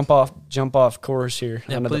to jump off course here.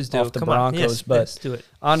 Yeah, onto please the, do. off the Come Broncos, on. Yes, but yes, do it.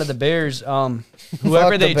 onto the Bears. Whoever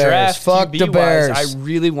Fuck the they Bears. draft, Fuck the QB Bears. wise, I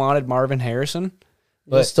really wanted Marvin Harrison.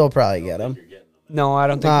 We'll still probably get him. No, I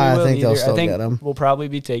don't think Nah, we I will think they'll either. still I think get him. we'll probably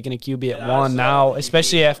be taking a QB at one now,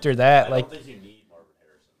 especially after that. Like,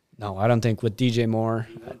 no, I don't think with DJ Moore.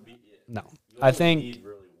 No, I think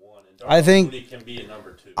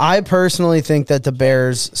I personally think that the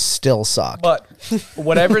Bears still suck. But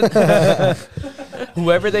whatever,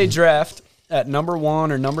 whoever they draft at number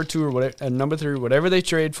one or number two or whatever, number three, whatever they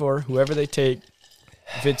trade for, whoever they take,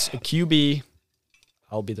 if it's a QB,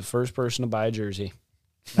 I'll be the first person to buy a jersey.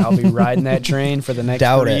 And I'll be riding that train for the next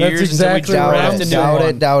Doubt 3 it. years That's until we exactly doubt draft it, a new doubt one.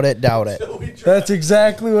 it, doubt it, doubt it. That's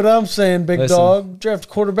exactly what I'm saying, big Listen. dog. Draft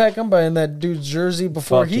quarterback. I'm buying that dude's jersey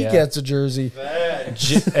before Fuck he yeah. gets a jersey.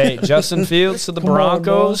 Hey, Justin Fields to the Come on,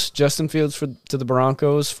 Broncos. Justin Fields to the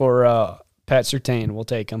Broncos for Pat Surtain. We'll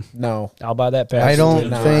take him. No. I'll buy that. Pat I don't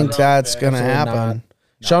Surtain. think that's going to Absolutely happen.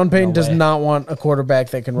 Sean Payton no does way. not want a quarterback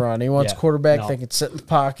that can run. He wants Yeah, a quarterback no. that can sit in the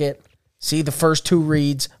pocket, see the first two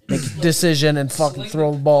reads, make a decision, and fucking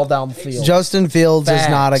throw the ball down the field. Justin Fields is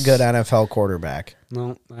not a Facts. good NFL quarterback.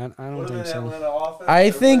 No, I don't think so.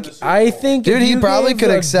 I think Dude, if he you probably gave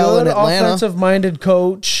could a excel in good Atlanta. offensive-minded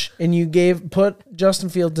coach, and you put Justin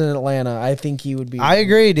Fields in Atlanta, I think he would be. I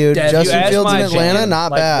agree, dude. Dead. If you Justin ask Fields in my Atlanta, opinion,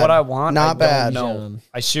 not like, bad. What I want, not I bad. don't know.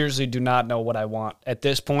 I seriously do not know what I want at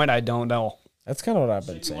this point. I don't know. That's kind of what I've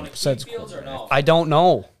been saying. Besides Fields or quarterback. no? I don't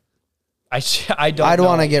know. I don't. I'd know.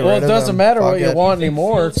 want to get Well, rid it of doesn't him. matter Fuck what you it. want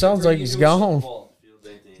anymore. It sounds like he's gone.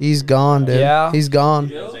 He's gone, dude. Yeah. He's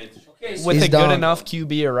gone. Okay, so with He's a done. good enough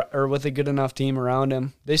QB or with a good enough team around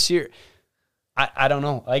him this year. I don't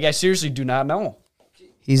know. Like, I seriously do not know.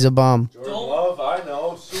 He's a bum. Jordan Love, I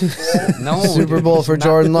know. Super Bowl. No, Super dude, Bowl it's for not-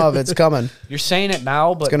 Jordan Love. It's coming. You're saying it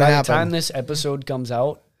now, but gonna by happen. the time this episode comes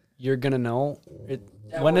out, you're gonna know.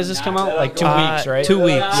 When does this come out? not Like 2 gonna- weeks, right? 2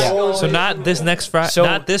 weeks. Yeah. So not this next Friday. So-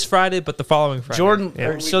 not this Friday, but the following Friday. Jordan.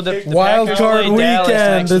 Yeah. So the Wild Packers card play Dallas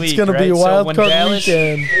weekend. next It's week, going to be a right? So wild when card Dallas,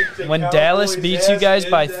 weekend. When Cowboys Dallas beats you ass guys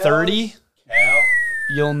in by Dallas. 30,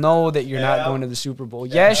 you'll know that you're not Yeah. going to the Super Bowl.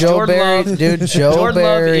 Yes, Joe Jordan Barry, Love. dude. Joe Jordan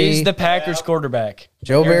Love Barry. is the Packers quarterback.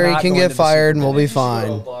 Joe You're Barry not can going get to the fired, and Super we'll be Zero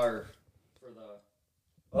fine. bar for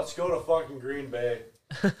the. Let's go to fucking Green Bay.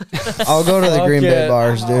 I'll go to the Fuck Green Bay it.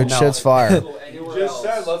 bars, dude. No. Shit's fire. Go anywhere You just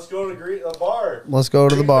else. said let's go to the bar. Let's go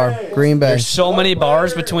to the bar. Green Bay. There's so many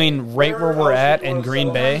bars between right where we're at and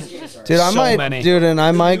Green Bay. Dude, I so might, many. dude, and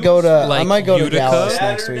I might go to, I Like might go to Utica? Dallas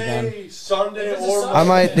next weekend. Saturday, Sunday, or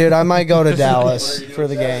I might go to Dallas for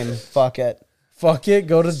the game. Fuck it. Fuck it.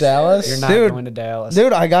 Go to Dallas. You're not Dude. going to Dallas.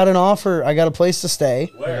 Dude, I got an offer. I got a place to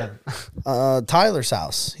stay. Where? Tyler's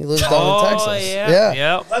house. He lives down Oh, in Texas. yeah.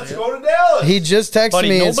 Yep. Let's go to Dallas. He just texted Buddy,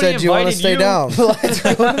 me and nobody said, "Do you want to invited stay you." down?"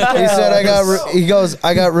 He said, "I got." He goes,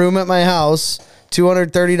 "I got room at my house.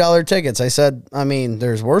 $230 tickets." I said, "I mean,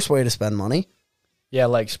 there's worse way to spend money." Yeah,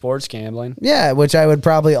 like sports gambling. Yeah, which I would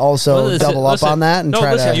probably also Well, listen- double up listen. on that and No,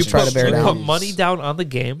 try listen, to you try put, to bear you down. put money down on the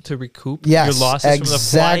game to recoup Yes, your losses from the flight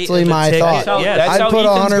exactly and the my ticket. thought. Yeah, That's I'd how put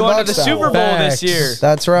Ethan's $100 going to the down. Super Bowl Facts. this year.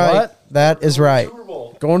 That's right. What? That is right. Super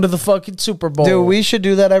Bowl. Going to the fucking Super Bowl. Dude, we should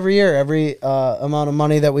do that every year. Every amount of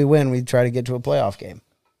money that we win, we try to get to a playoff game.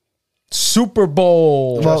 Super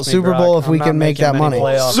Bowl. Well, Trust me, Super Brock, Bowl if I'm we not can make making that many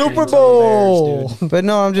money. playoff Super games on the Bowl. Bears, dude. But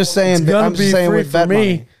no, I'm just saying. It's gonna I'm be just saying free with for bet me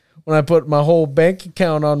money. when I put my whole bank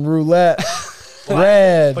account on roulette.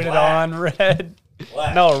 Red. Put it on red.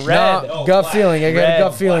 No, red. No, gut feeling. I got Red. a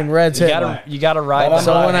gut feeling. Red's You hitting. gotta ride.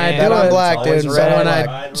 So the when I hot do hand. Bet on it, black, It's always dude.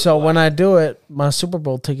 red. So when I do it, my Super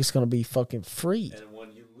Bowl ticket's gonna be fucking free. And when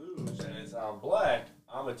you lose and it's on black,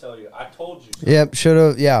 I'm gonna tell you, I told you. So. Yep, should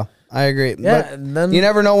have. Yeah, I agree. Yeah, But and then you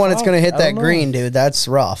never know when it's going to hit I that don't know. green, dude. That's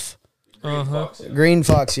rough. Green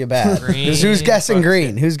fucks you bad. Because who's guessing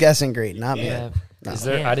green? Who's guessing green? Not me. Is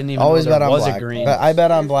there, I didn't even Always know bet there on was black. a green. But I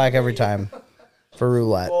bet on black every time for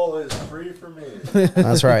roulette. Bowl is free for me.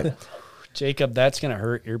 That's right. Jacob, that's gonna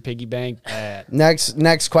hurt your piggy bank bad.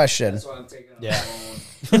 Next question. That's why I'm taking on Yeah. my own.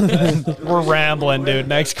 We're rambling, dude.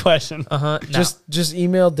 Next question. just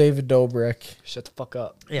email David Dobrik, Shut the fuck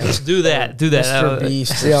up, Yeah, let's do that. Do that. Mr.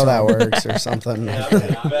 Beast. See how that works or something.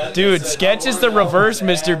 dude. Sketch is the reverse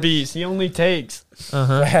Mr. Beast. He only takes.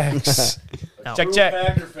 Facts. Check, check.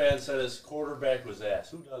 Packer fan said his quarterback was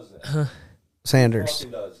ass. Who does that? Sanders.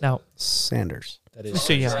 Fucking does. Now, Sanders. That is.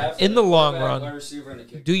 so yeah, in the long Wide run, receiver and a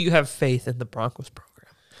kicker. do you have faith in the Broncos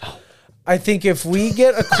program? I think if we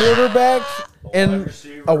get a quarterback and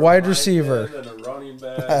a wide receiver, And a running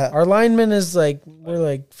back. our lineman is like we're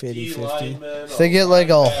like D 50-50. lineman, If they get like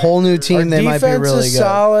a whole new Our team, they might be defense really is good.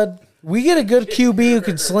 solid. We get a good QB who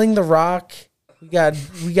can sling the rock. We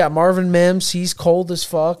got Marvin Mims. He's cold as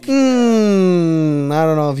fuck. I don't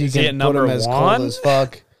know if you Is he can at put him number as one? cold as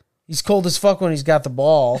fuck. He's cold as fuck when he's got the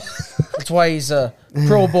ball. That's why he's a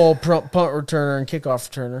Pro Bowl punt returner and kickoff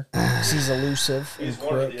returner. 'Cause he's elusive. He's and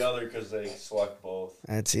one or quick. the other because they select both.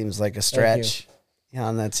 That seems like a stretch. Yeah,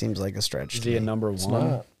 and that seems like a stretch. Is to he a me. number one?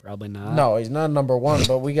 not. Probably not. No, he's not number one,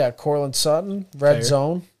 but we got Cortland Sutton, red Fair.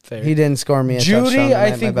 zone. Fair. He didn't score me a touchdown Judy, tonight. I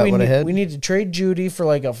My think bet we would've hit. need to trade Judy for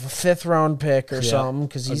like a fifth round pick or something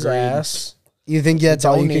because he's Agreed. ass. You think that's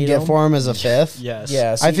all don't you could need get him. for him as a fifth? Yes.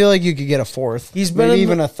 Yes, I feel like you could get a fourth. he's been maybe in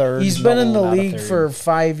even the, a third. He's been in the not a league third.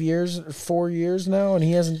 for 4 years now, and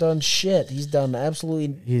he hasn't done shit. He's done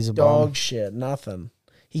absolutely He's a dog bum. shit, nothing.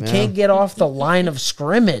 He can't get off the line of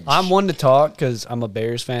scrimmage. I'm one to talk because I'm a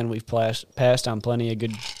Bears fan. We've passed on plenty of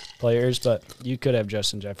good players, but you could have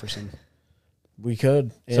Justin Jefferson. We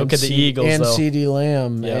could. So could the Eagles, and though. CD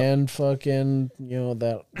Lamb Yep. and fucking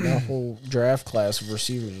that whole draft class of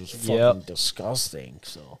receivers was fucking Yep. disgusting.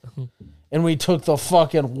 So, and we took the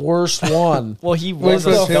fucking worst one. Well, he was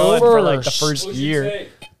the a stud for like the first. first Who'd you year. take?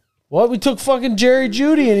 What, we took fucking Jerry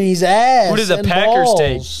Judy and he's ass. Who did the and Packers balls.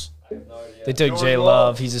 take? They took J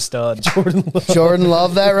Love. He's a stud. Jordan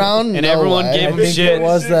Love that round, And No everyone way. gave I him think shit. it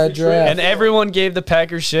was that draft. And everyone gave the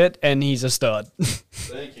Packers shit, and he's a stud.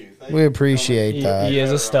 Thank you. Thank We you. appreciate He, that. he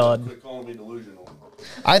is a stud. Quit calling me delusional.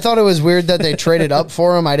 I thought it was weird that they traded up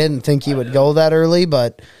for him. I didn't think he would go that early,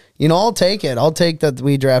 but I'll take it. I'll take that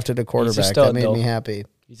we drafted a quarterback. stud, That made though. me happy.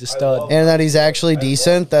 He's a stud. And that he's actually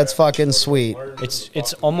decent. That's fucking sweet.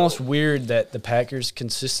 It's almost weird that the Packers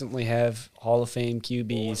consistently have Hall of Fame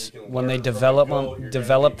QBs when they develop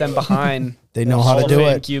them behind. They know a how to Hall do of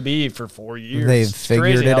it. Fame QB for 4 years. They've It's figured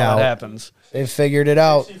crazy it how out. That happens. They figured it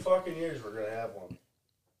out. 60 fucking years we're going to have one.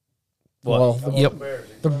 Well, How about Yep. the Bears?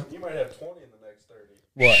 You might have 20 in the next 30.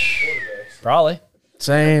 What? Quarterbacks. Probably.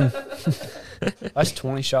 same. That's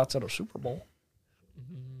 20 shots at a Super Bowl.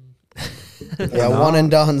 Yeah, one and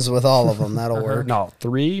done's with all of them. That'll work. No,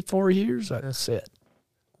 3-4 years. That's it.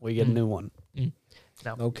 We get a new one.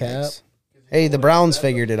 No cap. Hey, the Browns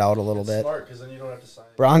figured it out a little bit. Smart, because then you don't have to sign.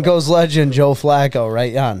 Broncos legend Joe Flacco,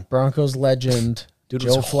 right, Yahn? Broncos legend Dude,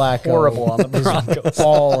 Joe was Flacco horrible on the Broncos.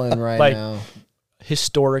 balling right Like- now.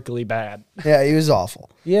 Historically bad. Yeah, he was awful.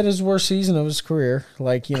 He had his worst season of his career,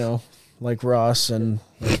 like like Russ and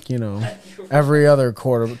every other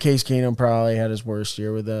quarter. Case Keenum probably had his worst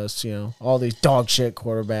year with us. All these dog shit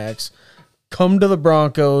quarterbacks come to the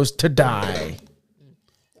Broncos to die,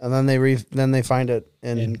 And then they find it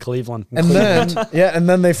In Cleveland. and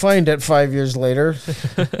then they find it 5 years later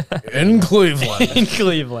in Cleveland. in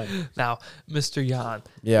Cleveland. Now, Mr. Yahn,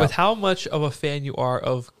 Yeah. with how much of a fan you are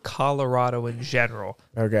of Colorado in general,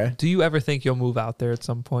 Okay, do you ever think you'll move out there at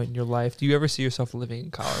some point in your life? Do you ever see yourself living in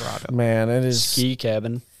Colorado? man, it is Ski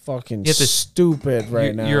cabin. fucking You have to- stupid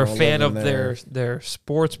right now. You're a fan living of there. their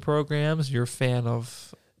sports programs. You're a fan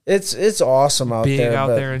of It's awesome out being there. out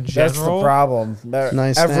but there in that's the general. problem. Nice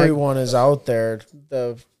snack. Everyone is out there.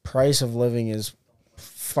 The price of living is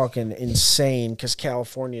fucking insane because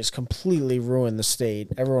California has completely ruined the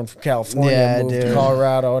state. Everyone from California Yeah, moved to dude.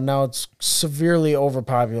 Colorado, and now it's severely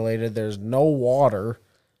overpopulated. There's no water.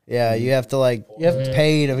 Yeah, you have to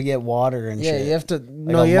pay to get water and Yeah, shit. you have to. a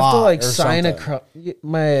You have to lot like or sign something.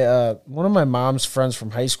 my one of my mom's friends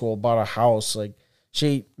from high school bought a house. Like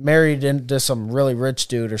she married into some really rich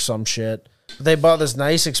dude or some shit. But they bought this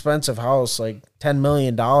nice expensive house, like $10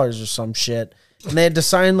 million or some shit, and they had to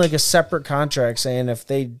sign like a separate contract saying if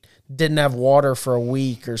they didn't have water for a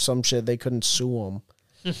week or some shit, they couldn't sue them.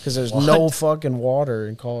 Because there's no fucking water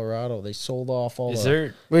in Colorado. They sold off all Is the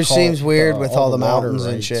there Which Call- seems weird with all all the the water mountains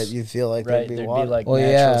and rights. shit. You feel like right? there'd be There'd water. be like Well,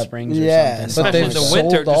 natural yeah. springs or Yeah. something. But Especially they've in the sold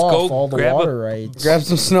winter, just off go all the grab water a- rights. Grab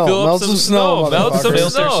some snow. Fill up Melt some snow. melt some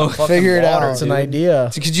motherfucker. snow. Figure it out. It's an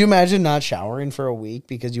idea. Could you imagine not showering for a week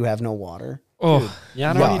because you have no water? Oh,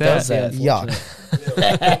 Yeah, I know he does that. Yuck.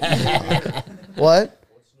 What?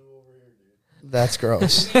 That's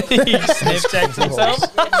gross. He sniff checks himself.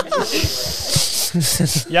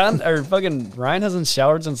 Yahn or fucking Ryan hasn't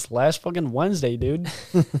showered since last fucking Wednesday, dude.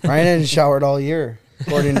 Ryan hadn't showered all year,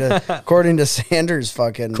 according to Sanders.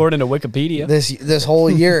 Fucking According to Wikipedia. this whole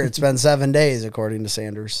year, it's been 7 days, according to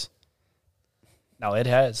Sanders. No, it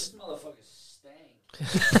has. Motherfucker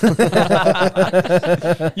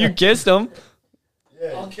stank. You kissed him.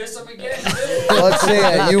 I'll kiss him again. Let's see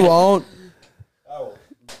it. You won't.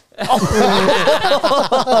 That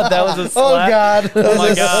was a slap. Oh God! Oh my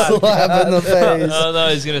That's a God. slap in the face. oh no,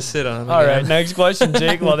 he's gonna sit on him. All again. right, next question,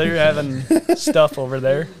 Jake. While they're having stuff over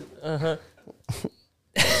there, Well,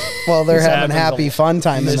 they're This having happens happy fun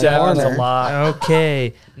time in this the happens a corner. lot.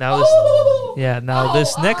 Okay, now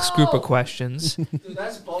this next group of questions. Dude,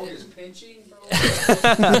 that's bogus pinching, bro.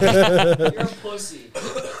 You're a pussy.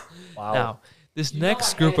 Wow. Now, this You know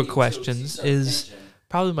next I group had of you too, questions so you is start pinching.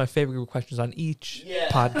 probably my favorite group of questions on each Yeah.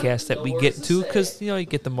 podcast that No we words get to to say. because you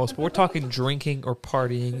get the most. But we're talking drinking or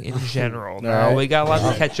partying in general. All Now right. we got a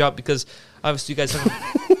lot to catch up because obviously you guys have.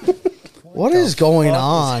 What is going What is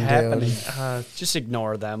on, happening? dude? Just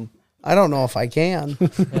ignore them. I don't know if I can.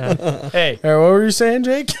 Yeah, Hey, Hey, what were you saying,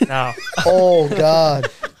 Jake? no, Oh God!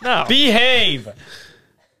 no, behave.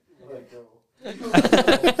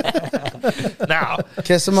 no.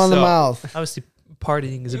 Kiss him on the So- mouth. Obviously,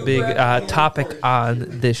 partying is a big topic on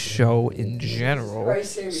this show in general.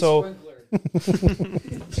 Christ save me, So sprinkler.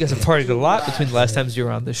 you guys have partied a lot between the last times you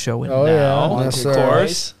were on the show and Oh, yeah. now, Yes, of sir.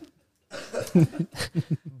 course.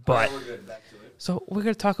 But We're good. Back to it. so we're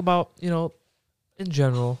gonna talk about in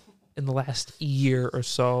general in the last year or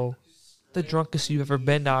so the drunkest you've ever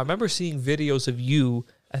been. Now I remember seeing videos of you.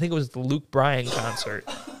 I think it was the Luke Bryan concert.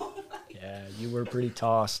 Yeah, you were pretty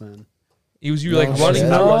tossed then. It was you No like running.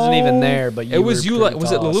 shit. I Through, wasn't even there, but you it was were you pretty like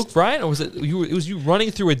was it the tossed. Luke Bryan or was it you? It was you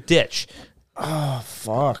running through a ditch. Oh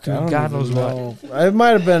fuck! Dude, I don't God even knows what. know. It might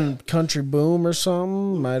have been Country Boom or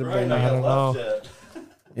something. Might have been. I don't know.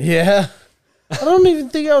 Yeah. I don't even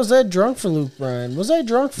think I was that drunk for Luke Bryan. Was I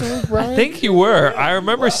drunk for Luke Bryan? I think you were. I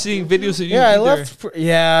remember seeing videos of you. Yeah, I either- left.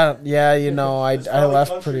 Yeah. I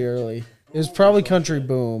left pretty early. It was probably Country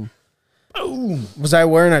Boom. Was I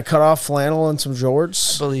wearing a cutoff flannel and some I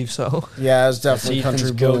jorts? believe so. Yeah, it was That's definitely Ethan's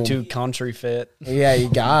Country Boom. go-to country fit. Yeah, you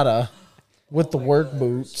gotta. With the work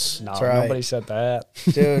boots. No, right. nobody said that.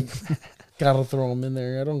 Dude. Gotta throw them in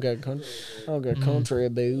there. I don't got country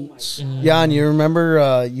boots. Yahn, you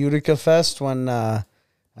remember Utica Fest when I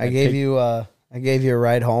gave you a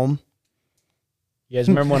ride home? You guys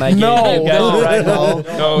remember when I gave No. you guys a ride No. home?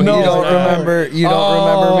 No, You No. don't remember? You don't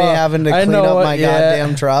remember me having to I clean know up what- my yeah.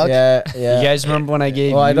 goddamn truck? Yeah, yeah. You guys remember when I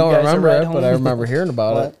gave Well, I you don't guys remember a ride it, home? but I remember hearing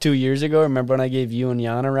about it. 2 years ago, remember when I gave you and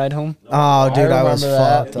Yahn a ride home? Oh, dude, I was remember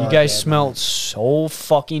that. fucked. You up. guys smelled so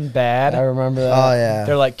fucking bad. I remember that. Oh yeah.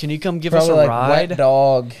 They're like, can you come give Probably us a like ride? wet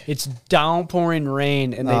dog. It's downpouring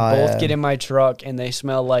rain, and they Oh, both yeah. get in my truck, and they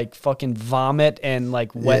smell like fucking vomit and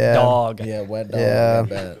like wet Yeah. dog. Yeah, wet dog. Yeah. I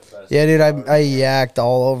bet. Yeah, dude, I yacked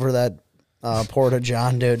all over that Porta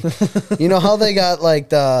John, dude. You know how they got like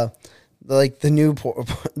the new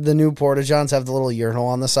Porta Johns have the little urinal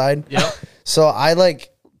on the side? Yep. So I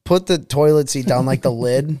like put the toilet seat down like the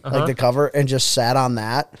lid, like the cover, and just sat on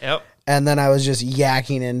that. Yep. And then I was just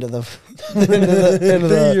yakking into the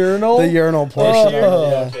urinal? the urinal portion.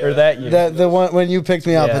 of it, yeah. Or that you. The one when you picked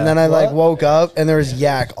me up, Yeah. and then I like What? woke up and there was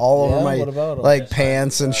yak all over Yeah, my what about 'em? like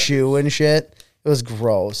pants and shoe and shit. It was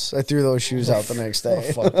gross. I threw those shoes out the next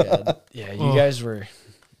day. Oh, fuck yeah. Yeah, you guys were.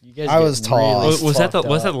 You guys I get was tall. really Was that fucked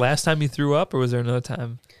was that up. the last time you threw up, or was there another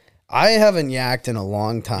time? I haven't yacked in a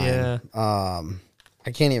long time. Yeah. I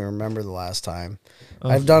can't even remember the last time. Oh.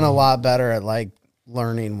 I've done a lot better at like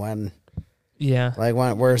learning when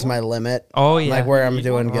where's my limit. Oh yeah. Like where I'm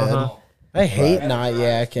doing good. Uh-huh. I hate not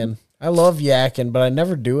yakking. I love yakking, but I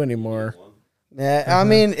never do anymore. Yeah, I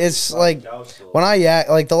mean it's like when I yak,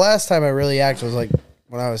 like the last time I really yacked was like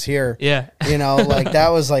when I was here. Yeah. You You know, like that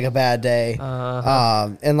was like a bad day.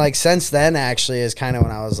 And like since then, actually, is kind of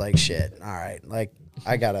when I was like, shit. All right, like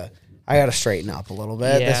I gotta straighten up a little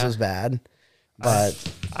bit. This Yeah. was bad, but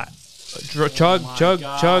Chug.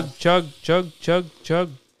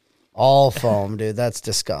 all foam, dude. That's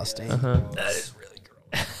disgusting. That is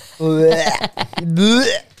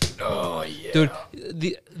Dude,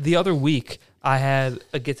 the other week I had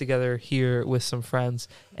a get together here with some friends,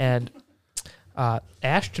 and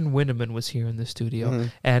Ashton Winneman was here in the studio,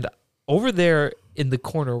 and over there in the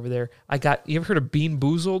corner over there, you ever heard of Bean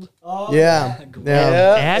Boozled? Yeah.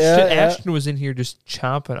 Ashton was in here just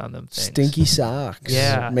chomping on them things. Stinky socks.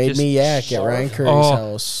 Yeah, Made just me yak at Ryan Curry's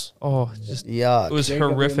house. Oh, just Yuck. it was Jacob, you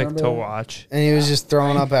horrific remember to that? watch. And he was just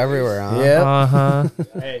throwing up everywhere, huh?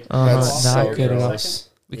 Yep. Hey, That's not so good at all. gross.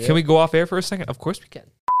 Can we go off air for a second? Of course we can.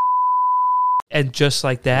 And just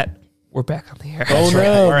like that, we're back on the air. Oh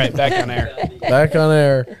no! all right, back on air. Back on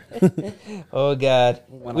air. Oh God,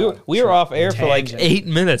 we were off air for like tangent. 8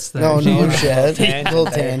 minutes. There. No Jeez. shit. Tangent Little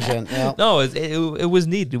there. tangent. Yeah. No, it was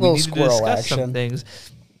needed. We Little needed to squirrel discuss some action. things.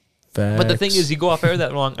 But the thing is, you go off air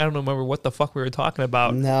that long, I don't remember what the fuck we were talking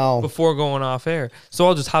about No. before going off air. So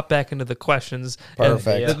I'll just hop back into the questions.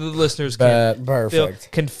 Perfect. And the listeners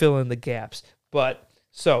Perfect. can fill in the gaps. But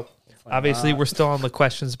so obviously we're still on the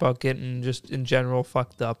questions about getting just in general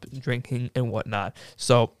fucked up, drinking and whatnot.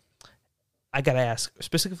 So I gotta ask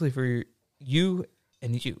specifically for you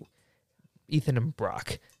and you, Ethan and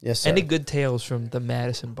Brock. Yes, sir. Any good tales from the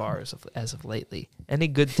Madison bars as of lately? Any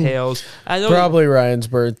good tales? I know Probably Ryan's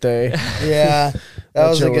birthday. Yeah, that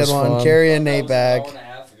was a shit good was one. fun. Carrying Nate back.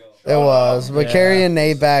 It was, but carrying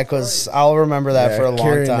Nate back was. I'll remember that for a long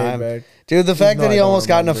carrying Nate time, back. dude. The fact No, that he I don't almost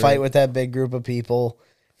got in a remember fight it. with that big group of people,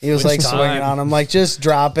 he was like swinging on him, like just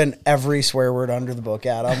dropping every swear word under the book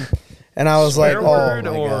at him, and I was like, oh word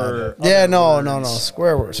my or god, yeah, other no,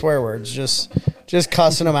 swear words, just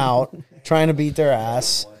cussing them out, trying to beat their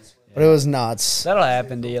ass, but it was nuts. That'll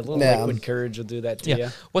happen to you. A little Yeah. liquid courage will do that to Yeah. you.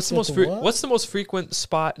 What's the most frequent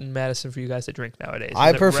spot in Madison for you guys to drink nowadays? I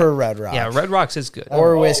Is it prefer Red Rock. Yeah, Red Rocks is good.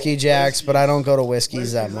 Or Whiskey Jacks, but I don't go to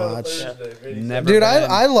whiskeys that much. Never Dude,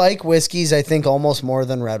 been. I like whiskeys, I think, almost more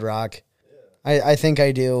than Red Rock. I think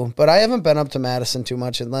I do. But I haven't been up to Madison too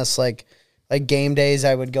much unless, like game days,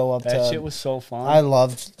 I would go up That to. shit was so fun. I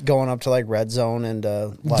loved going up to, like, Red Zone and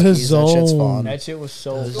Lucky's. That shit's Zone. fun. that shit was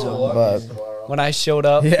so fun. But When I showed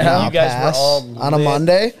up, Yeah. you guys pass. were all on a lit,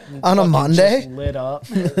 Monday? On a fucking Monday? just lit up.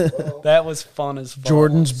 That was fun as fuck.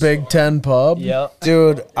 Jordan's Big Ten pub. Yep.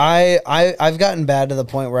 Dude, I've gotten bad to the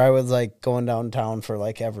point where I was, like, going downtown for,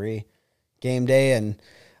 like, every game day, and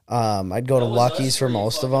I'd go to Lucky's for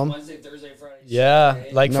most of them. Wednesday, Thursday, Friday. Yeah,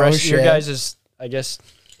 Saturday. like No fresh. Your shit. guys is, I guess,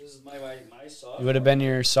 This is my sophomore. you would have been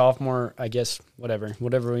your sophomore. I guess whatever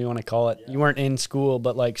you want to call it. You weren't in school,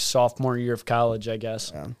 but like sophomore year of college, I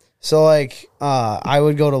guess. So like I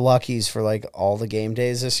would go to Lucky's for like all the game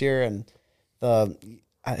days this year, and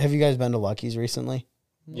have you guys been to Lucky's recently?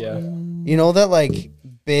 Yeah. You know that like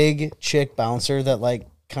big chick bouncer that like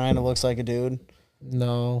kind of looks like a dude?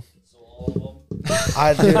 No.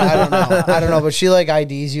 I don't know, but she like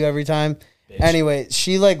IDs you every time. Anyway,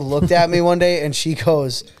 she like looked at me one day and she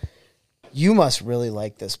goes, "You must really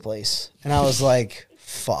like this place." And I was like,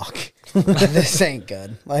 fuck. This ain't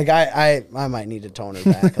good. Like I might need to tone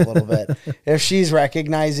her back a little bit. If she's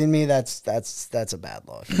recognizing me, that's a bad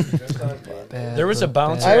look. There was a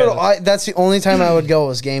bouncer. That's the only time I would go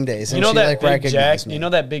was game days. And You know she that like big recognized Jack? me. You know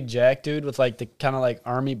that big Jack dude with like the kind of like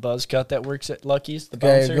army buzz cut that works at Lucky's? The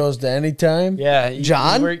Guy bouncer. who goes to Anytime. Yeah,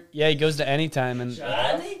 John? he goes to Anytime, and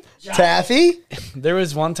Taffy? there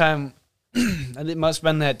was one time. It must have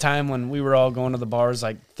been that time when we were all going to the bars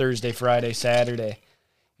like Thursday, Friday, Saturday,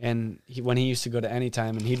 and when he used to go to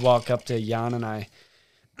Anytime, and he'd walk up to Yahn and I.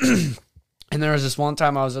 And there was this one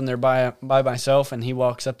time I was in there by myself, and he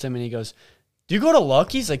walks up to him and he goes, "Do you go to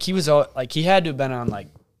Lucky's?" Like he was like he had to have been on like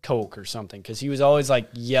coke or something because he was always like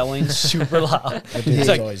yelling super loud. He's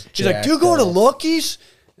like, always "Do you go to Lucky's?"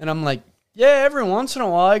 And I'm like, "Yeah, every once in a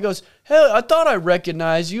while." He goes, "Hey, I thought I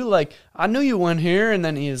recognized you. Like I knew you went here." And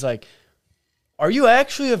then he was like, "Are you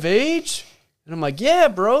actually of age?" And I'm like, "Yeah,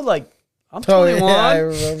 bro. Like I'm 21." Yeah, I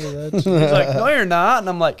remember that. He's like, "No, you're not." And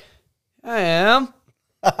I'm like, "I am."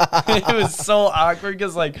 It was so awkward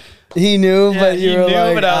because like He knew, yeah, but he you were knew,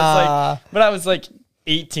 like, but I was like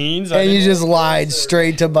 18, so I and you didn't- just lied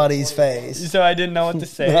straight to Buddy's face. so I didn't know what to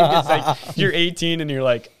say. It's like you're 18 and you're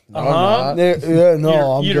like, I'm uh-huh. not. Yeah,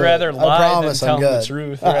 no, I'm You'd good. rather I lie than promise tell I'm them the good.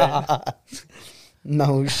 truth, right?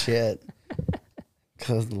 No shit.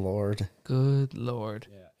 Good lord. Good Lord.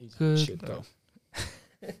 Yeah, he's Good shit though.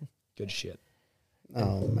 Good shit.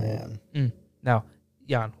 Oh man. Now,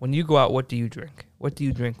 Yahn, when you go out, what do you drink? What do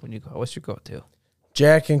you drink when you go out? What's your go-to?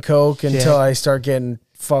 Jack and Coke until Jack. I start getting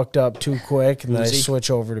fucked up too quick, and then I Uzi.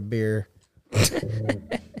 switch over to beer.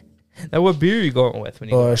 Now, what beer are you going with when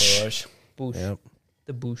you Bush. Bush. go out? Bush. Yep.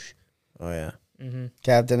 The Bush. Oh yeah.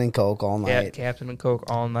 Captain and Coke all Yeah, night. Captain and Coke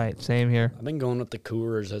all night. Same here. I've been going with the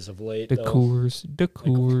Coors as of late. The though. Coors. The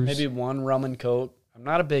Coors. Maybe one rum and Coke. I'm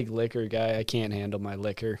not a big liquor guy. I can't handle my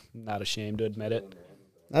liquor. I'm not ashamed to admit it.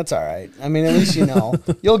 That's all right. I mean, at least you know.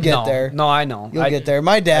 You'll get no, there. No, I know. You'll get there.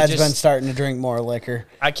 My dad's just- been starting to drink more liquor.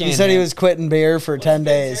 I can't. He said he hand- was quitting beer for 10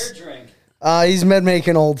 days. drink. He's been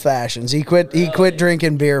making old fashions. He quit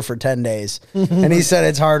drinking beer for 10 days. And he said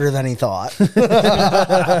it's harder than he thought.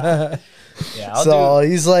 Yeah, I'll So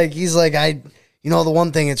he's like, the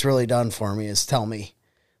one thing it's really done for me is tell me,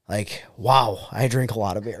 like, wow, I drink a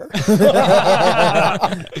lot of beer.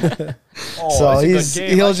 Oh, So that's a good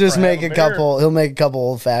game. he'll Let's just grab make a a beer. couple. He'll make a couple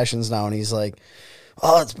old fashions now, and he's like,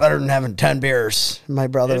 "Oh, it's better than having 10 beers." My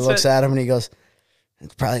brother Is looks it? at him and he goes,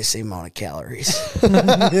 "It's probably the same amount of calories."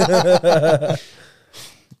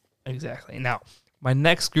 Exactly. Now, my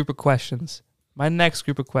next group of questions,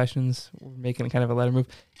 we're making kind of a letter move.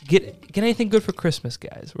 Get anything good for Christmas,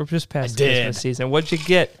 guys? We're just past the did. Christmas season. What'd you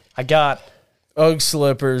get? I got. Ugg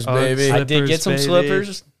slippers, Ugg baby. slip- I did get some Slippers, baby.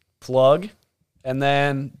 slippers, plug, and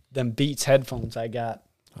then them Beats headphones I got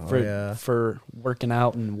for working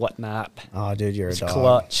out and whatnot. Oh, dude, you're a It's dog.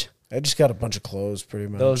 clutch. I just got a bunch of clothes, pretty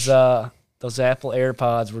much. Those Apple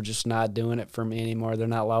AirPods were just not doing it for me anymore. They're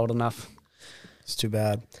not loud enough. It's too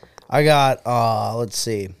bad. I got let's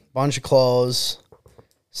see, bunch of clothes,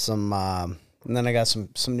 some, and then I got some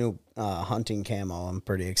new hunting camo. I'm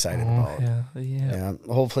pretty excited about. Yeah.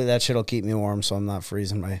 Hopefully that shit'll keep me warm, so I'm not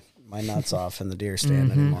freezing my nuts off in the deer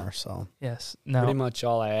stand anymore. So Yes. Pretty Now, much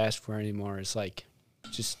all I ask for anymore is like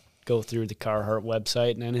just go through the Carhartt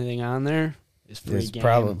website and anything on there is free it's game.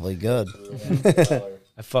 probably good.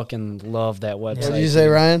 I fucking love that website. What did you say,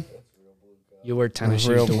 Ryan? You wear tennis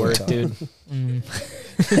Real shoes to blue work, tongue. dude.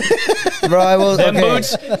 Bro, I will. Them Okay.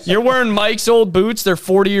 boots, you're wearing Mike's old boots. They're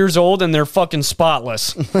 40 years old and they're fucking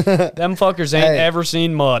spotless. Them fuckers ain't Hey. ever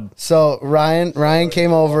seen mud. So Ryan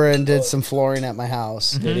came over and did some flooring at my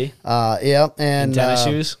house. Did he? Yep, and Tennis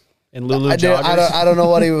shoes and Lulu I joggers. don't know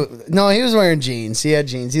what he. No, he was wearing jeans. He had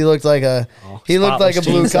jeans. He looked like a. He looked like a spotless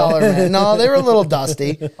blue jeans. collar man. No, they were a little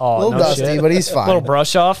dusty. Oh, a little no dusty, shit. but he's fine. Little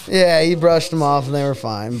brush off. Yeah, he brushed them off and they were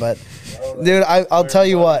fine. But, dude, I'll tell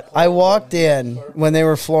you what. I walked in when they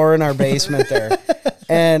were flooring our basement there,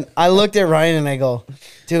 and I looked at Ryan and I go,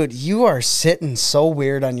 dude, you are sitting so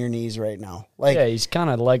weird on your knees right now. Like, Yeah, he's kind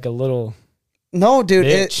of like a little. no, dude,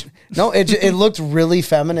 Bitch. it looked really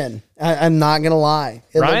feminine. I'm not gonna lie.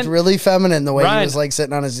 It Ryan? looked really feminine the way he Ryan, was like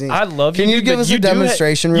sitting on his knees. I love you. Can you dude, give but us you a do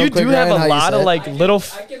demonstration real you quick? do have Ryan, how a you lot sit? of like little.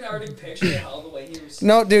 I can already picture how the way he was.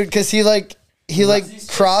 No, dude, because he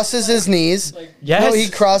crosses his knees. Yes. No, he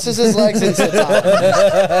crosses his legs and sits on.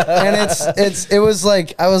 And it was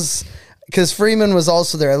like I was because Freeman was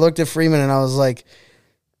also there. I looked at Freeman and I was like,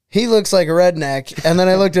 he looks like a redneck. And then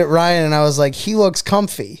I looked at Ryan and I was like, he looks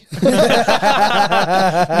comfy.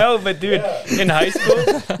 No, but dude, in high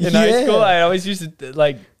school, I always used to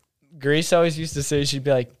like. Grace always used to say, she'd be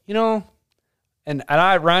like, and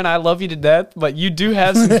Ryan, I love you to death, but you do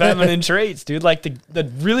have some feminine traits, dude. Like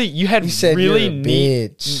the really, you had said really you're a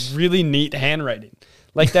neat, bitch. really neat handwriting.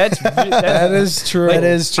 Like that's That is true. That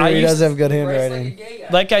is true. I He used does have good Writes like a handwriting. gay guy.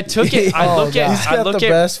 like I took it. I Oh, look God. at. He's I got look the at.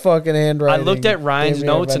 best fucking I handwriting. looked at Ryan's Damn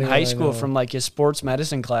near notes in everybody high I school know. from like his sports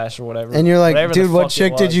medicine class or whatever. And you're like, whatever the dude, what fuck it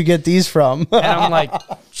chick did was. you get these from? And I'm like,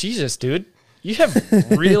 Jesus, dude, you have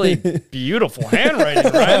really beautiful handwriting,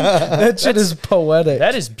 Ryan. That shit is poetic.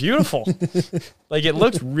 That is beautiful. Like it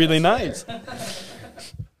looks really nice.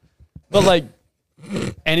 But like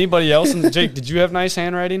anybody else in Jake, did you have nice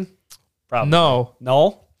handwriting? Probably. no.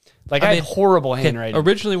 No? Like I, I had mean, horrible handwriting.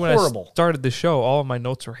 Originally, when Horrible. I started the show, all of my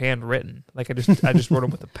notes were handwritten. Like I just wrote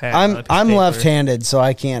them with a pen. on a piece of I'm paper. left-handed, so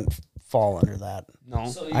I can't fall under that. No.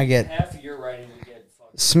 So I get- half of your writing would get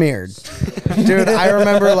fucking. Smeared. Dude, I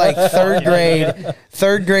remember like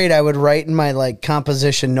third grade, I would write in my like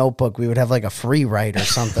composition notebook. We would have like a free write or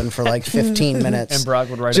something for like 15 minutes. And Brock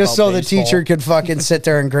would write just about so the baseball. teacher could fucking sit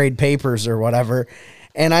there and grade papers or whatever.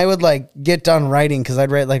 And I would like get done writing because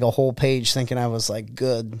I'd write like a whole page thinking I was like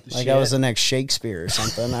good. Like I was the next Shakespeare or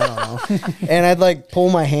something. I don't know. And I'd like pull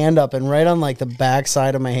my hand up and right on like the back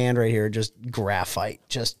side of my hand right here, just graphite.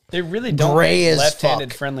 Just They really don't gray make as left-handed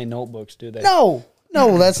fuck. friendly notebooks, do they? no,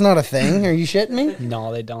 that's not a thing. Are you shitting me?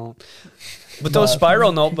 No, they don't. But those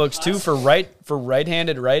spiral notebooks too for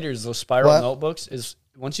right-handed writers, those spiral What? notebooks is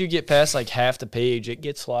once you get past like half the page, it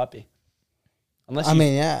gets sloppy. Unless I you,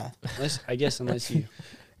 mean, yeah. unless you.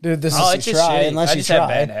 Dude, this Oh, is it's just try, shitty. unless I you just have try.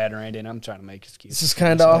 bad handwriting. I'm trying to make excuses. this is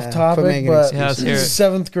kind of off quit topic, making but Yeah, let's hear it.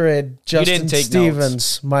 7th grade, Justin didn't take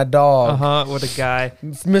Stevens, my dog, What a guy.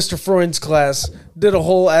 Mr. Freund's class, did a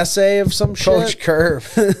whole essay of some Coach shit. Curve.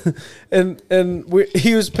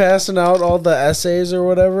 He was passing out all the essays or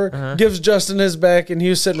whatever. Gives Justin his back, and he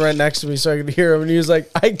was sitting right next to me, so I could hear him. And he was like,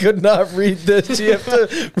 "I could not read this. You have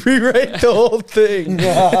to rewrite the whole thing." And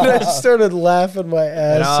I started laughing my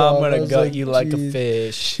ass And off. I'm I gonna was gut you like a "Jeez."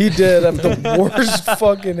 fish. He did. I'm the worst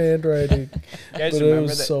fucking handwriting. You guys But it remember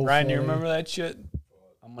was that? so Ryan, you funny. remember that shit?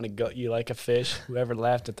 I'm gonna gut you like a fish. Whoever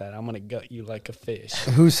laughed at that, I'm gonna gut you like a fish.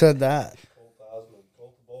 Who said that?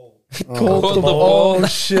 Colt the Bowl. Oh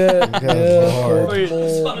shit! Good Yeah, Lord. Colt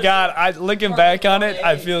the Bowl. God, looking back on it,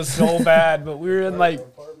 I feel so bad. But we were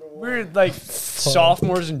like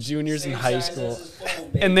sophomores and juniors in high school,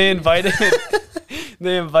 and they invited him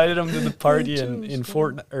to the party in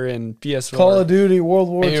Fortnite or in PS4. Call of Duty World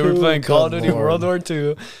War And II. we were playing Call of Good Duty Lord. World War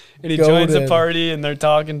II, and he joins the Goated. party, and they're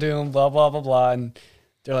talking to him, blah blah blah blah, and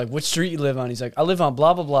they're like, "What street you live on?" He's like, "I live on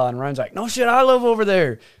blah blah blah," and Ryan's like, "No shit, I live over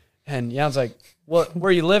there," and Jan's like, "What?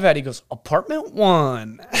 Where you live at?" He goes, "Apartment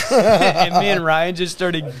 1," and me and Ryan just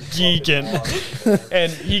started geeking,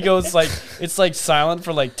 and he goes like, it's like silent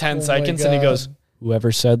for like 10 my seconds, and he God. goes,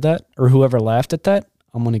 "Whoever said that or whoever laughed at that,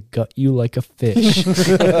 I'm gonna gut you like a fish."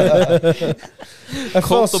 I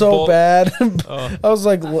felt the so Bowl. bad. Oh. I was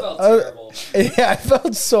like, Felt terrible. yeah, I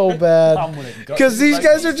felt so bad I'm gonna gut because you these like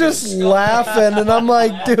guys a are just fish. laughing, and I'm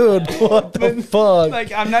like, dude, what the fuck?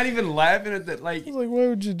 Like, I'm not even laughing at that. Like, Like, why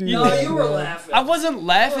would you do No, that? you were laughing. I wasn't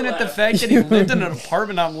laughing at the fact that he lived in an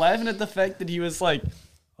apartment. I'm laughing at the fact that he was like,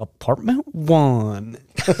 "Apartment 1,"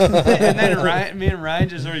 and then me and Ryan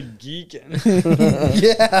just started geeking.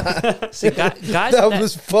 Yeah, See, guys, that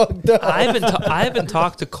was fucked up. I haven't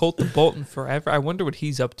talked to Colt the Bolton forever. I wonder what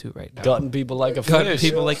he's up to right now. Gutting people like a Gutting fish.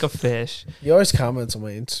 people like a fish. He always comments on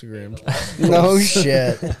my Instagram. No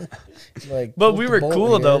shit. Like, But Colt we the were Bolt cool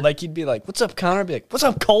here. though. Like, he'd be like, "What's up, Connor?" I'd be like, "What's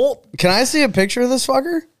up, Colt?" Can I see a picture of this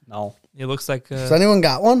fucker? No. He looks like Has anyone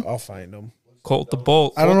got one? I'll find him. Colt the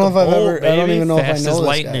Bolt. I don't know if I've Bolt, ever. I don't baby. even know if I Fast know as this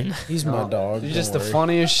lightning. guy. He's my dog. You're don't just the worry.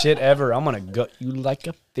 funniest shit ever. I'm gonna gut you like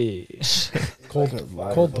a fish. Colt the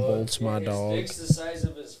Bolt's my His dog. dick's the size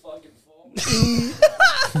of his fucking phone.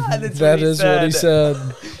 That is what he said.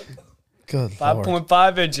 Good Lord.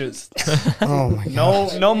 5.5 inches. Oh my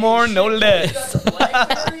God. No more, no less. Got the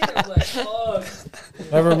Blackberry. I'm like,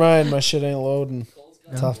 fuck. Never mind, my shit ain't loading.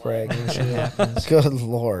 Tough brag. It happens. Good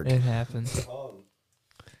Lord. It happens.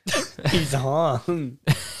 He's on.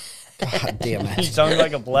 God damn He it. sounds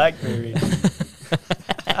like a Blackberry.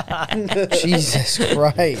 Jesus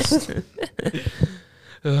Christ.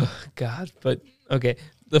 Oh, God. But, okay.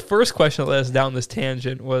 The first question that led us down this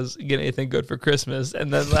tangent was, get anything good for Christmas?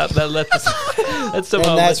 And then that led us. And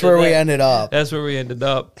that's where we ended up. That's where we ended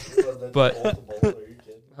up. But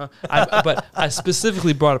I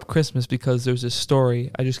specifically brought up Christmas because there's this story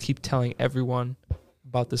I just keep telling everyone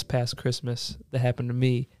about this past Christmas that happened to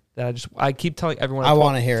me. That I keep telling everyone. I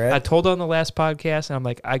want to hear I it. told it on the last podcast, and I'm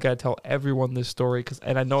like, I gotta tell everyone this story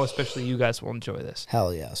and I know especially you guys will enjoy this.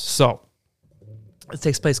 Hell yes. So it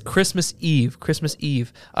takes place Christmas Eve. Christmas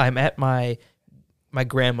Eve. I'm at my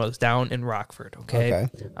grandma's down in Rockford. Okay,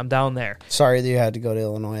 I'm down there. Sorry that you had to go to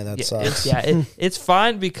Illinois. That sucks. It's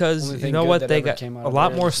fine because Only you thing know good what, that they ever got came out a of lot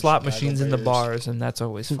there more is the slot Chicago machines in the Bears. bars, and that's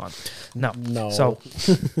always fun. No. So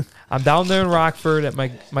I'm down there in Rockford at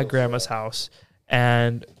my grandma's house,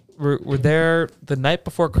 and we're there the night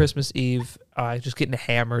before Christmas Eve, just getting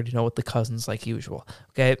hammered, with the cousins like usual.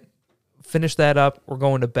 Okay, finish that up. We're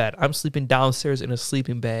going to bed. I'm sleeping downstairs in a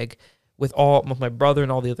sleeping bag with my brother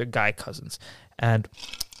and all the other guy cousins, and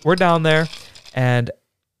we're down there, and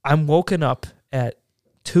I'm woken up at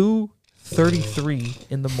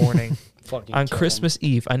 2:33 in the morning. Fucking On kill him. Christmas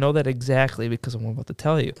Eve. I know that exactly because I'm about to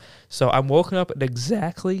tell you. So I'm woken up at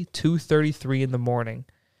exactly 2:33 in the morning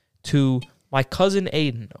to my cousin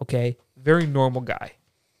Aiden, okay? Very normal guy.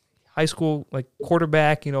 High school, like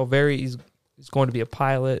quarterback, he's going to be a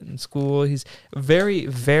pilot in school. He's a very,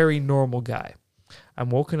 very normal guy. I'm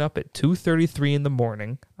woken up at 2:33 in the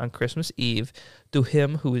morning on Christmas Eve to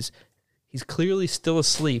him he's clearly still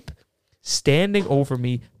asleep, standing over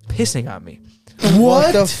me, pissing on me.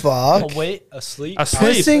 What the fuck? Oh, wait, asleep?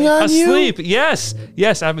 Asleep. Pissing on you? Asleep. Yes.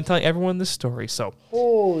 Yes. I've been telling everyone this story. So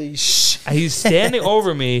Holy shit. he's standing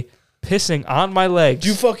over me, pissing on my legs. Did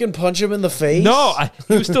you fucking punch him in the face? No,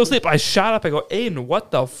 he was still asleep. I shot up. I go, Aiden, what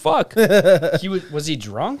the fuck? Was he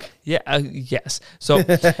drunk? Yeah. Yes. So,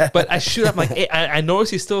 but I shoot up. I'm like, I notice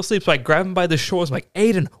he's still asleep. So I grab him by the shoulders. I'm like,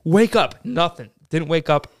 Aiden, wake up. Nothing. Didn't wake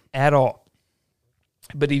up at all.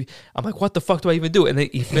 But I'm like, what the fuck do I even do? And then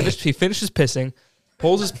he finishes pissing,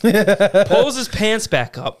 pulls his pants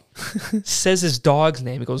back up, says his dog's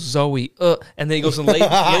name. He goes, Zoe, and then he goes and lays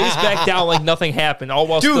back down like nothing happened, all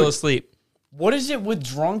while still asleep. What is it with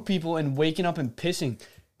drunk people and waking up and pissing?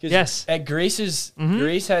 'Cause Yes. At Grace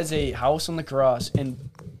has a house on the cross, and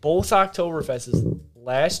both Oktoberfests,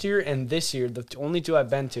 last year and this year, the only two I've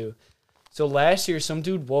been to. So last year, some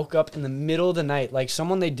dude woke up in the middle of the night, like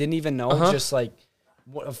someone they didn't even know, just like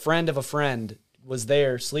a friend of a friend was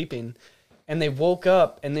there sleeping, and they woke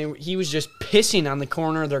up and he was just pissing on the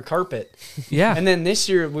corner of their carpet. Yeah. And then this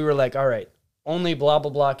year we were like, all right, only blah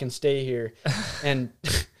blah blah can stay here, and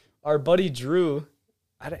our buddy Drew,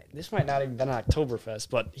 this might not even been an Oktoberfest,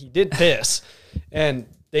 but he did piss, and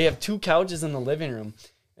they have 2 couches in the living room,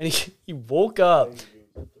 and he woke up,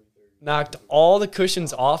 knocked all the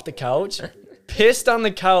cushions off the couch, pissed on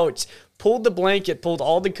the couch, pulled the blanket, pulled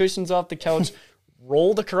all the cushions off the couch,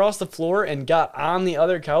 rolled across the floor, and got on the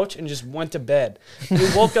other couch and just went to bed. We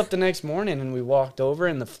woke up the next morning and we walked over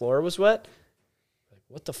and the floor was wet. Like,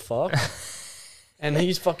 what the fuck? And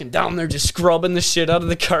he's fucking down there just scrubbing the shit out of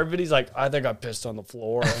the carpet. He's like, I think I pissed on the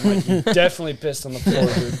floor. I'm like, you definitely pissed on the floor,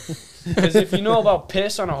 dude. Because if you know about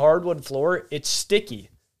piss on a hardwood floor, it's sticky.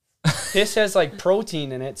 Piss has like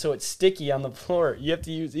protein in it, so it's sticky on the floor. You have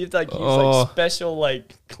to use like special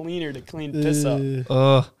like cleaner to clean piss up.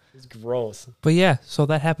 It's gross. But yeah, so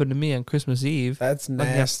that happened to me on Christmas Eve. That's I got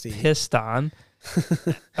nasty. pissed on.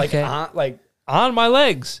 Like On my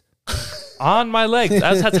legs. On my legs.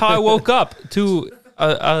 That's how I woke up to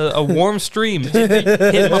a warm stream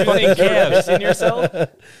hitting my fucking calves. in yourself.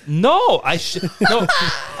 No,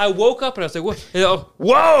 I woke up and I was like, "What?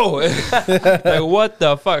 Whoa!" Like, what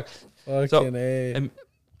the fuck? Fucking A. And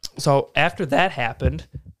so after that happened,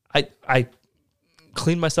 I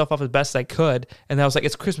cleaned myself up as best I could, and I was like,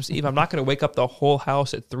 "It's Christmas Eve. I'm not going to wake up the whole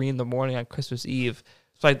house at 3 a.m. on Christmas Eve."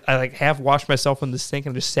 So I like half washed myself in the sink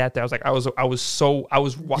and just sat there. I was like, I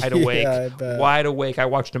was wide awake, I bet. wide awake. I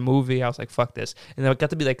watched a movie. I was like, fuck this. And then it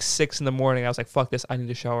got to be like 6 a.m. I was like, fuck this. I need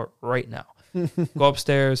to shower right now. Go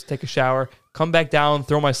upstairs, take a shower, come back down,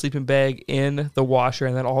 throw my sleeping bag in the washer,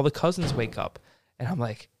 and then all the cousins wake up. And I'm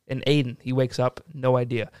like, and Aiden, he wakes up, no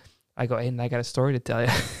idea. I go, Aiden, I got a story to tell you.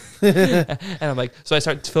 And I'm like, so I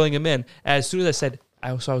start filling him in. And as soon as I said,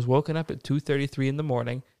 I was woken up at 2:33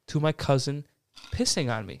 a.m. to my cousin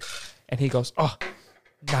pissing on me. And he goes, oh,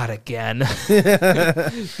 not again.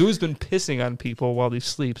 Dude's been pissing on people while he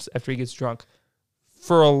sleeps after he gets drunk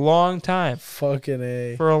for a long time. Fucking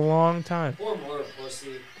A. For a long time. Poor more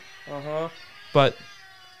pussy. But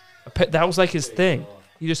that was like his thing.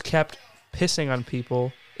 He just kept pissing on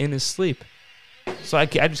people in his sleep. So I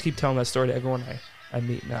just keep telling that story to everyone I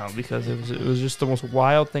meet now because it was just the most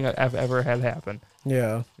wild thing I've ever had happen.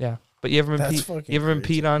 Yeah. Yeah. But you ever been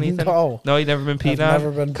peed on, Ethan? No. You never been peed on? I've never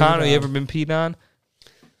been peed Connor, you on. ever been peed on?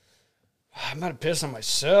 I might have pissed on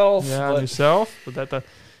myself. Yeah, but on yourself? But that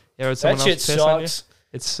someone shit else piss on you? sucks.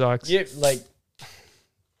 It sucks. Yeah, like,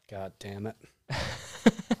 God damn it.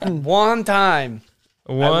 One time.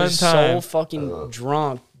 I was so fucking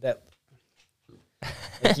drunk that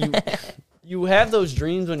like you have those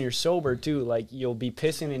dreams when you're sober too. Like you'll be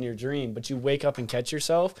pissing in your dream, but you wake up and catch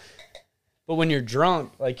yourself. But when you're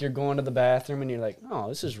drunk, like you're going to the bathroom and you're like, oh,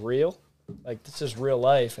 this is real. Like this is real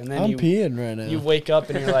life. And then I'm peeing right now. you wake up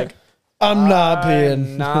and you're like, I'm not peeing.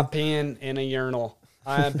 I'm not peeing in a urinal.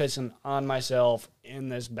 I am pissing on myself in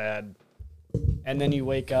this bed. And then you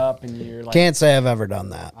wake up and you're like, Can't say I've ever done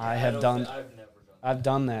that. I've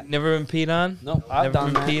done that. Never been peed on? Nope, I've Never done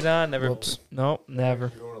been that. peed on? Never. Whoops. Nope,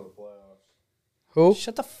 never. Who?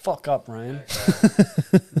 Shut the fuck up, Ryan.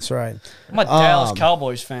 That's right. I'm a Dallas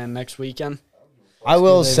Cowboys fan next weekend. I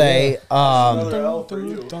will say, I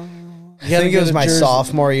think it was my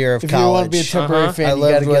sophomore year of If you want to be a college. temporary Uh-huh. fan, I you got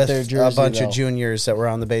lived to get their with jersey. a bunch though. of juniors that were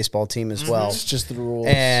on the baseball team as well. It's just the rules.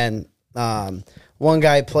 And one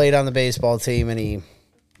guy played on the baseball team, and he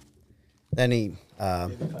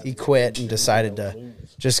quit and decided to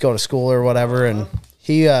just go to school or whatever. And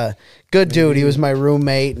he, good dude, he was my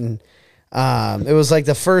roommate, and it was like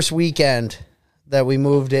the first weekend that we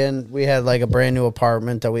moved in. We had like a brand new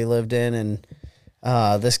apartment that we lived in, and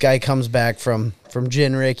this guy comes back from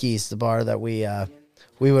Gin Ricky's, the bar that we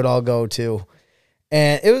would all go to.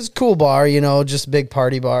 And it was a cool bar, just a big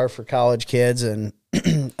party bar for college kids. And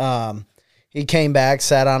he came back,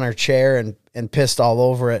 sat on our chair, and pissed all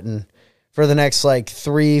over it. And for the next like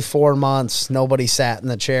 3-4 months, nobody sat in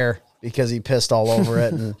the chair because he pissed all over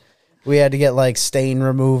it. And we had to get like stain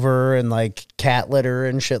remover and like cat litter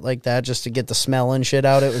and shit like that just to get the smell and shit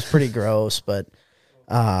out. It was pretty gross. But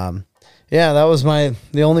yeah, that was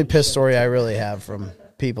the only piss story I really have from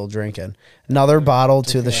people drinking. Another bottle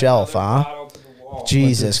to the shelf, huh?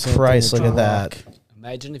 Jesus Christ, look at that.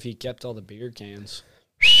 Imagine if he kept all the beer cans.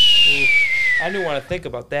 I didn't want to think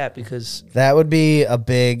about that because That would be a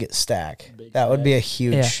big stack. That would be a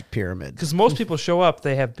huge pyramid. most people show up,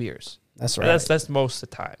 they have beers. That's right. That's most of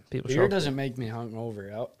the time. People show Beer up. doesn't make me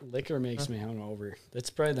hungover. Liquor makes me hungover.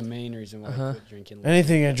 That's probably the main reason why I quit drinking. liquor.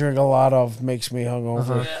 Anything I drink a lot of makes me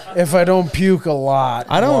hungover. If I don't puke a lot,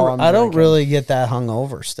 I while don't. I'm I don't drinking. really get that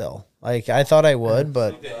hungover still. Like I thought I would,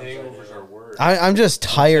 but I'm just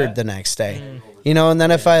tired the next day. You know, and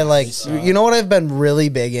then if I like, you know what I've been really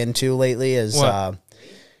big into lately is, What?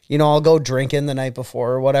 you know, I'll go drinking the night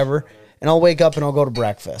before or whatever, and I'll wake up and I'll go to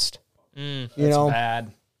breakfast. You know,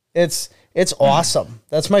 Bad. it's awesome.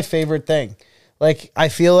 That's my favorite thing. Like I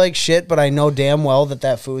feel like shit, but I know damn well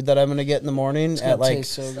that food that I'm gonna get in the morning at like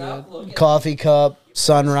Tastes so good. coffee cup,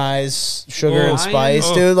 sunrise, sugar Oh, and spice,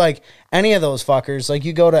 oh. dude. Like any of those fuckers. Like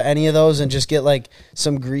you go to any of those and just get like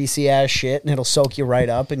some greasy ass shit, and it'll soak you right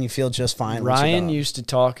up, and you feel just fine. once you're Ryan done. used to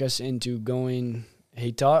talk us into going.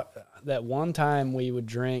 He taught that one time we would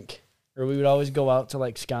drink, or we would always go out to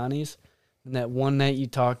like Scotty's. And that one night you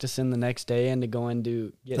talked us in the next day and to go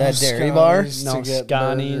into get That dairy bar? No, to get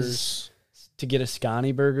Scotty's burgers. to get a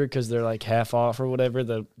Scotty burger because they're like half off or whatever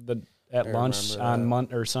the at lunch on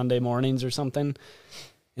or Sunday mornings or something.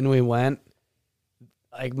 And we went.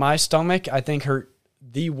 Like my stomach, I think hurt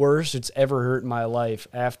the worst it's ever hurt in my life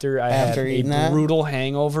after I had a eating that? brutal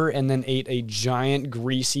hangover and then ate a giant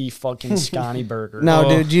greasy fucking Scotty burger. No,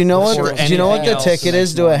 dude. Do you know Before what? Do you know what the anything else ticket the is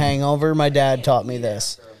next to a morning. hangover? My dad taught me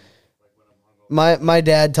this. My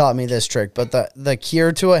dad taught me this trick, but the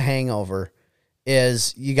cure to a hangover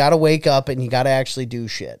is you got to wake up and you got to actually do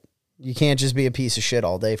shit. You can't just be a piece of shit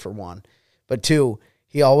all day for one. But two,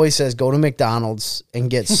 he always says go to McDonald's and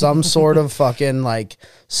get some sort of fucking like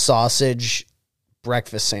sausage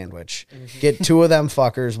breakfast sandwich. Get two of them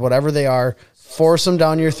fuckers, whatever they are, force them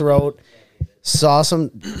down your throat, sauce them,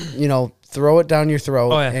 you know, throw it down your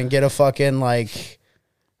throat, Oh, yeah. and get a fucking like,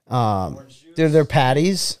 they're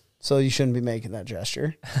patties, so you shouldn't be making that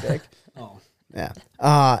gesture, Dick. Oh. Yeah.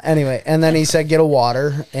 Anyway, and then he said get a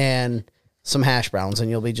water and some hash browns, and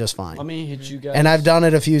you'll be just fine. Let me hit you guys. And I've done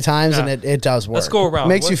it a few times, and Yeah. it does work. Let's go around.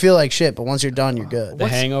 Makes you What- feel like shit, but once you're done, you're good. the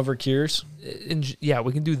hangover cures. Yeah,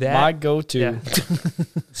 we can do that. My go-to. Yeah.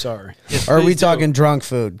 Sorry. Yes, Or are we please do. talking drunk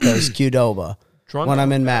food? Because Qdoba drunk? when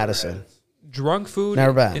I'm in Madison. Drunk food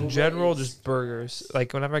Never been. in general, just burgers.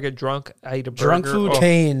 Like whenever I get drunk, I eat a burger. Drunk food, Oh,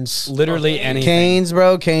 Canes. Literally anything. Canes,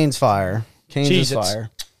 bro. Canes fire. Canes is Cheez-Its. fire.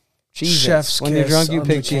 Cheez-Its. Chef's When you're kiss drunk, you on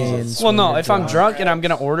pick the Cheez-Its. canes. Well, no, when you're if I'm drunk and I'm going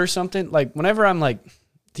to order something, like whenever I'm like,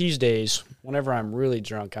 these days, whenever I'm really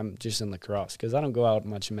drunk, I'm just in lacrosse because I don't go out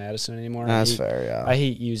much in Madison anymore. That's fair, yeah. I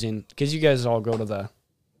hate using, because you guys all go to the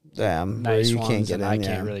Damn, nice you ones can't get and in. I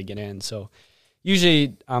yeah. can't really get in. So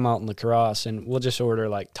usually I'm out in lacrosse and we'll just order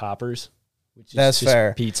like toppers. Which is That's just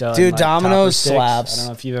fair. Pizza. and, Dude, like, Domino's topper sticks. slaps. I don't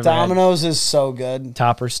know if you've ever Domino's is so good. had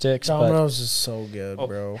topper sticks. Domino's is so good, oh,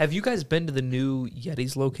 bro. have you guys been to the new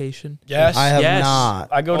Yeti's location? But yes. I have Yes. not.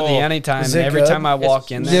 I go to the Oh, anytime is and it every good? time I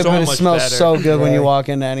walk in It's there. Yeah, so but it much smells better. so good when you Right. walk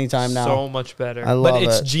into Anytime now. So much better. I love But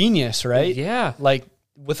it's it. genius, right? Yeah. Like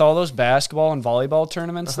with all those basketball and volleyball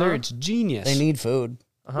tournaments there, it's genius. They need food.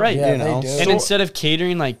 right. Yeah, you know. they do. And instead of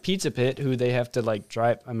catering like Pizza Pit, who they have to like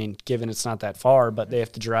drive, I mean, given it's not that far, but they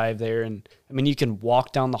have to drive there. And I mean, you can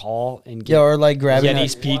walk down the hall and get Yeah, or like grabbing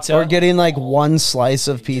Yeti's pizza. or getting like one slice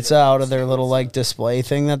of pizza out of their little like display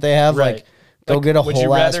thing that they have. Right. Like, go get a Would you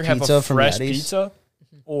whole ass rather have pizza a from fresh Yeti's. pizza?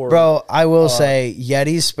 Or Bro, I will say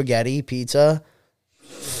Yeti's spaghetti pizza,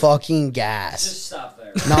 fucking gas. Stop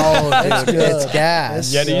there. No, dude, it's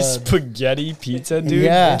gas. Yeti's good. spaghetti pizza, dude?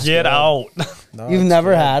 Yeah. Get out. No, You've it's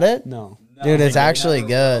never good. had it, No. dude. It's actually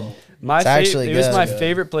good. My It's actually it was good. my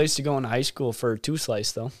favorite place to go in high school for two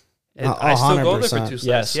slice though. And I still go there for 100%. 2 slices.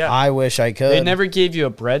 Yes. Yeah. I wish I could. They never gave you a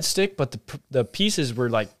breadstick, but the pieces were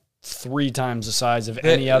like 3 times the size of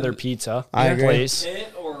any other pizza I agree. place.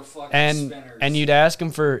 It or fucking And spinners. and you'd ask them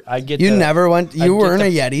for I'd get You the, never went. I'd You get weren't the-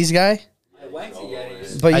 a Yeti's guy, I went to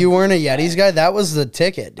Yeti's. but you weren't a Yeti's guy. That was the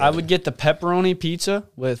ticket. Dude. I would get the pepperoni pizza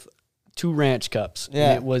with 2 ranch cups.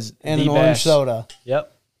 Yeah. And it was and the an orange best. soda.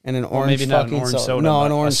 Yep. And an orange maybe not an fucking orange soda. soda, No, but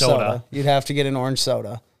an a orange soda. soda. You'd have to get an orange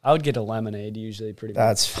soda. I would get a lemonade usually pretty much.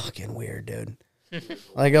 That's fucking weird, dude.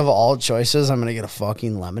 Like of all choices, I'm gonna get a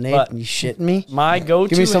fucking lemonade. But- you shitting me? My go-to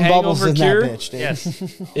Give me some bubbles hangover in cure that bitch, dude.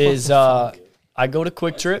 Yes. is I go to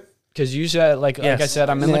Quick Trip because usually like I Yes. said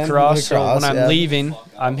I'm in Yeah, lacrosse, so lacrosse, when I'm yeah. leaving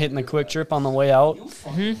I'm hitting the Quick Trip on the way out.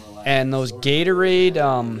 And those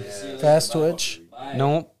Gatorade Fast Twitch.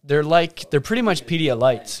 no, they're pretty much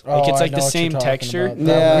Pedialites. Like Oh, it's I like know the what you're same talking texture. about. That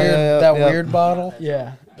Yeah, weird, yeah, that yeah. weird bottle.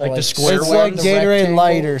 Yeah. Like the square It's ones. like Gatorade rectangle.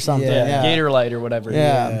 Light or something. Yeah. Yeah. Gator Light or whatever.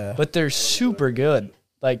 Yeah. But they're super good.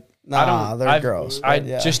 Like Nah, they're gross, I but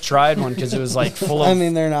yeah. just tried one because it was like full of I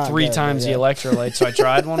mean, they're not 3 good, times but the yeah. electrolytes. So I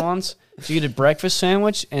tried one once. If you get a breakfast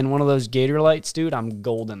sandwich and one of those Gator Lights, dude, I'm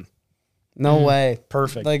golden. No way.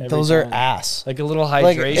 Perfect. Like every those are time. ass. Like a little hydration.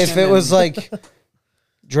 Like if it was and- like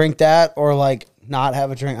drink that or like not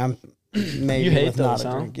have a drink, I'm maybe You hate with not those, a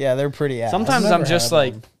huh? drink. Yeah, they're pretty ass. sometimes I've I'm never just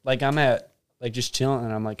had like I'm at like just chilling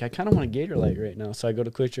and I'm like I kind of want a Gator Light right now, so I go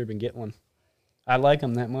to Quick Trip and get one. I like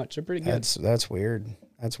them that much. They're pretty good. That's weird.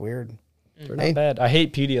 That's weird. They're Hey. not bad. I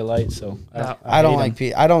hate Pedialyte, so I don't hate like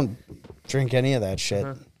 'em. I don't drink any of that shit.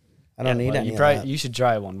 I don't Yeah, need well, any you of probably that. you should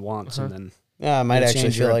try one once and then Yeah, I might you'll actually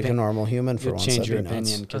change your feel like a opin- normal human for you'll once. change That'd your be nuts.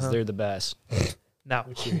 opinion because they're the best. Now,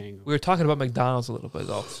 What's your hangover? we were talking about McDonald's a little bit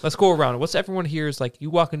ago. Let's go around. What's everyone here is like? You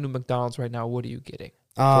walk into McDonald's right now. What are you getting?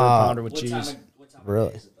 Quarter pounder with What cheese. time of Really?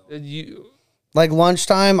 day is it, though? You, Like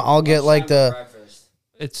lunchtime, I'll get like Lunchtime or the. breakfast?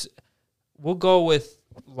 it's. We'll go with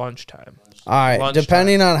lunchtime. All right, lunchtime.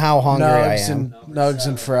 depending on how hungry I Nugs am. and nugs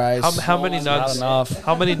and fries. How many Not nugs? enough.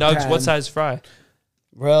 How many nugs? 10. What size fry?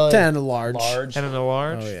 Really? 10 large. Large. And in a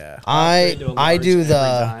large. Oh yeah. I do every the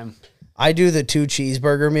time. I do the 2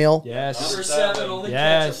 cheeseburger meal. Yes. Number 7, only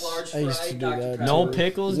Yes. ketchup, large I used fry, to do Dr. that, Pepper. No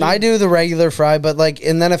pickles. I do the regular fry, but like,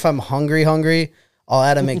 and then if I'm hungry, I'll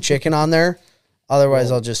add a McChicken on there.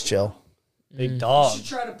 Otherwise, I'll just chill. Big You dog. should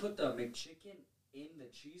try to put the McChicken in the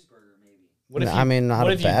cheeseburger, maybe. What if I mean, not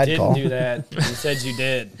what a if bad you didn't call. do that? You said you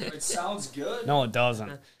did. It sounds good. No, it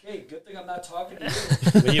doesn't. Okay, good thing I'm not talking to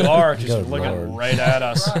you. But you are because you're Good looking Lord. right at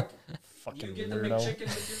us. Brock, you Fucking get the weirdo. McChicken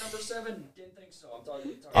with your number 7? Didn't think so. I'm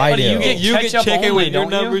talking. I Buddy, do. you get chicken with with your your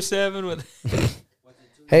number number 7 with.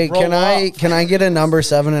 Hey, Roll can I get a number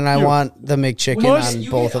 7 and I want the McChicken Must- on you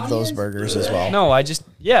both get of those onions? burgers as well? No, I just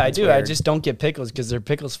I do. I weird. just don't get pickles because their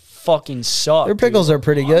pickles fucking suck. Their pickles are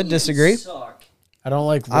pretty good. Onions Disagree? suck. I don't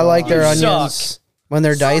like. I like their You suck. onions when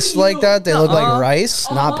they're diced you. like that. They look like Uh-huh. rice.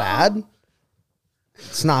 Not bad.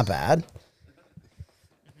 It's not bad.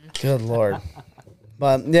 Good Lord.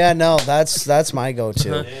 But yeah, no, that's my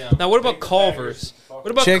go-to. Now, what about Culver's? What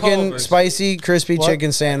about Chicken, Culver's? spicy, crispy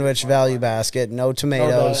chicken sandwich, value basket, no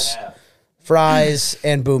tomatoes, fries,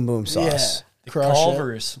 and boom boom sauce. Crush it.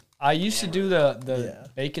 Culver's. I used to do the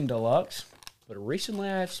bacon deluxe, but recently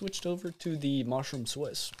I've switched over to the mushroom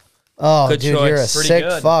Swiss. Oh, Good dude, choice. you're a Pretty sick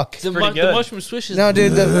good. fuck. The, pretty the good. mushroom swish is No,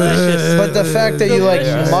 dude, delicious. but the fact that you like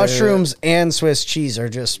Delicious. mushrooms and Swiss cheese are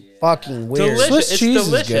just fucking weird. Delicious. Swiss It's cheese is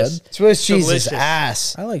delicious. good. Swiss cheese Delicious. is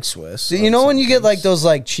ass. I like Swiss. So you know when you get like those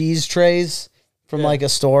like cheese trays from like a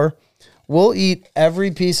store? We'll eat every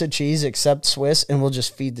piece of cheese except Swiss, and we'll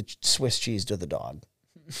just feed the Swiss cheese to the dog.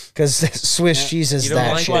 Because Swiss cheese is You don't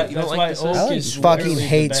that like shit. it? You don't like the Swiss? I like is Fucking literally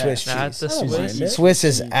hate the Swiss best. Not the I don't Swiss. mind it. Swiss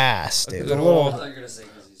is ass, dude. Good I old- thought you were gonna say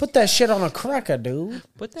 'cause he's Put that shit on a cracker, dude.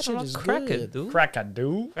 Put that Shit on a is cracker, good. dude.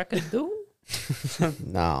 Crackadoo. Cracker, dude.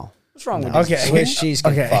 No. What's wrong with Okay. Swiss cheese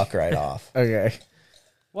can Okay. fuck right off. Okay.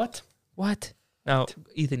 What? What? Now,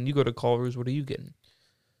 Ethan, you go to Culver's. What are you getting?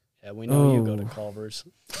 Yeah, we know you go to Ooh. Culver's.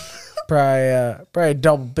 Probably a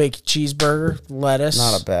double baked cheeseburger, lettuce.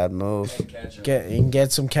 Not a bad move. ketchup.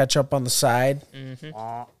 Get some ketchup on the side.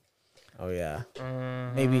 Aw. Oh yeah.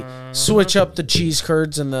 Maybe switch up the cheese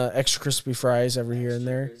curds and the extra crispy fries every here and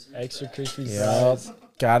there. Extra crispy Yep. fries.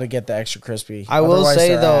 Gotta get the extra crispy. I will Otherwise, say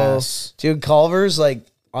they're though, ass. dude, Culver's like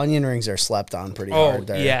onion rings are slept on pretty Oh, hard.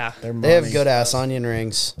 There. yeah. They're They have money. good ass onion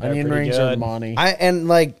rings. Onion They're pretty rings are good. money. And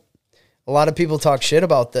like a lot of people talk shit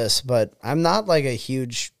about this, but I'm not like a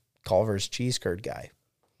huge Culver's cheese curd guy.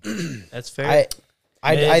 That's fair.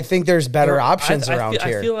 I think there's better options I around feel,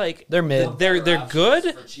 here. I feel like They're mid. they're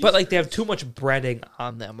good, but like they have too much breading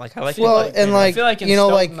on them. Like I like. well, like, and I like, feel like in you know,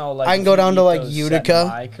 Stoughton, like, though, I can if go you down to eat like those Utica.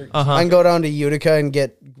 set in my Uh-huh. I can go down to Utica and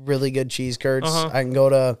get really good cheese curds. Uh-huh. I can go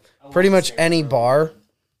to pretty much any bar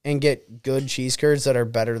and get good cheese curds that are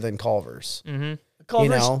better than Culver's. Culver's,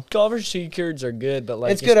 know? Culver's cheese curds are good, but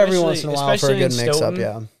like It's good every especially- once in a while for a especially good in mix up, Stoughton,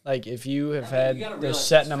 yeah. Like if you have had gotta the realize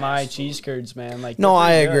set it's in my fast cheese curds, man. Like No, they're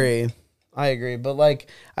I pretty good. agree. But like,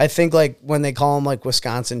 I think like when they call them like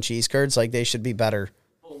Wisconsin cheese curds, like they should be better.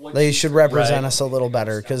 They should represent Right. us a little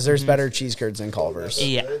better because there's better cheese curds than Culver's.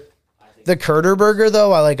 yeah, The Curder Burger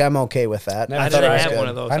though, I'm okay with that. Never I thought didn't it was have good. one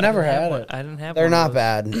of those. I never didn't have had one. it. I didn't have. They're one not of those.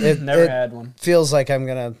 bad. It, Never it had one. feels like I'm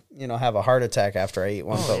gonna have a heart attack after I eat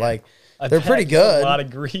one, but like I they're bet pretty it's good. A lot of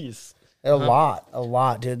grease. a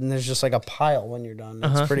lot, dude. And there's just like a pile when you're done.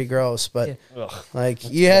 It's pretty gross, but Ugh. like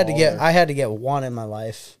I had to get one in my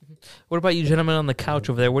life. What about you, gentlemen on the couch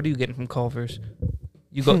over there? What are you getting from Culver's?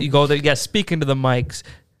 You go there. Yeah, speak into the mics.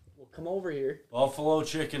 come over here. Buffalo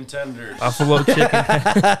chicken tenders. Buffalo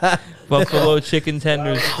chicken. Buffalo chicken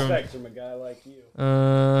tenders from. Respect from a guy like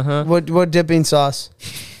you. What dipping sauce?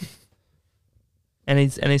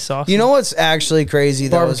 Any sauce? You know what's actually crazy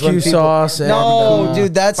though? is when Barbecue people- sauce. and, No,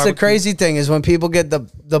 dude, that's the barbecue. crazy thing is when people get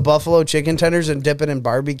the buffalo chicken tenders and dip it in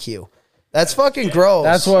barbecue. That's fucking gross.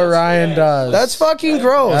 That's what Ryan does. That's fucking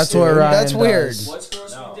gross. That's what dude. Ryan That's weird. does. What's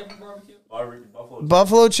gross when you dip in barbecue?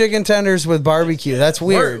 Buffalo chicken tenders with barbecue. That's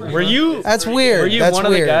weird. Were you? That's weird. Were you That's one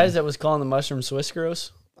of weird. the guys that was calling the mushroom Swiss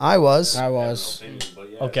gross? I was. I was.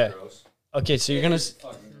 Okay. Okay, so you're gonna,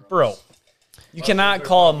 bro. You cannot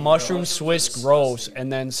call a mushroom Swiss gross and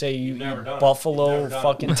then say you eat buffalo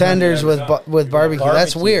fucking Tenders with barbecue.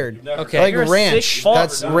 That's weird. Okay. Like You're a ranch. sick fuck.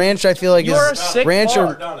 That's ranch. I feel like You're a is sick ranch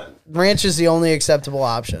fuck. or ranch is the only acceptable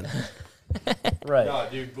option. right. Nah,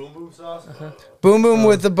 dude, boom boom sauce. Boom boom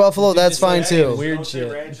with the buffalo. That's fine too. Weird Don't say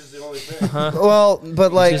shit. ranch is the only thing. Well,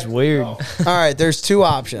 but like, It's just weird. all right. There's two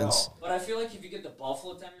options. But I feel like if you get the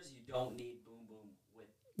buffalo tenders, you don't need boom boom with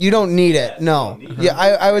You don't need it. No. Yeah,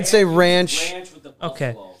 I would say ranch. ranch with the buffalo.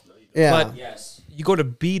 Okay. Yeah. But Yes. you go to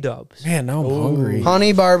B-Dubs. Man, now I'm hungry.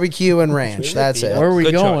 Honey barbecue and ranch. That's it. Where are we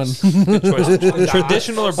Good going? choice. Good choice.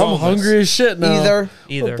 Traditional or I'm boneless? hungry as shit now. Either.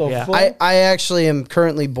 Either. What the Yeah. fuck? I actually am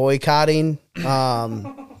currently boycotting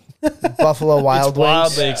Buffalo Wild Wings.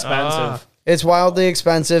 Wildly expensive. It's wildly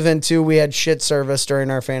expensive, and two, we had shit service during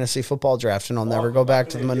our fantasy football draft, and I'll never go back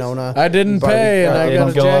to the Monona. I didn't pay, and I got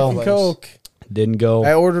a Didn't go. Jack and Coke. Didn't go.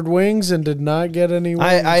 I ordered wings and did not get any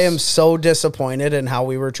wings. I am so disappointed in how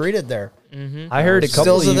we were treated there. I heard a couple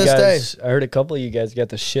Still of to you this guys. I heard a couple of you guys got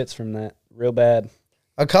the shits from that real bad.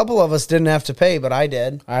 A couple of us didn't have to pay, but I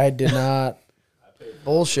did. I did not.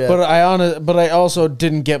 Bullshit. But I also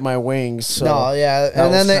didn't get my wings. So no, yeah, that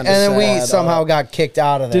and then was and kinda then we sad. somehow got kicked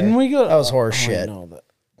out of there. Didn't we go? That was horse I shit. know that.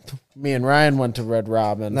 Me and Ryan went to Red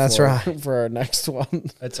Robin. That's for, right. for our next one.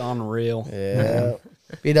 That's unreal. Yeah,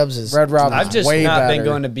 B-Dubs is Red Robin. I've just way not better. been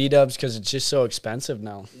going to B-Dubs because it's just so expensive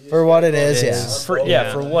now. for what it is.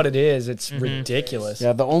 Yeah, For what it is, it's ridiculous.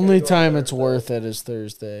 Yeah, the only time it's worth it is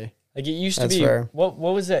Thursday. Like it used to That's be. fair. What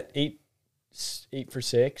was that? Eight for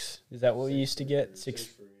 $6? Is that what we used to get? Six.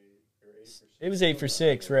 It was 8 for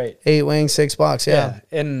 $6, right? 8 wings, $6. Yeah.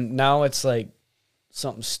 And now it's like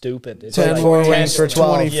something stupid. It's 10 like four wings for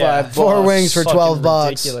 12. 25 Four bucks. wings for fucking 12 bucks.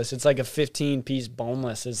 Ridiculous. It's like a 15-piece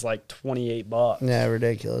boneless is like $28. Yeah,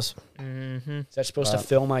 ridiculous. Is that supposed to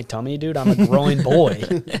fill my tummy, dude? I'm a growing boy.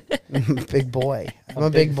 Big boy. I'm a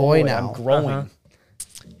big boy now. I'm growing.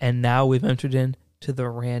 And now we've entered into the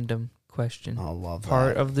random question I love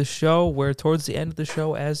part that. of the show, where towards the end of the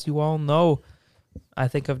show, as you all know, I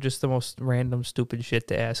think of just the most random, stupid shit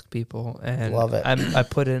to ask people, and Love it. I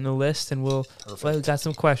put it in a list, and we got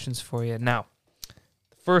some questions for you now.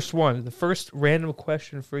 The first random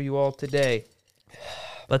question for you all today.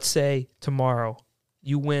 Let's say tomorrow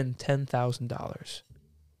you win $10,000.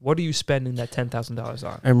 What are you spending that $10,000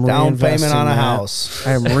 on? I'm Down payment reinvesting on a that. house.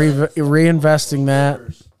 I'm reinvesting that.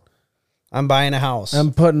 I'm buying a house.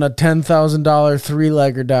 I'm putting a $10,000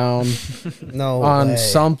 3-legger down no on way.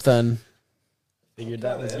 something. Figured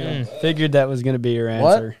that was gonna be your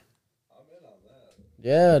answer.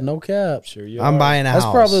 Yeah, no cap. Sure you I'm are. buying a That's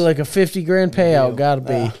house. probably like a $50,000 payout. Gotta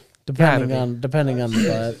be, depending Gotta be. on the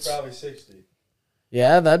bets. Probably 60.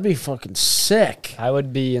 Yeah, that'd be fucking sick. I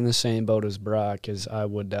would be in the same boat as Brock, because I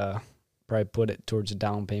would probably put it towards a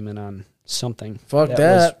down payment on something. Fuck was-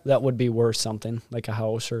 that. that would be worth something, like a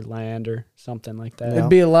house or land or something like that. It'd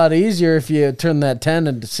be a lot easier if you turn that 10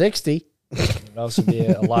 into 60. It'd also be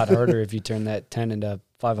a lot harder if you turn that 10 into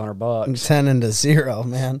 $500. 10 into 0,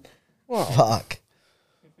 man. Fuck.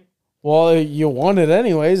 Well, you won it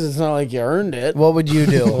anyways. It's not like you earned it. What would you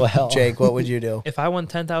do, Well. Jake? What would you do? If I won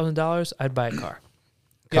 $10,000, I'd buy a car.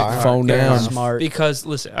 Car. Phone Fair down. enough. Smart. Because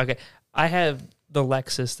listen, okay, I have the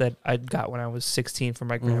Lexus that I got when I was 16 from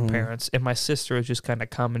my grandparents, and my sister has just kind of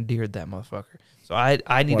commandeered that motherfucker. So I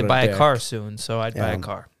need What to a buy dick. a car soon, so I'd buy Yeah. a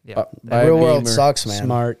car. Yeah. Buy The a real world Beamer. sucks, man.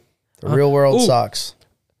 Smart. The real world Ooh. sucks.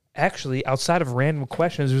 Actually, outside of random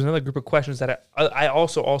questions, there's another group of questions that I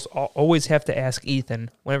also always have to ask Ethan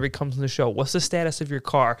whenever he comes on the show. What's the status of your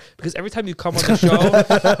car? Because every time you come on the show,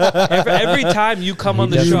 every time you come on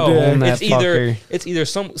the doesn't show, own that it's either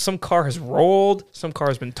some car has rolled, some car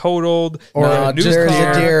has been totaled, Or a new there's car.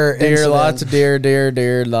 a deer. Deer, incident. lots of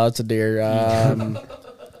deer, lots of deer.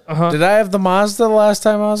 Did I have the Mazda the last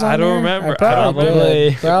time I was on I don't here? remember. I probably Probably.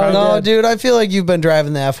 did. Probably No, did. dude, I feel like you've been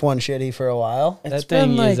driving the F1 shitty for a while. That It's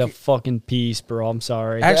thing been is a like- fucking piece, bro. I'm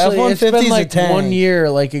sorry. Actually, it's F-150 been is a like tank. 1 year,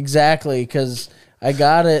 like exactly, because I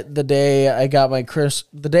got it the day I got my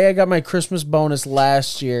Christmas bonus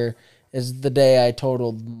last year, is the day I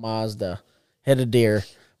totaled Mazda. Hit a deer.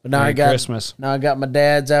 But now Merry I got Christmas. Now I got my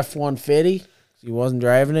dad's F-150. He wasn't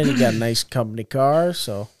driving it. He got a nice company car,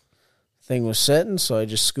 so thing was sitting. So I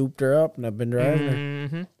just scooped her up, and I've been driving her.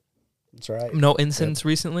 Mm-hmm. That's right. No incidents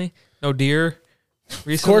recently? No deer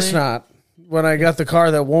recently? Of course not. When I got the car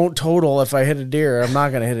that won't total if I hit a deer, I'm not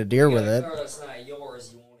going to hit a deer with it. That's not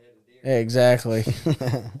yours. You won't hit a deer. Yeah, exactly.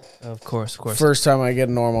 Of course. First time I get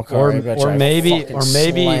a normal car, I bet you I fucking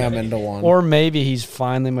slam into one. Or maybe he's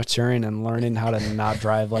finally maturing and learning how to not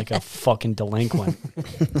drive like a fucking delinquent.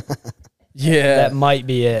 yeah, That might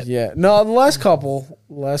be it. yeah. No, the last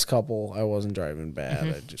couple, I wasn't driving bad.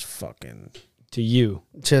 I just fucking To you.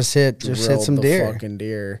 Just hit drilled some the deer. fucking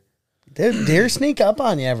deer. Deer sneak up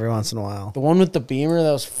on you every once in a while. The one with the Beamer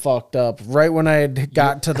that was fucked up right when I had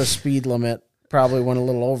got to the speed limit. Probably went a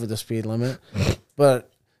little over the speed limit, but it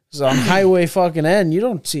was on Highway fucking N. You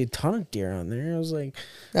don't see a ton of deer on there. I was like,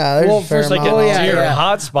 There's well, a fair first like amount. a deer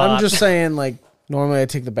hot spot. I'm just saying, like, normally I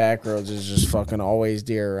take the back roads. There's just fucking always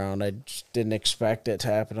deer around. I just didn't expect it to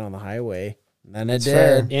happen on the highway. And then it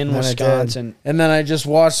fair. did. in And I did. Wisconsin. And then I just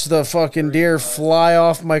watched the fucking deer fly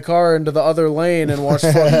off my car into the other lane and watched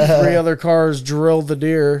fucking 3 other cars drill the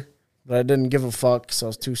deer. But I didn't give a fuck because I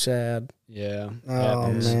was too sad. Yeah. Oh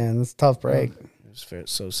happens. man, it's a tough break. It was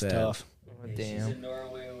so sad. Tough. Damn.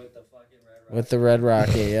 Norway with the fucking red With the Red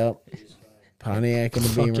Rocket, yep. Pontiac and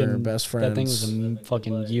the Beamer are Fucking- best friends. That thing was a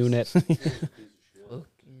fucking unit.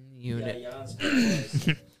 Unit.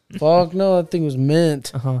 Fuck no, that thing was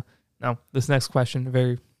mint. Uh-huh. Now, this next question,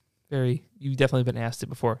 very, very, you've definitely been asked it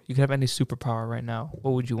before. You could have any superpower right now.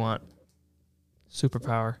 What would you want?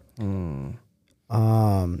 Superpower.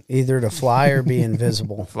 Either to fly or be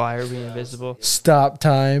invisible. Fly or be invisible. Stop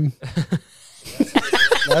time.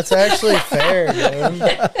 That's actually fair, dude.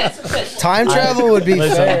 Time travel would be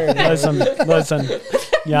fair. Listen.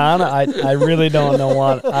 Yahn, I really don't know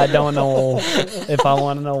what. I don't know if I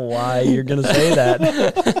want to know why you're going to say that.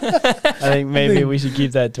 I think maybe we should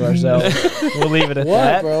keep that to ourselves. We'll leave it at What,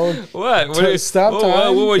 that. bro? What? Stop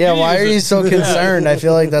time? Yeah, why are you so concerned? I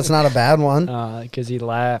feel like that's not a bad one. Because he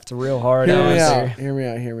laughed real hard. Hear me at out. us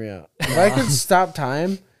Hear me out. If I could stop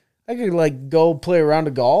time, I could like go play a round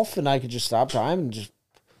of golf, and I could just stop time and just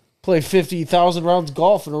play 50,000 rounds of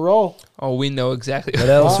golf in a row. Oh, we know exactly. What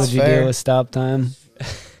else That's would you fair. do with stop time?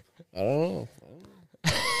 I don't know.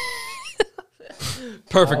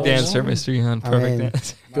 Perfect answer, Mr. Yahn. Perfect mean,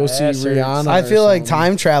 answer. Go see ass hurts. Rihanna. I or feel like something.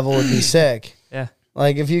 time travel would be sick. Yeah.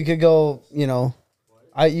 Like if you could go,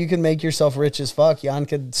 you could make yourself rich as fuck. Jan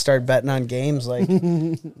could start betting on games, like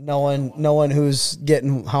knowing who's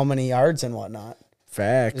getting how many yards and whatnot.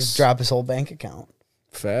 Facts. Just drop his whole bank account.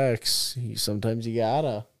 Facts. Sometimes you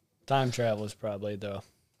gotta. Time travel is probably the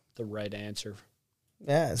right answer.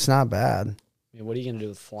 Yeah, it's not bad, I mean, what are you going to do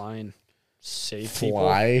with flying? Save people?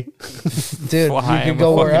 Fly. dude. Fly, you could I'm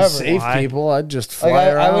go a fucking wherever. Save Fly. people. I'd just fly Like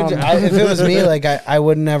I around. would, if it was me, like I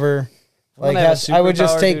would never. Like I would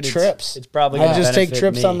just superpower, take dude, trips. It's probably I'd gonna just take benefit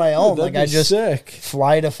trips me. on my own. That'd Like I be just sick.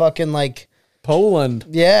 fly to fucking like Poland.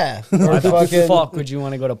 yeah, or Why the fucking. fuck would you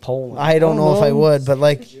want to go to Poland? I don't know if I would, but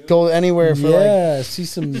like go anywhere for like Yeah, see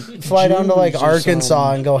some. fly down to like Jews or Arkansas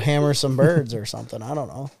something. and go hammer some birds or something. I don't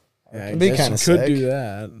know. Yeah, It'd be I guess kinda you could sick. do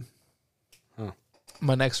that.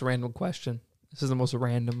 My next random question. This is the most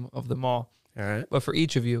random of them all. All right. But for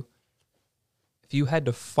each of you, if you had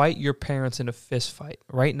to fight your parents in a fist fight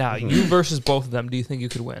right now, you versus both of them, do you think you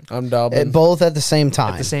could win? I'm dubbing. Both at the same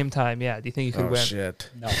time. At the same time, yeah. Do you think you could Oh win? shit.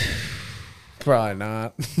 No. Probably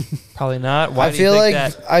not. Probably not. Why I do feel you like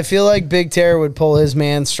think that? I feel like Big Terror would pull his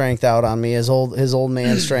man strength out on me, his old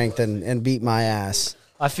man strength, and beat my ass.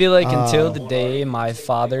 I feel like until the day my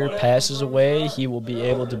father passes away, he will be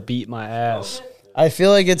able to beat my ass. I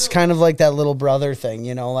feel like it's kind of like that little brother thing,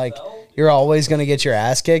 like you're always gonna get your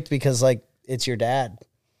ass kicked because like it's your dad,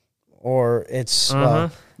 or it's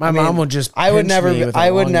well, My mom would just. I would pinch never, me with her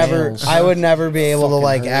I would long never, nails. I would never be able to Fucking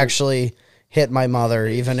like hurt. actually hit my mother,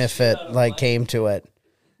 even if it like came to it.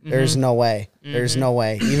 There's no way. There's no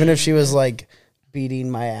way. Even if she was like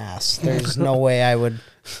beating my ass, there's no way I would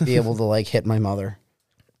be able to like hit my mother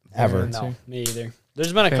ever. No, me either.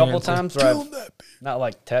 There's been a Fair couple answer. times where I've not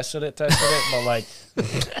like tested it, but like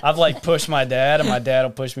I've like pushed my dad and my dad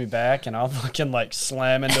will push me back and I'll fucking like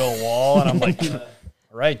slam into a wall and I'm like, all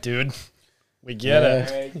right, dude, we get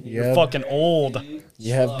it. You're Yeah. fucking old.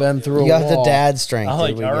 You have been through You a got wall. the dad strength. I'm dude,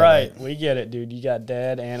 like, we all get right, it. we get it, dude. You got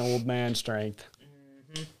dad and old man strength.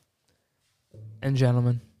 And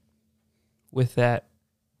gentlemen, with that,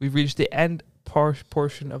 we've reached the end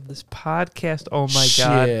portion of this podcast. Oh my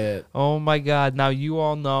god. Oh my god. Now you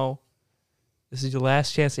all know this is your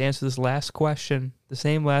last chance to answer this last question the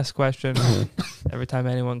same last question every time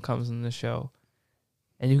anyone comes in the show,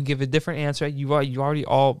 and you can give a different answer. You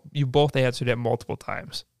both answered it multiple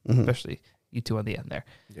times, especially you two on the end there.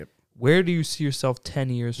 Yep. Where do you see yourself 10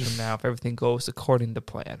 years from now if everything goes according to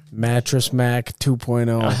plan? Mattress Mac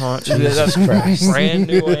 2.0. That's a brand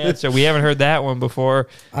new answer. We haven't heard that one before.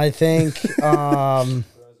 I think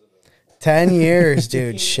 10 years,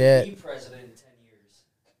 dude. Shit. President in 10 years.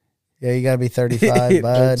 Yeah, you got to be 35,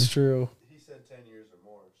 bud. That's true. He said 10 years or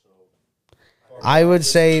more, so. I would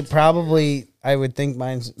say probably, I would think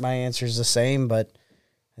my answer is the same, but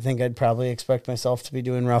I think I'd probably expect myself to be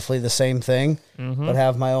doing roughly the same thing, but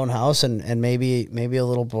have my own house and maybe a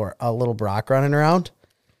little Brock running around.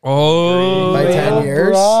 Oh, By 10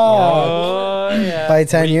 years? yeah. By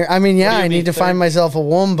 10 years. I mean, yeah, I need to 30? find myself a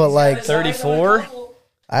womb, but like, 34.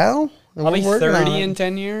 I don't know. I'll be I'm working on 30 it. in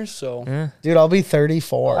 10 years. So Yeah. Dude, I'll be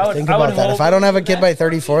 34. I would- Think I would about that. hope- If I don't have a kid by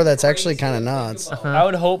 34, that's actually kind of nuts. I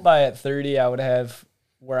would hope by at 30 I would have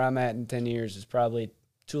where I'm at in 10 years is probably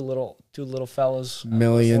two little fellas.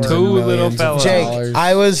 Millions. Two and little millions of fellas. Jake, dollars.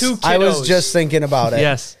 I was Two kiddos. just thinking about it.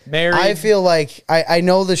 Yes. Married. I feel like I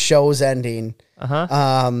know the show's ending.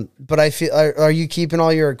 But I feel are you keeping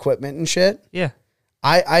all your equipment and shit? Yeah.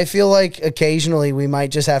 I feel like occasionally we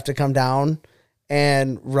might just have to come down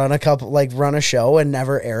and run a show and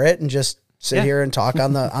never air it and just sit here and talk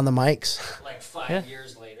on the mics. Like 5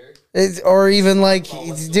 years later. Or even like,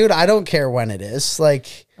 dude, I don't care when it is.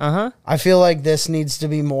 Like, I feel like this needs to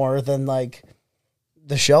be more than like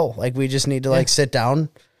the show. Like, we just need to like sit down,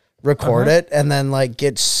 record it, and then like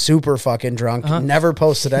get super fucking drunk. Never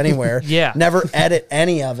post it anywhere. Yeah. Never edit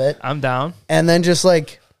any of it, I'm down. and then just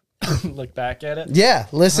like, look back at it. yeah,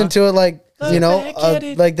 listen to it like back at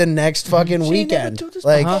it. like the next fucking weekend.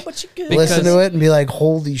 Like, listen to it and be like,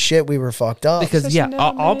 holy shit, we were fucked up. Because yeah,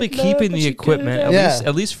 I'll be keeping the equipment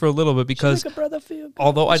at least for a little bit because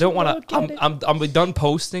although I don't want to, I'm done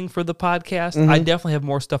posting for the podcast. I definitely have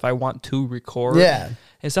more stuff I want to record. Yeah.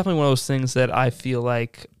 It's definitely one of those things that I feel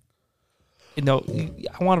like, you know,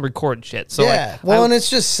 I want to record shit. So yeah, like, well, and it's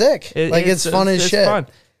just sick. It's fun as shit. Fun.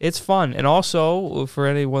 It's fun. And also, for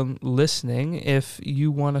anyone listening, if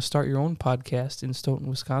you want to start your own podcast in Stoughton,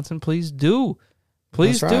 Wisconsin, please do.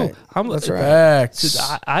 Please That's do. right. That's right. Facts.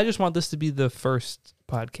 I just want this to be the first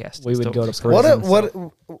podcast. We in would Stoughton, go to Wisconsin.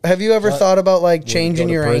 prison. What have you ever thought about like changing go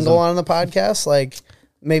to your prison. angle on the podcast? Like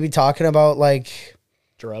maybe talking about like,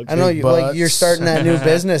 Drugs. I know Big you, like butts. you're starting that new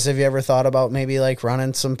business. Have you ever thought about maybe like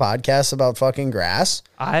running some podcasts about fucking grass?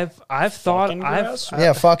 I've thought Fucking I've grass?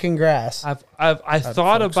 Yeah, fucking grass. I've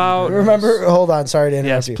thought about. Remember? Hold on, sorry to interrupt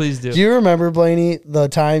Yes, you. please do. Do you remember, Blaney, the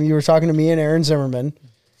time you were talking to me and Aaron Zimmerman,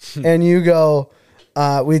 and you go,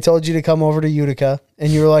 we told you to come over to Utica,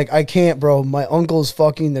 and you were like, I can't, bro. My uncle's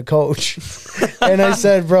fucking the coach. And I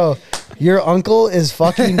said, bro, your uncle is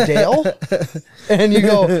fucking Dale? And you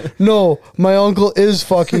go, no, my uncle is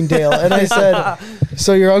fucking Dale. And I said,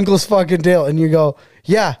 so your uncle's fucking Dale? And you go,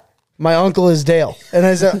 yeah, my uncle is Dale. And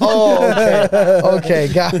I said, oh, okay.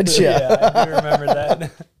 Okay, gotcha. Yeah, I do remember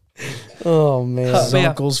that. Oh, man. His yeah.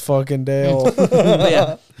 uncle's fucking Dale. But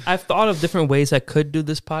yeah, I've thought of different ways I could do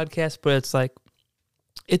this podcast, but it's like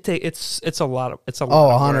it's a lot of Oh,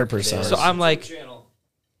 of work. 100%. So I'm like,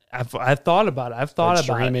 I've thought about it. I've thought Like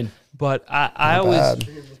about streaming. it, but I always bad.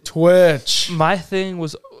 Twitch. my thing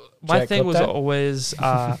was Check clip that? always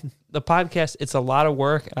the podcast. It's a lot of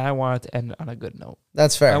work, and I want it to end on a good note.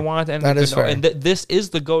 That's fair. I want it to end That on a is good note, fair. and this is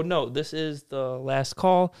the go note. This is the last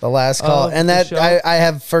call. The last call. of And the that show. I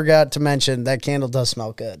have forgot to mention that candle does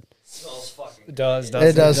smell good. It does.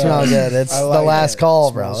 It does smell good. It's I the like last it.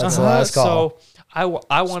 call, bro. It's the last call. So I want.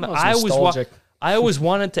 Smells I nostalgic. always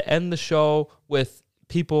wanted to end the show with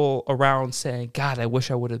people around saying, "God, I wish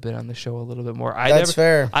I would have been on the show a little bit more." That's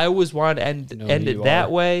fair. I always wanted to end know it you that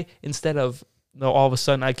are. way instead of all of a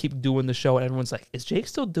sudden I keep doing the show and everyone's like, "Is Jake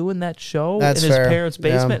still doing that show That's in his fair. parents'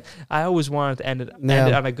 Yeah. basement?" I always wanted to end it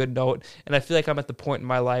on a good note, and I feel like I'm at the point in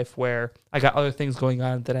my life where I got other things going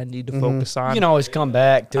on that I need to focus on. You can always come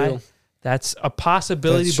back too. That's a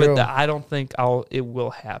possibility, That's but true. I don't think it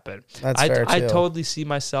will happen. That's I fair, I too. totally see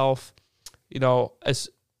myself, as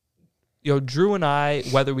Drew and I,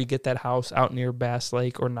 whether we get that house out near Bass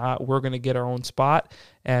Lake or not, we're gonna get our own spot,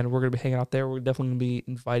 and we're going to be hanging out there. We're definitely going to be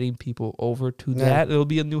inviting people over to that. It'll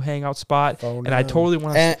be a new hangout spot, and I totally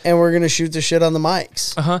want to. And we're going to shoot the shit on the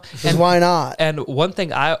mics. And why not? And one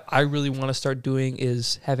thing I really want to start doing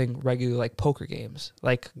is having regular like poker games.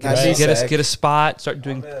 Like get a spot, start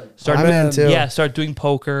doing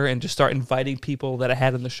poker, and just start inviting people that I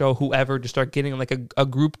had on the show, whoever, just start getting like a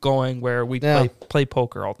group going where we play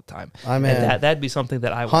poker all the time. And that'd be something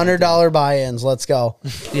that I $100 buy-ins. Let's go.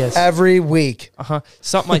 Yes. Every week.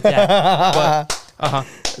 Something like that.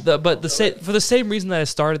 But for the same reason that I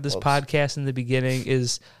started this podcast in the beginning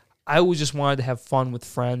is I always just wanted to have fun with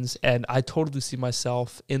friends, and I totally see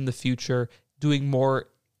myself in the future doing more,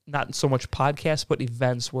 not so much podcasts, but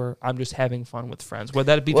events where I'm just having fun with friends.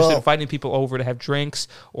 Whether that be just inviting people over to have drinks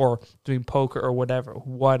or doing poker or whatever.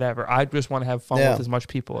 I just want to have fun with as much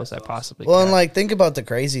people as I possibly can. Well, and like, think about the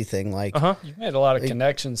crazy thing. Like, you've made a lot of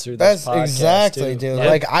connections through this podcast. That's exactly, too. dude. Yeah.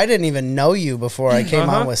 Like, I didn't even know you before I came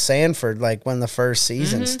on with Sanford, like, when the first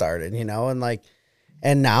season started, and like,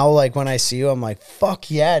 and now, like, when I see you, I'm like, fuck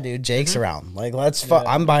yeah, dude, Jake's around. Like,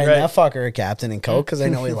 I'm buying that fucker a Captain and Coke because I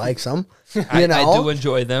know he likes them. I do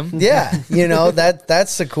enjoy them. Yeah,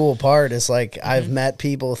 that's the cool part. Is like I've met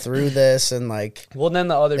people through this, and like, well, then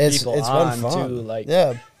the other people it's on been fun. too, like,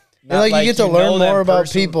 you get to learn more about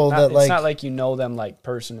people that like. It's not like you know them like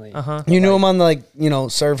personally. You knew them on like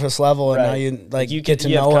surface level, and now you like you get to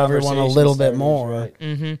know everyone a little bit more.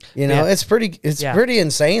 Right. It's pretty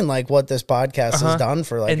insane, like what this podcast has done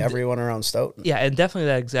for like everyone around Stoughton. Yeah, and definitely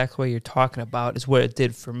that exact way you're talking about is what it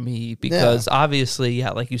did for me, because obviously,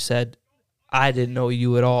 like you said, I didn't know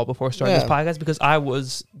you at all before starting this podcast because I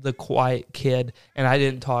was the quiet kid and I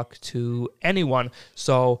didn't talk to anyone.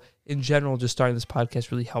 So in general, just starting this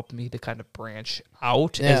podcast really helped me to kind of branch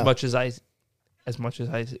out as much as I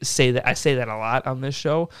say that a lot on this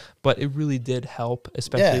show, but it really did help,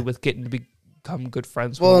 especially with getting to become good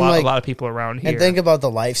friends with a lot of people around here. And think about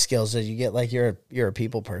the life skills that you get. Like you're a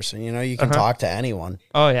people person, you can talk to anyone.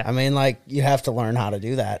 Oh yeah. I mean, like you have to learn how to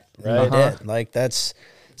do that. Right. Like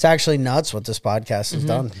it's actually nuts what this podcast has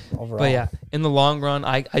done overall. But yeah, in the long run,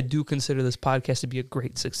 I do consider this podcast to be a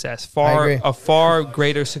great success. A far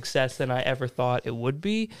greater success than I ever thought it would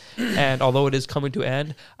be. And although it is coming to an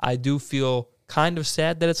end, I do feel kind of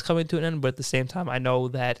sad that it's coming to an end. But at the same time, I know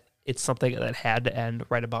that it's something that had to end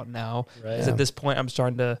right about now. Because at this point, I'm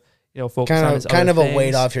starting to focus on kind of a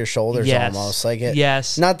weight off your shoulders almost. Like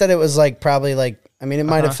not that it was like probably like, I mean, it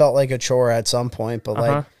might have felt like a chore at some point, but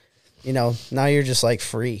like, now you're just like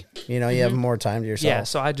free. You have more time to yourself. Yeah,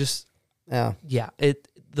 so I just I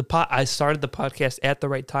started the podcast at the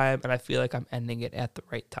right time, and I feel like I'm ending it at the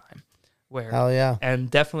right time. Hell yeah. And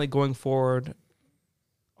definitely going forward,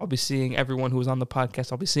 I'll be seeing everyone who was on the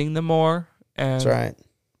podcast. I'll be seeing them more. And that's right.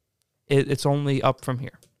 It's only up from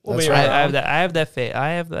here. That's right. I have that faith.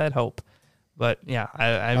 I have that hope. But yeah,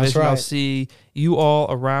 I imagine I'll see you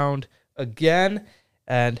all around again.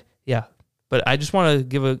 And yeah. But I just want to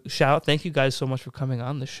give a shout out. Thank you guys so much for coming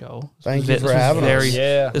on the show. Thank you for having us.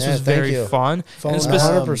 This was very fun. And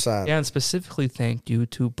 100%. Yeah, and specifically thank you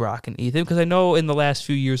to Brock and Ethan, because I know in the last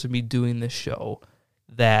few years of me doing this show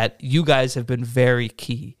that you guys have been very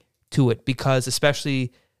key to it, because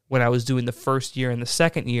especially when I was doing the first year and the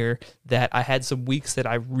second year, that I had some weeks that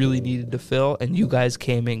I really needed to fill, and you guys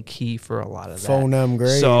came in key for a lot of that. Phone them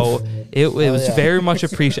great. So it was very much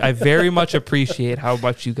appreciated. I very much appreciate how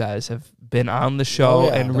much you guys have been on the show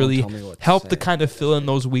and really helped to kind of fill in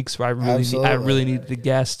those weeks where I really needed a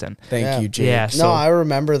guest. And thank you, Jake. Yeah, so, I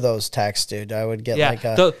remember those texts, dude. I would get like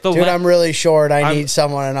dude, I'm really short. I need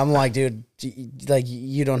someone, and I'm like, dude, like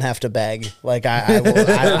you don't have to beg. Like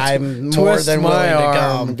I'm more than willing to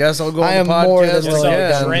come. Guess I'll go. I am more than willing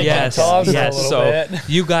to come. Yes. So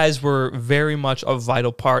you guys were very much a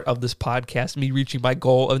vital part of this podcast. Me reaching my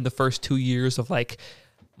goal in the first 2 years of like,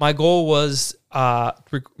 my goal was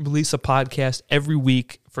release a podcast every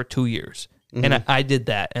week for 2 years. And I did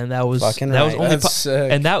that, and that was fucking that was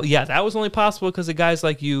right. only that was only possible because of guys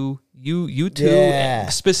like you two,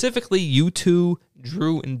 and specifically you two,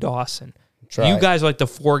 Drew and Dawson. You guys are like the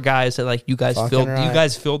four guys that like you guys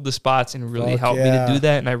filled the spots and really helped me to do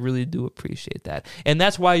that, and I really do appreciate that. And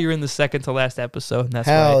that's why you're in the second to last episode, and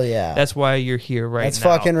that's why you're here right now. That's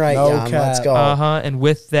fucking right, Yahn. Let's go. And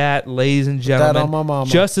with that, ladies and gentlemen,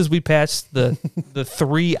 just as we passed the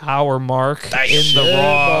 3 hour mark in the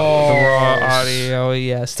raw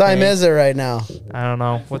audio, Time is it right now? I don't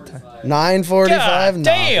know what time. 9:45.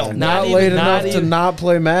 Damn, not late enough to not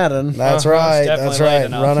play Madden. That's right. That's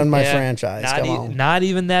right. Running my franchise. Not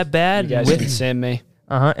even that bad. You guys can send me.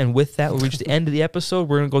 And with that, we'll reach the end of the episode.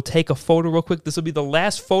 We're gonna go take a photo real quick. This will be the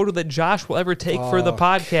last photo that Josh will ever take for the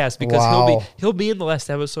podcast because Wow. he'll be in the last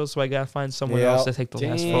episode. So I gotta find someone Yep. else to take the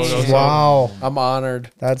last Dang. photo. So- Wow. I'm honored.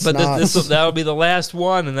 That's But nuts. that'll be the last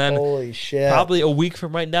one, and then Holy shit. probably a week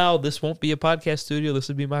from right now, this won't be a podcast studio. This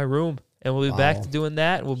would be my room, and we'll be back Wow. to doing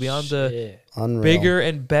that. We'll be on the Shit. Unreal. bigger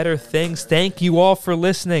and better things. Thank you all for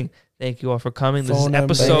listening. Thank you all for coming. This Phone is number.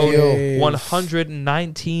 episode Thank you.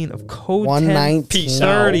 119 of Code 119.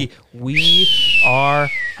 1030. We are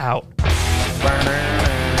out.